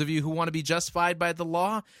 Those of you who want to be justified by the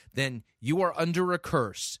law, then you are under a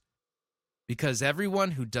curse. Because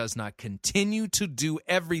everyone who does not continue to do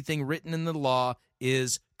everything written in the law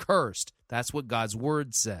is cursed. That's what God's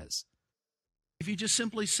word says. If you just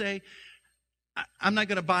simply say, I'm not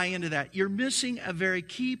going to buy into that, you're missing a very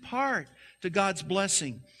key part to God's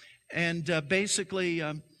blessing. And basically,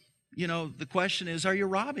 the question is, are you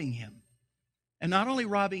robbing Him? And not only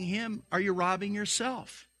robbing him, are you robbing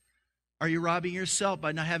yourself? Are you robbing yourself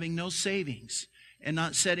by not having no savings and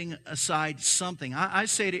not setting aside something? I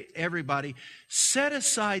say to everybody, set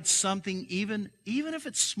aside something, even if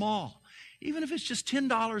it's small, even if it's just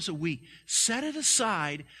 $10 a week. Set it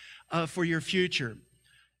aside for your future.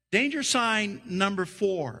 Danger sign number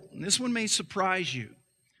 4. And this one may surprise you,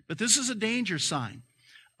 but this is a danger sign.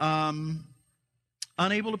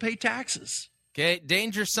 Unable to pay taxes. Okay,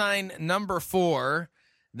 danger sign number 4,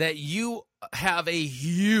 that you have a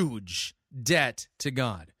huge debt to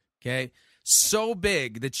God, okay? So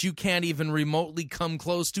big that you can't even remotely come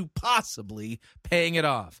close to possibly paying it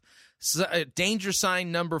off. So, danger sign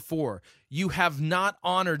number 4, you have not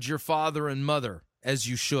honored your father and mother as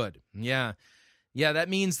you should. Yeah, that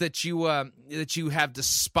means that you have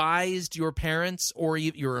despised your parents or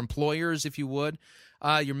your employers, if you would.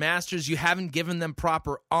 Your masters, you haven't given them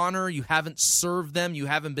proper honor, you haven't served them, you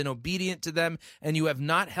haven't been obedient to them, and you have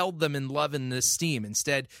not held them in love and esteem.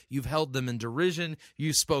 Instead, you've held them in derision,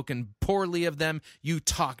 you've spoken poorly of them, you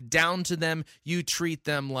talk down to them, you treat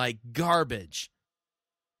them like garbage.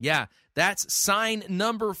 Yeah, that's sign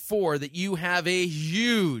number 4, that you have a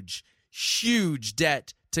huge, huge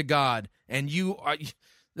debt to God, and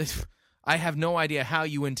I have no idea how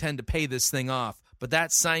you intend to pay this thing off. But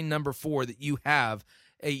that's sign number 4, that you have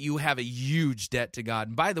a huge debt to God.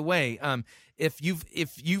 And by the way, if you've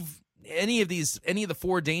any of the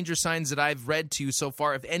 4 danger signs that I've read to you so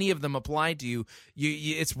far, if any of them apply to you,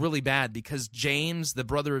 it's really bad, because James, the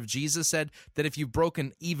brother of Jesus, said that if you've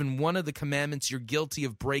broken even one of the commandments, you're guilty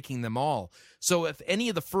of breaking them all. So if any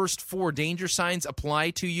of the first 4 danger signs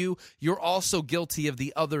apply to you, you're also guilty of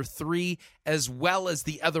the other 3, as well as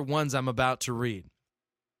the other ones I'm about to read.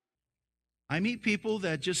 I meet people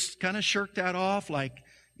that just kind of shirk that off, like,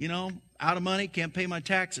 out of money, can't pay my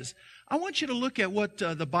taxes. I want you to look at what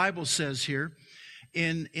the Bible says here.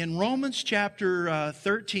 In Romans chapter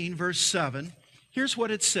 13, verse 7, here's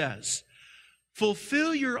what it says.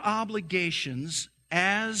 Fulfill your obligations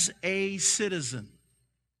as a citizen.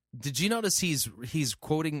 Did you notice he's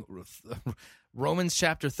quoting Romans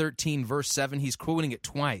chapter 13, verse 7? He's quoting it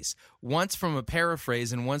twice, once from a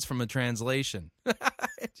paraphrase and once from a translation.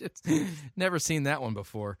 Just never seen that one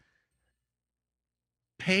before.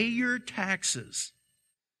 Pay your taxes.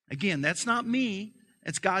 Again, that's not me.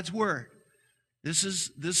 It's God's word. This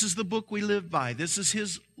is the book we live by. This is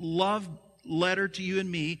his love letter to you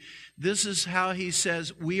and me. This is how he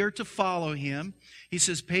says we are to follow him. He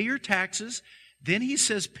says, pay your taxes. Then he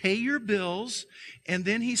says, pay your bills. And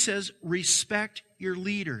then he says, respect your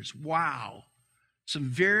leaders. Wow. Some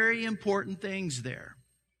very important things there.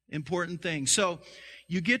 Important things. So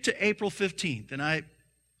you get to April 15th, and I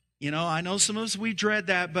know some of us, we dread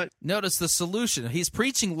that, but... Notice the solution. He's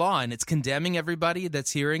preaching law, and it's condemning everybody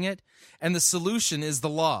that's hearing it, and the solution is the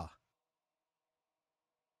law.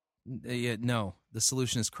 No, the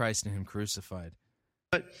solution is Christ and him crucified.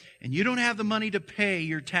 And you don't have the money to pay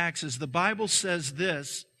your taxes. The Bible says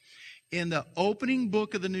this in the opening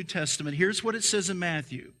book of the New Testament. Here's what it says in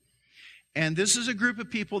Matthew. And this is a group of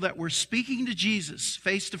people that were speaking to Jesus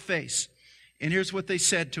face to face. And here's what they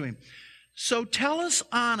said to him. So tell us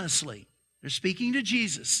honestly, they're speaking to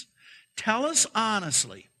Jesus. Tell us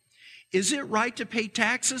honestly, is it right to pay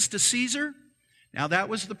taxes to Caesar? Now that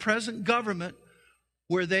was the present government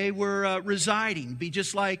where they were residing. Be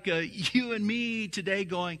just like you and me today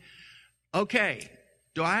going, okay,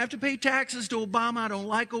 do I have to pay taxes to Obama? I don't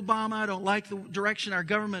like Obama. I don't like the direction our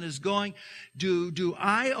government is going. Do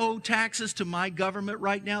I owe taxes to my government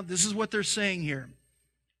right now? This is what they're saying here,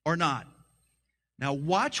 or not. Now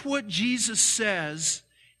watch what Jesus says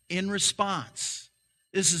in response.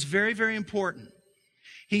 This is very, very important.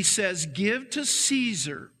 He says, give to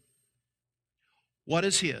Caesar what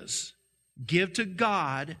is his. Give to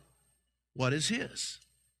God what is his.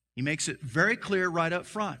 He makes it very clear right up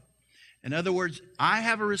front. In other words, I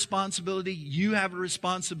have a responsibility, you have a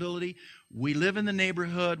responsibility. We live in the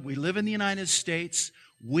neighborhood, we live in the United States.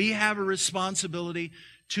 We have a responsibility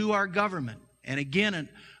to our government. And again,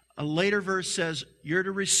 a later verse says, you're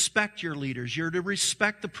to respect your leaders. You're to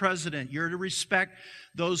respect the president. You're to respect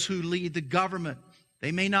those who lead the government.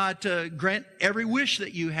 They may not grant every wish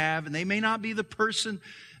that you have, and they may not be the person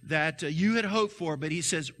that you had hoped for, but he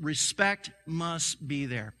says respect must be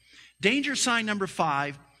there. Danger sign number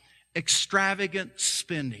 5, extravagant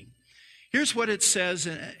spending. Here's what it says.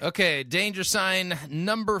 Okay, danger sign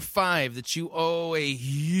number 5, that you owe a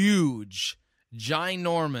huge,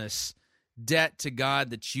 ginormous debt to God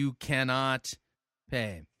that you cannot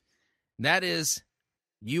pay. That is,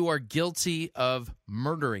 you are guilty of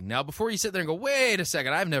murdering. Now, before you sit there and go, wait a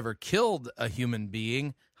second, I've never killed a human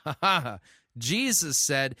being. Jesus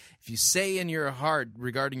said, if you say in your heart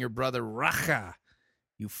regarding your brother, Racha,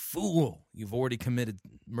 you fool, you've already committed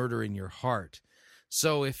murder in your heart.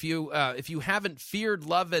 So if you haven't feared,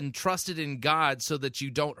 loved, and trusted in God so that you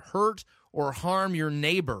don't hurt or harm your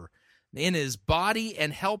neighbor in his body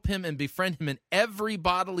and help him and befriend him in every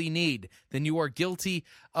bodily need, then you are guilty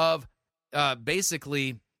of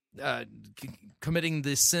basically committing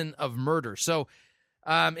the sin of murder. So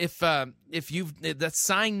if you've, that's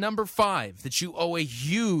sign number 5, that you owe a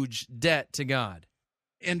huge debt to God.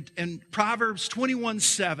 And Proverbs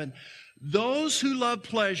 21:7, those who love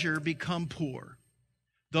pleasure become poor.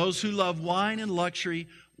 Those who love wine and luxury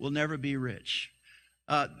will never be rich.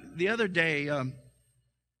 The other day,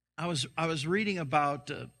 I was reading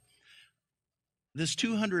about this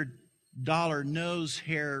 $200 nose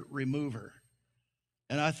hair remover,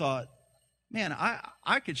 and I thought, man,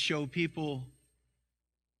 I could show people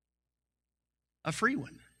a free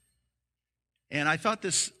one. And I thought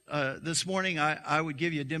this morning I would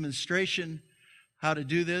give you a demonstration how to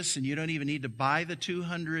do this, and you don't even need to buy the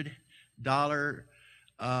 $200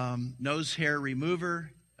 nose hair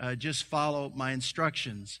remover. Just follow my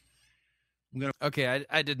instructions. Okay,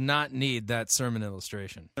 I did not need that sermon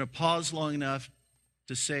illustration. I'm going to pause long enough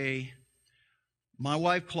to say, my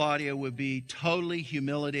wife Claudia would be totally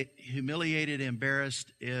humiliated,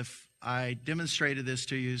 embarrassed if I demonstrated this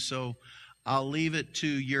to you, so I'll leave it to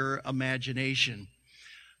your imagination.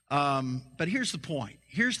 But here's the point.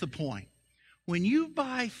 When you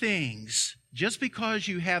buy things just because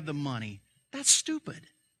you have the money, that's stupid.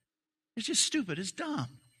 It's just stupid. It's dumb.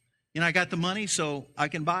 I got the money, so I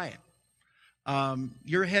can buy it.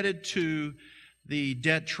 You're headed to the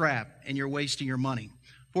debt trap, and you're wasting your money.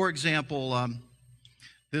 For example,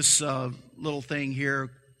 this little thing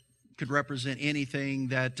here could represent anything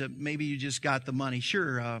that maybe you just got the money.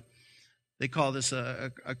 Sure, they call this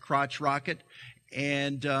a crotch rocket,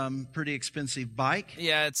 and pretty expensive bike.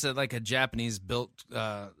 Yeah, it's like a Japanese-built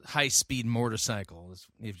high-speed motorcycle,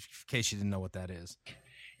 in case you didn't know what that is.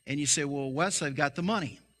 And you say, well, Wes, I've got the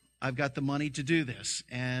money. I've got the money to do this,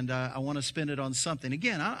 and I want to spend it on something.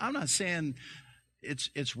 Again, I'm not saying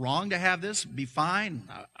it's wrong to have this. Be fine.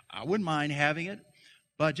 I wouldn't mind having it.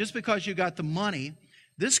 But just because you got the money,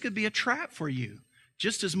 this could be a trap for you,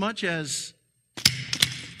 just as much as...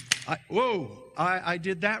 I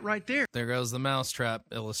did that right there. There goes the mousetrap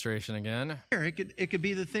illustration again. It could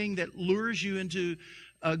be the thing that lures you into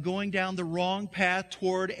going down the wrong path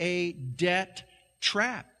toward a debt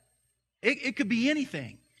trap. It could be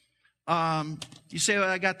anything. You say, well,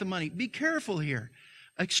 I got the money. Be careful here.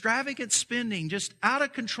 Extravagant spending, just out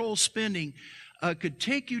of control spending, could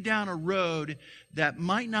take you down a road that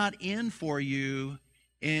might not end for you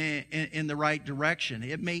in the right direction.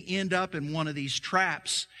 It may end up in one of these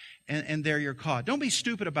traps, and there you're caught. Don't be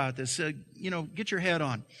stupid about this. Get your head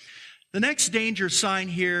on. The next danger sign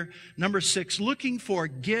here, number 6, looking for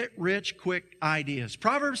get-rich-quick ideas.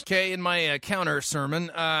 Proverbs. Okay, in my counter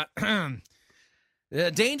sermon,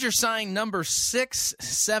 danger sign number 6,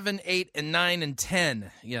 7, 8, and 9, and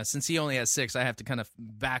 10. Yeah, since he only has 6, I have to kind of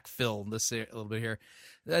backfill this a little bit here.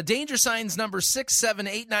 Danger signs number 6, 7,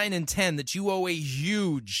 8, 9, and 10, that you owe a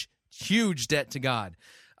huge, huge debt to God.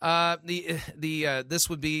 This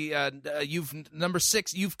would be number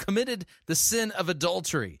 6. You've committed the sin of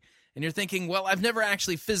adultery, and you're thinking, well, I've never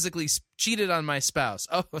actually physically cheated on my spouse.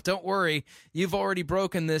 Oh, don't worry, you've already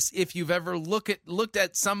broken this if you've ever looked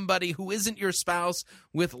at somebody who isn't your spouse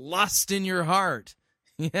with lust in your heart.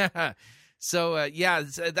 Yeah, so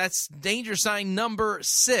that's danger sign number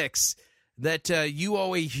 6. That you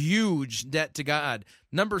owe a huge debt to God.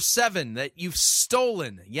 Number 7, that you've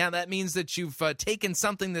stolen. Yeah, that means that you've taken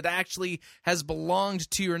something that actually has belonged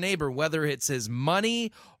to your neighbor, whether it's his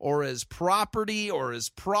money or his property or his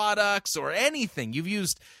products or anything.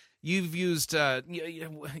 You've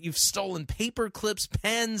stolen paper clips,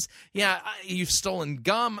 pens. Yeah, you've stolen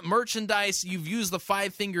gum, merchandise. You've used the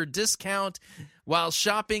 5-finger discount while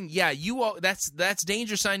shopping. Yeah, that's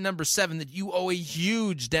danger sign number 7, that you owe a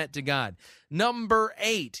huge debt to God. Number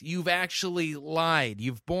 8, you've actually lied.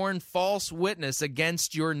 You've borne false witness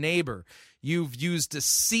against your neighbor. You've used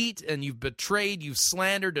deceit, and you've betrayed, you've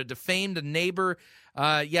slandered or defamed a neighbor.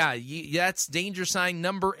 That's danger sign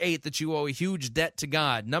number 8, that you owe a huge debt to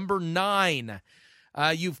God. Number 9,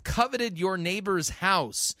 you've coveted your neighbor's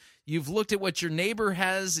house. You've looked at what your neighbor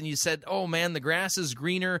has and you said, oh man, the grass is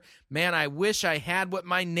greener. Man, I wish I had what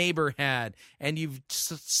my neighbor had. And you've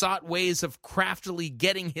sought ways of craftily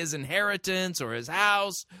getting his inheritance or his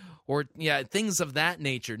house or things of that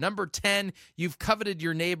nature. Number 10, you've coveted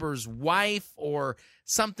your neighbor's wife or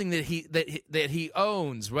something that he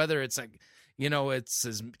owns, whether it's it's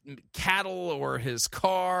his cattle or his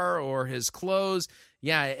car or his clothes.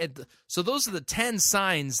 Yeah, so those are the 10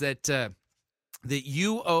 signs that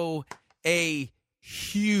you owe a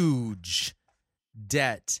huge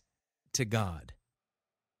debt to God.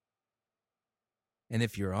 And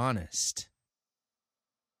if you're honest,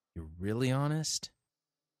 you're really honest,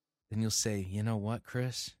 then you'll say, you know what,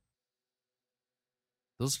 Chris?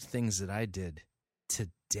 Those are things that I did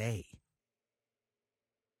today,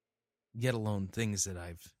 yet alone things that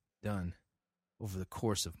I've done over the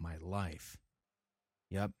course of my life.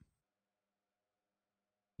 Yep.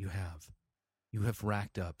 You have. You have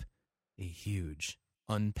racked up a huge,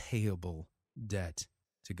 unpayable debt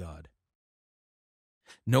to God.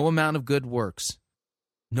 No amount of good works,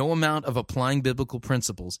 no amount of applying biblical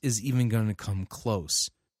principles is even going to come close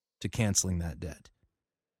to canceling that debt.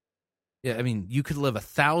 Yeah, I mean, you could live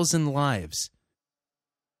 1,000 lives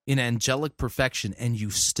in angelic perfection and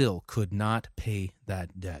you still could not pay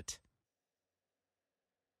that debt.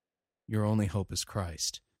 Your only hope is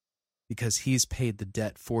Christ, because he's paid the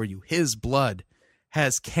debt for you. His blood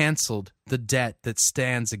has canceled the debt that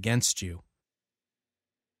stands against you.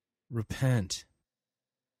 Repent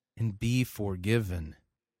and be forgiven.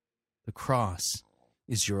 The cross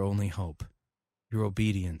is your only hope. Your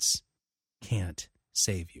obedience can't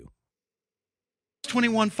save you.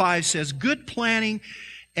 21:5 says, good planning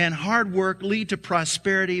and hard work lead to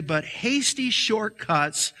prosperity, but hasty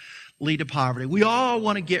shortcuts lead to poverty. We all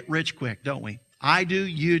want to get rich quick, don't we? I do,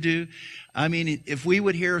 you do. I mean, if we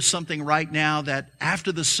would hear something right now that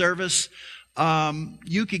after the service,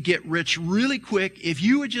 you could get rich really quick. If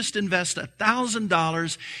you would just invest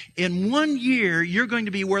 $1,000 in 1 year, you're going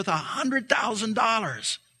to be worth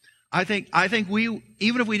 $100,000. I think we,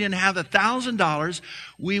 even if we didn't have $1,000,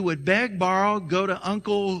 we would beg, borrow, go to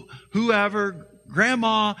uncle, whoever,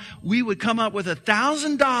 grandma, we would come up with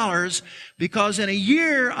 $1,000 because in a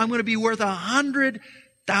year, I'm going to be worth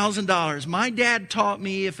 $100,000. My dad taught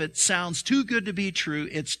me if it sounds too good to be true,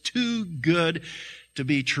 it's too good to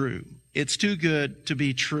be true. It's too good to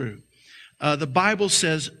be true. The Bible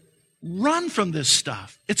says, run from this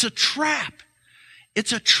stuff. It's a trap.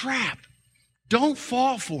 It's a trap. Don't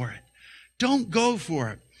fall for it. Don't go for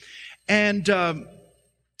it. And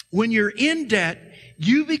when you're in debt,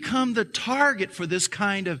 you become the target for this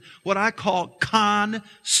kind of what I call con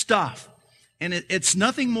stuff. And it's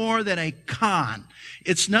nothing more than a con.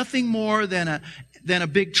 It's nothing more than a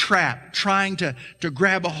big trap trying to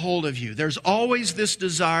grab a hold of you. There's always this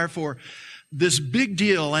desire for this big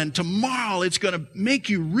deal, and tomorrow it's going to make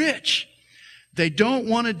you rich. They don't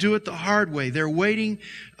want to do it the hard way. They're waiting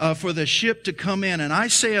for the ship to come in. And I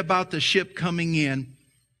say about the ship coming in,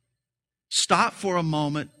 stop for a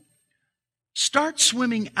moment. Start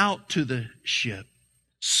swimming out to the ship.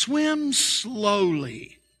 Swim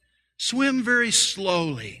slowly. Swim very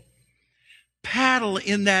slowly. Paddle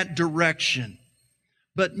in that direction.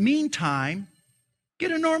 But meantime,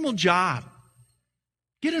 get a normal job.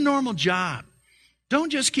 Get a normal job. Don't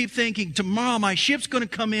just keep thinking, tomorrow my ship's going to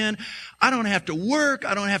come in. I don't have to work.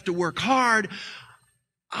 I don't have to work hard.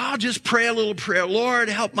 I'll just pray a little prayer. Lord,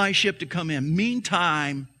 help my ship to come in.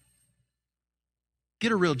 Meantime,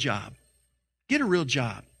 get a real job. Get a real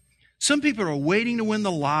job. Some people are waiting to win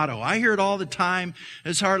the lotto. I hear it all the time.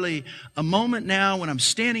 There's hardly a moment now when I'm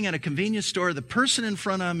standing at a convenience store, the person in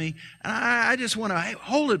front of me, and I just want to, hey,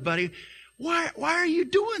 hold it, buddy. Why are you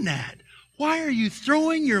doing that? Why are you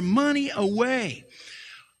throwing your money away?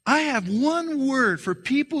 I have one word for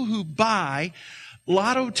people who buy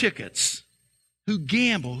lotto tickets, who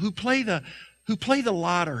gamble, who play the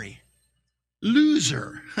lottery.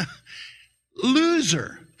 Loser.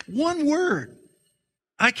 Loser. One word.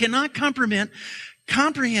 I cannot comprehend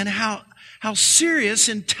how serious,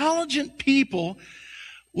 intelligent people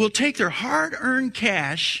will take their hard-earned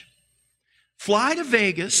cash, fly to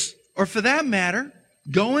Vegas, or for that matter,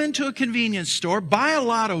 go into a convenience store, buy a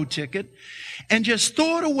lotto ticket, and just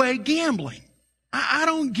throw it away gambling. I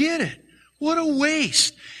don't get it. What a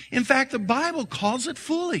waste. In fact, the Bible calls it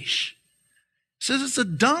foolish. It says it's a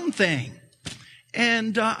dumb thing.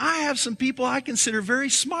 And I have some people I consider very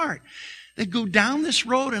smart. They go down this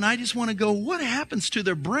road, and I just want to go, what happens to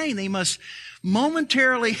their brain? They must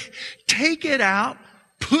momentarily take it out,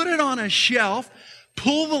 put it on a shelf,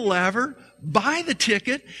 pull the lever, buy the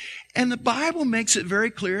ticket, and the Bible makes it very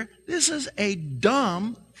clear this is a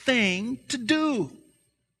dumb thing to do.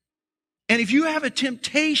 And if you have a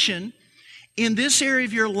temptation in this area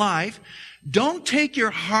of your life, don't take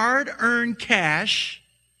your hard-earned cash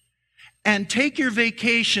and take your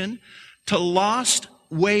vacation to lost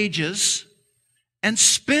wages and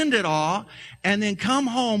spend it all and then come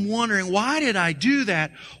home wondering, why did I do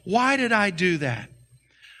that? Why did I do that?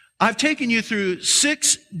 I've taken you through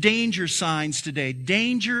 6 danger signs today,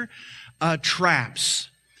 danger traps.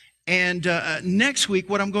 And next week,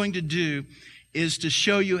 what I'm going to do is to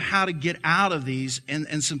show you how to get out of these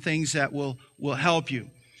and some things that will help you.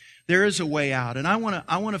 There is a way out. And I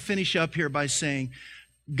want to finish up here by saying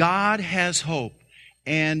God has hope.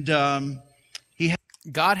 And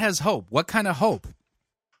God has hope. What kind of hope?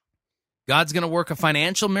 God's going to work a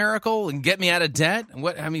financial miracle and get me out of debt?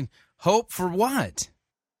 Hope for what?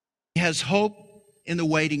 He has hope in the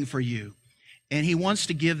waiting for you. And He wants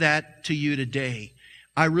to give that to you today.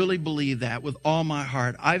 I really believe that with all my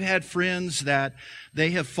heart. I've had friends that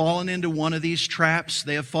they have fallen into one of these traps.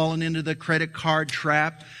 They have fallen into the credit card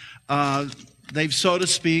trap. They've, so to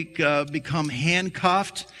speak, become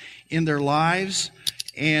handcuffed in their lives.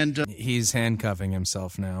 And he's handcuffing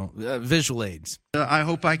himself now. Visual aids. I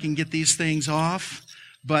hope I can get these things off,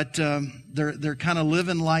 but they're kind of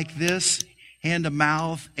living like this, hand to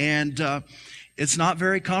mouth, and it's not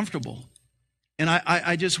very comfortable. And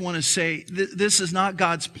I just want to say, this is not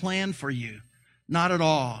God's plan for you. Not at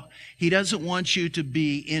all. He doesn't want you to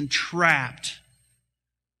be entrapped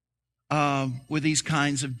with these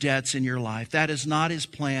kinds of debts in your life. That is not His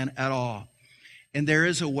plan at all. And there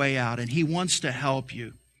is a way out, and He wants to help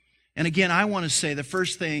you. And again, I want to say the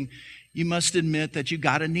first thing, you must admit that you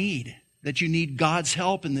got a need, that you need God's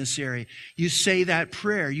help in this area. You say that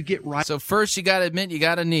prayer, you get right. So first you got to admit you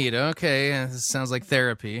got a need. Okay, this sounds like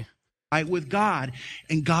therapy. Right with God,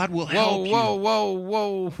 and God will help you.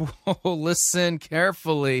 Whoa. Listen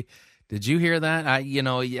carefully. Did you hear that?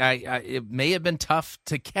 It may have been tough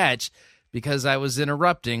to catch because I was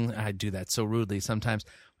interrupting. I do that so rudely sometimes.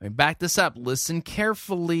 Back this up. Listen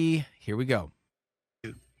carefully. Here we go.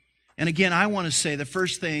 And again, I want to say the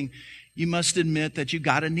first thing, you must admit that you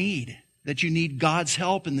got a need, that you need God's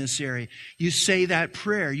help in this area. You say that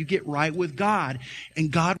prayer, you get right with God,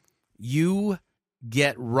 and God. You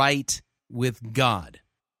get right with God.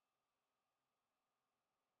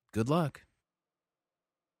 Good luck.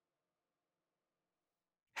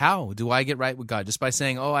 How do I get right with God? Just by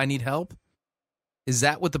saying, oh, I need help? Is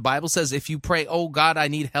that what the Bible says? If you pray, oh, God, I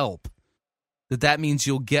need help, that means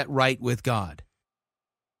you'll get right with God?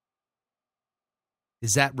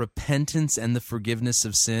 Is that repentance and the forgiveness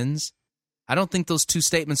of sins? I don't think those two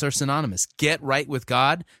statements are synonymous. Get right with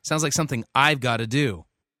God sounds like something I've got to do.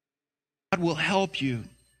 God will help you.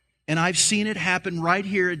 And I've seen it happen right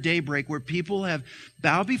here at Daybreak where people have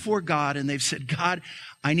bowed before God and they've said, God,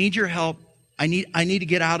 I need your help. I need to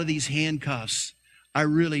get out of these handcuffs. I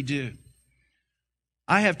really do.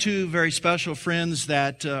 I have 2 very special friends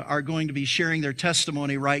that are going to be sharing their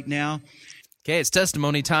testimony right now. Okay, it's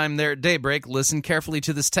testimony time there at Daybreak. Listen carefully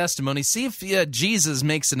to this testimony. See if Jesus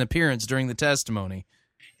makes an appearance during the testimony.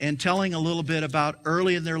 And telling a little bit about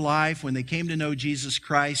early in their life when they came to know Jesus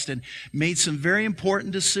Christ and made some very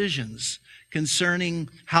important decisions concerning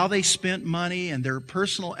how they spent money and their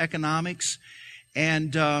personal economics.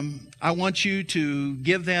 And I want you to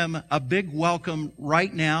give them a big welcome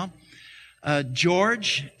right now,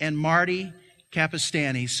 George and Marty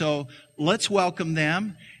Capistani. So let's welcome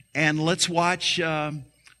them and let's watch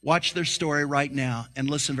their story right now and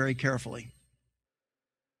listen very carefully.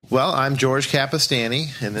 Well, I'm George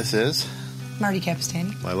Capistani, and this is Marty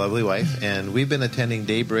Capistani, my lovely wife, and we've been attending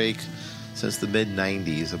Daybreak since the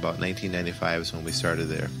mid-90s. About 1995 is when we started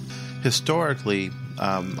there. Historically,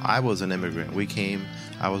 I was an immigrant.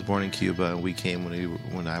 I was born in Cuba, and we came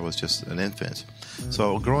when I was just an infant.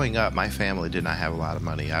 So growing up, my family did not have a lot of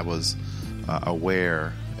money. I was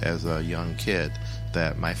aware as a young kid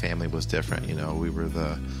that my family was different. You know, we were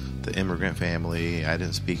the immigrant family. I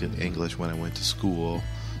didn't speak English when I went to school.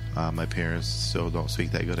 My parents still don't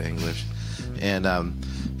speak that good English. And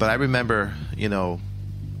but I remember,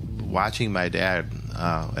 watching my dad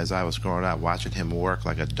as I was growing up, watching him work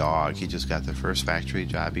like a dog. He just got the first factory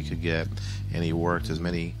job he could get, and he worked as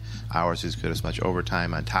many hours as he could, as much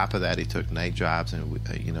overtime. On top of that, he took night jobs, and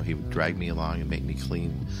he would drag me along and make me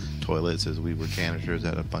clean toilets as we were janitors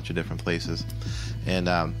at a bunch of different places. And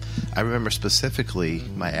I remember specifically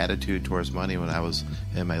my attitude towards money when I was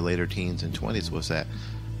in my later teens and 20s was that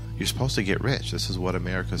you're supposed to get rich. This is what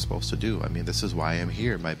America's supposed to do. I mean, this is why I'm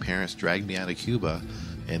here. My parents dragged me out of Cuba,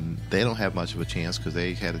 and they don't have much of a chance because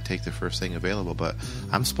they had to take the first thing available, but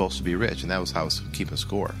I'm supposed to be rich, and that was how I was keeping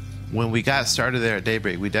score. When we got started there at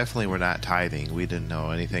Daybreak, we definitely were not tithing. We didn't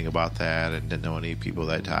know anything about that and didn't know any people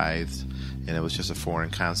that tithed, and it was just a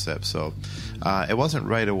foreign concept. So it wasn't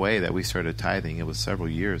right away that we started tithing. It was several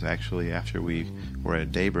years, actually, after we were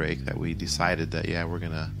at Daybreak that we decided that, we're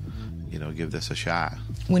going to give this a shot.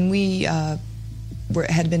 When we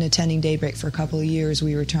had been attending Daybreak for a couple of years,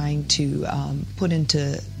 we were trying to put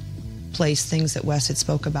into place things that Wes had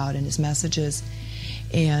spoke about in his messages.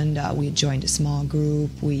 And we had joined a small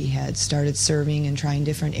group. We had started serving and trying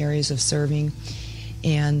different areas of serving.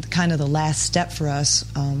 And kind of the last step for us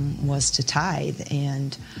was to tithe.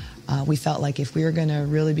 And we felt like if we were going to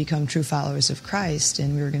really become true followers of Christ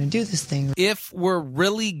and we were going to do this thing. If we're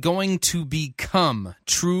really going to become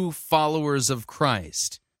true followers of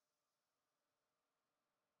Christ,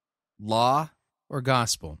 law or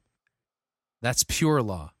gospel? That's pure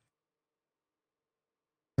law.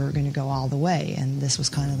 We were going to go all the way, and this was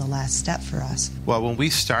kind of the last step for us. Well, when we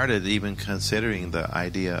started even considering the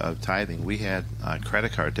idea of tithing, we had a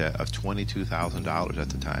credit card debt of $22,000 at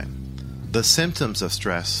the time. The symptoms of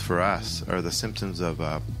stress for us, or the symptoms of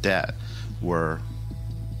debt, were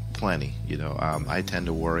plenty. I tend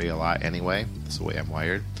to worry a lot anyway. That's the way I'm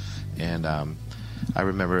wired. And I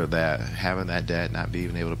remember that having that debt, not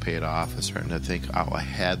being able to pay it off, and starting to think out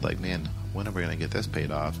ahead, like, man, when are we going to get this paid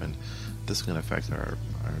off? And this is going to affect our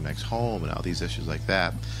next home and all these issues like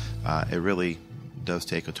that. It really does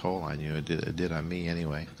take a toll on you. It did on me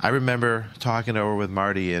anyway. I remember talking over with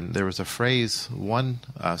Marty, and there was a phrase, one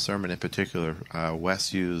sermon in particular,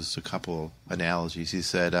 Wes used a couple analogies. He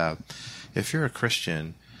said, if you're a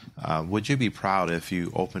Christian, would you be proud if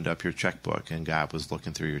you opened up your checkbook and God was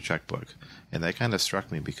looking through your checkbook? And that kind of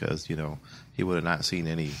struck me because, he would have not seen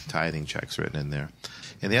any tithing checks written in there.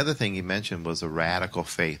 And the other thing he mentioned was a radical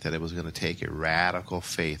faith, that it was going to take a radical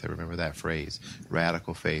faith. I remember that phrase,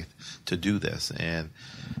 radical faith, to do this. And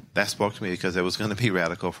that spoke to me because it was going to be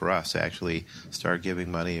radical for us to actually start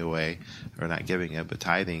giving money away, or not giving it, but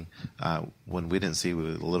tithing, when we didn't see, we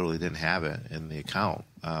literally didn't have it in the account,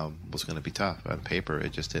 was going to be tough. On paper,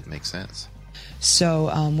 it just didn't make sense.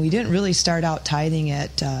 So we didn't really start out tithing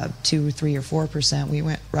at 2 or 3 or 4%. We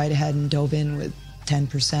went right ahead and dove in with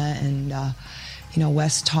 10%. And,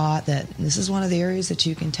 Wes taught that this is one of the areas that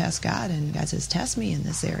you can test God. And God says, test me in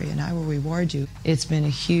this area and I will reward you. It's been a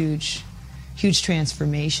huge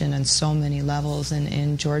transformation on so many levels.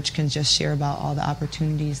 And George can just share about all the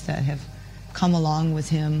opportunities that have come along with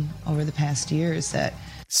him over the past years.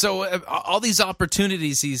 So all these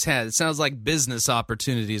opportunities he's had, it sounds like business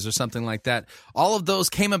opportunities or something like that, all of those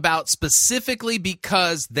came about specifically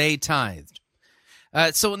because they tithed.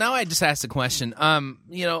 So now I just asked a question.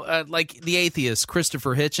 Like the atheist,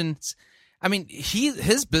 Christopher Hitchens, I mean,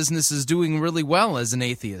 his business is doing really well as an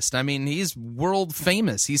atheist. I mean, he's world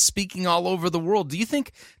famous. He's speaking all over the world. Do you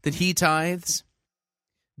think that he tithes?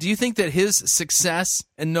 Do you think that his success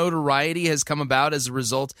and notoriety has come about as a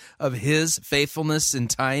result of his faithfulness in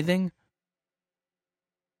tithing?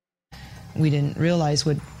 We didn't realize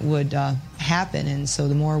would happen, and so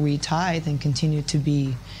the more we tithe and continue to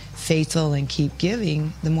be faithful and keep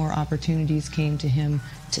giving, the more opportunities came to him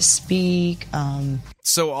to speak.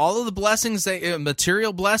 So all of the blessings,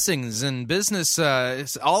 material blessings and business,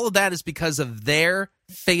 all of that is because of their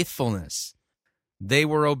faithfulness. They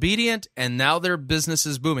were obedient, and now their business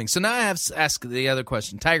is booming. So now I have to ask the other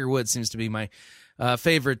question. Tiger Woods seems to be my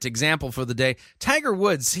favorite example for the day. Tiger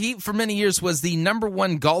Woods, he for many years was the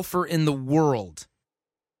 #1 golfer in the world.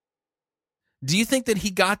 Do you think that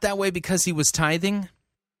he got that way because he was tithing?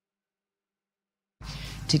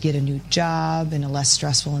 To get a new job in a less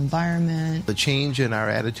stressful environment. The change in our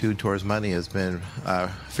attitude towards money has been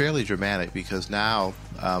fairly dramatic, because now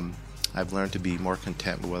I've learned to be more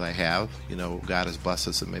content with what I have. God has blessed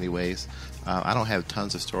us in many ways. I don't have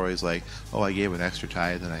tons of stories like, oh, I gave an extra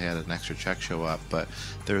tithe and I had an extra check show up. But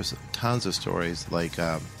there's tons of stories like,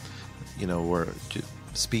 where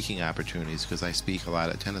speaking opportunities, because I speak a lot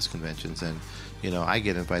at tennis conventions, and I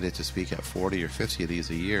get invited to speak at 40 or 50 of these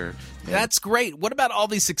a year. That's great. What about all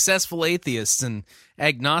these successful atheists and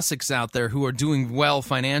agnostics out there who are doing well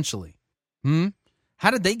financially?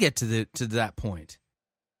 How did they get to that point?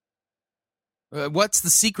 What's the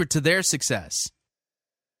secret to their success?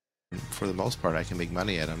 For the most part, I can make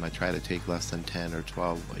money at them. I try to take less than 10 or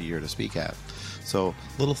 12 a year to speak at. So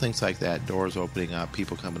little things like that, doors opening up,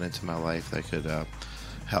 people coming into my life that could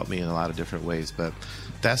help me in a lot of different ways. But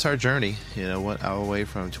that's our journey. Went all the way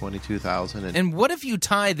from 22,000. And what if you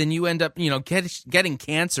tithe and you end up, getting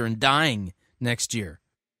cancer and dying next year?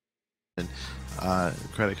 And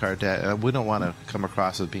credit card debt. We don't want to come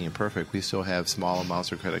across as being perfect. We still have small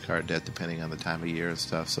amounts of credit card debt depending on the time of year and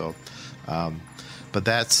stuff. So, but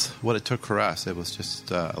that's what it took for us. It was just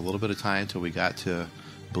a little bit of time till we got to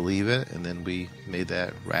believe it, and then we made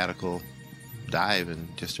that radical dive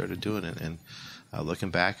and just started doing it. And looking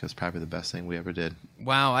back, it was probably the best thing we ever did.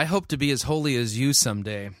 Wow, I hope to be as holy as you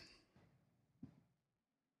someday.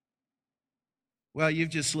 Well, you've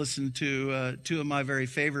just listened to two of my very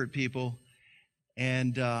favorite people,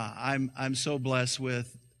 and I'm so blessed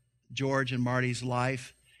with George and Marty's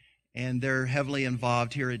life, and they're heavily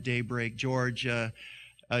involved here at Daybreak. George,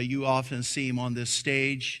 you often see him on this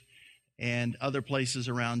stage and other places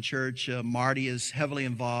around church. Marty is heavily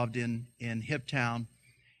involved in Hip Town,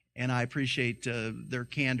 and I appreciate their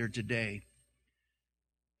candor today.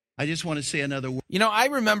 I just want to say another word. You know, I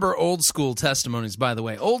remember old school testimonies, by the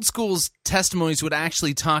way. Old school's testimonies would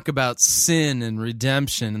actually talk about sin and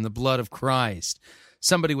redemption and the blood of Christ.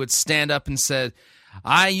 Somebody would stand up and say,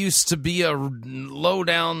 I used to be a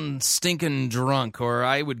low-down, stinking drunk, or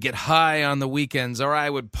I would get high on the weekends, or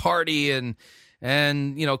I would party and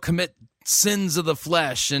commit sins of the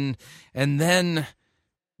flesh, and then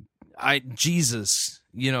Jesus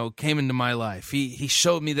came into my life. He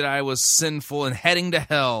showed me that I was sinful and heading to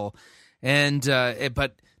hell,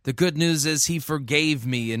 but the good news is he forgave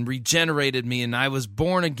me and regenerated me, and I was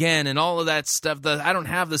born again, and all of that stuff. I don't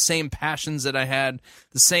have the same passions that I had,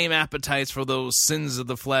 the same appetites for those sins of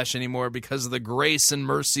the flesh anymore because of the grace and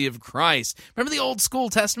mercy of Christ. Remember the old school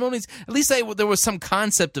testimonies? At least there was some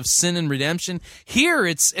concept of sin and redemption. Here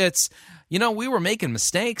it's we were making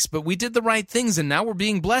mistakes, but we did the right things, and now we're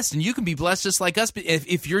being blessed, and you can be blessed just like us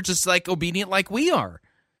if you're just like obedient like we are.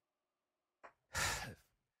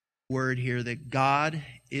 Word here that God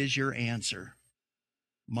is your answer.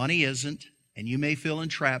 Money isn't, and you may feel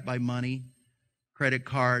entrapped by money, credit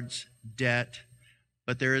cards, debt,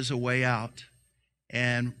 but there is a way out,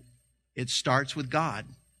 and it starts with God.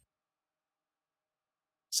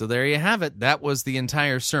 So there you have it. That was the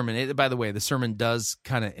entire sermon. By the way, the sermon does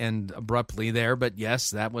kind of end abruptly there, but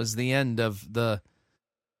yes, that was the end of the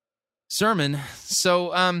sermon.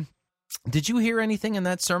 So, did you hear anything in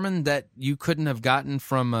that sermon that you couldn't have gotten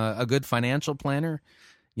from a good financial planner?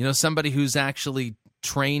 Somebody who's actually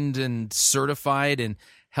trained and certified in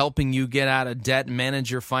helping you get out of debt and manage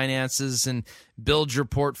your finances and build your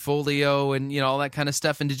portfolio and, all that kind of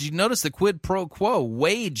stuff. And did you notice the quid pro quo,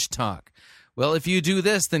 wage talk? Well, if you do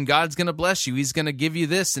this, then God's going to bless you. He's going to give you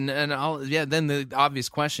this. And then the obvious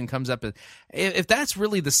question comes up. If that's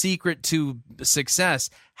really the secret to success,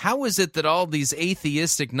 how is it that all these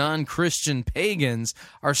atheistic, non-Christian pagans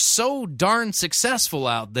are so darn successful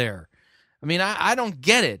out there? I mean, I don't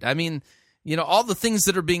get it. I mean, all the things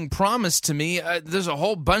that are being promised to me, there's a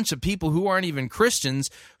whole bunch of people who aren't even Christians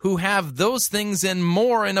who have those things and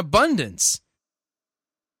more in abundance.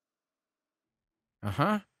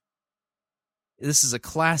 This is a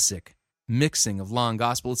classic mixing of law and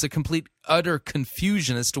gospel. It's a complete, utter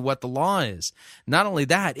confusion as to what the law is. Not only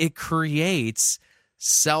that, it creates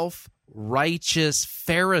self-righteous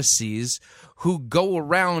Pharisees who go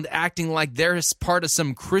around acting like they're part of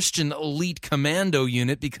some Christian elite commando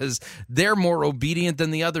unit because they're more obedient than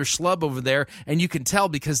the other schlub over there, and you can tell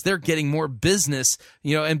because they're getting more business,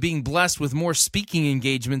 and being blessed with more speaking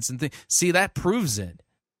engagements and things. See, that proves it.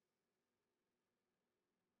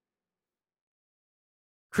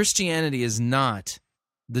 Christianity is not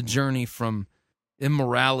the journey from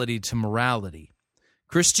immorality to morality.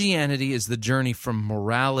 Christianity is the journey from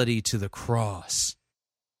morality to the cross.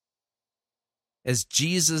 As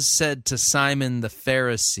Jesus said to Simon the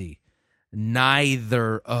Pharisee,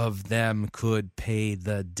 neither of them could pay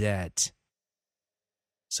the debt.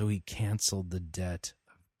 So he canceled the debt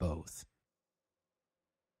of both.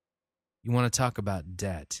 You want to talk about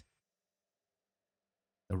debt?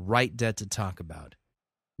 The right debt to talk about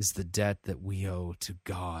is the debt that we owe to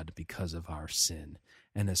God because of our sin.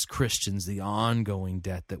 And as Christians, the ongoing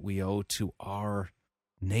debt that we owe to our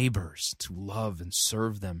neighbors, to love and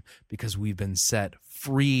serve them because we've been set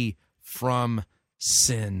free from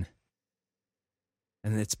sin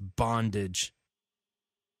and its bondage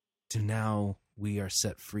to now we are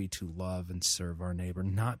set free to love and serve our neighbor,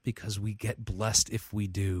 not because we get blessed if we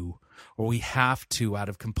do, or we have to out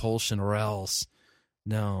of compulsion or else.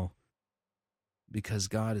 No, because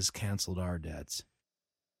God has canceled our debts.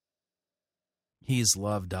 He's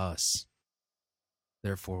loved us.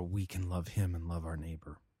 Therefore, we can love him and love our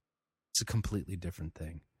neighbor. It's a completely different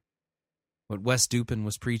thing. What Wes Dupin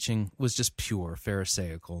was preaching was just pure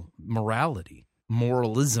Pharisaical morality,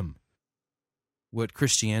 moralism. What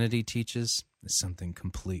Christianity teaches is something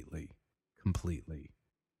completely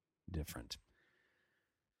different.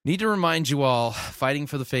 Need to remind you all, Fighting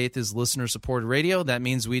for the Faith is listener-supported radio. That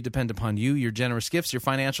means we depend upon you, your generous gifts, your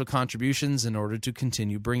financial contributions in order to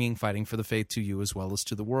continue bringing Fighting for the Faith to you as well as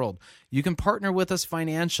to the world. You can partner with us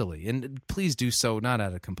financially, and please do so not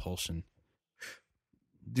out of compulsion.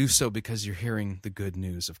 Do so because you're hearing the good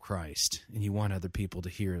news of Christ, and you want other people to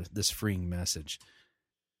hear this freeing message.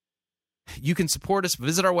 You can support us.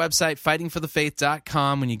 Visit our website,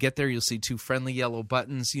 fightingforthefaith.com. When you get there, you'll see 2 friendly yellow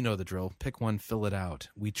buttons. You know the drill. Pick one, fill it out.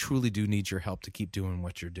 We truly do need your help to keep doing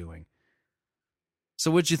what you're doing.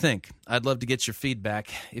 So what'd you think? I'd love to get your feedback.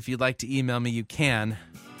 If you'd like to email me, you can.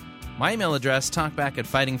 My email address,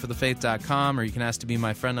 talkback@fightingforthefaith.com, or you can ask to be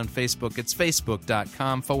my friend on Facebook. It's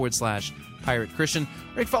facebook.com/Pirate Christian. Or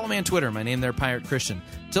you can follow me on Twitter. My name there, Pirate Christian.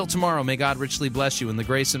 Till tomorrow, may God richly bless you in the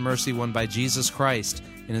grace and mercy won by Jesus Christ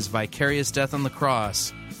in his vicarious death on the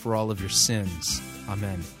cross for all of your sins.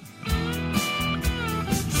 Amen.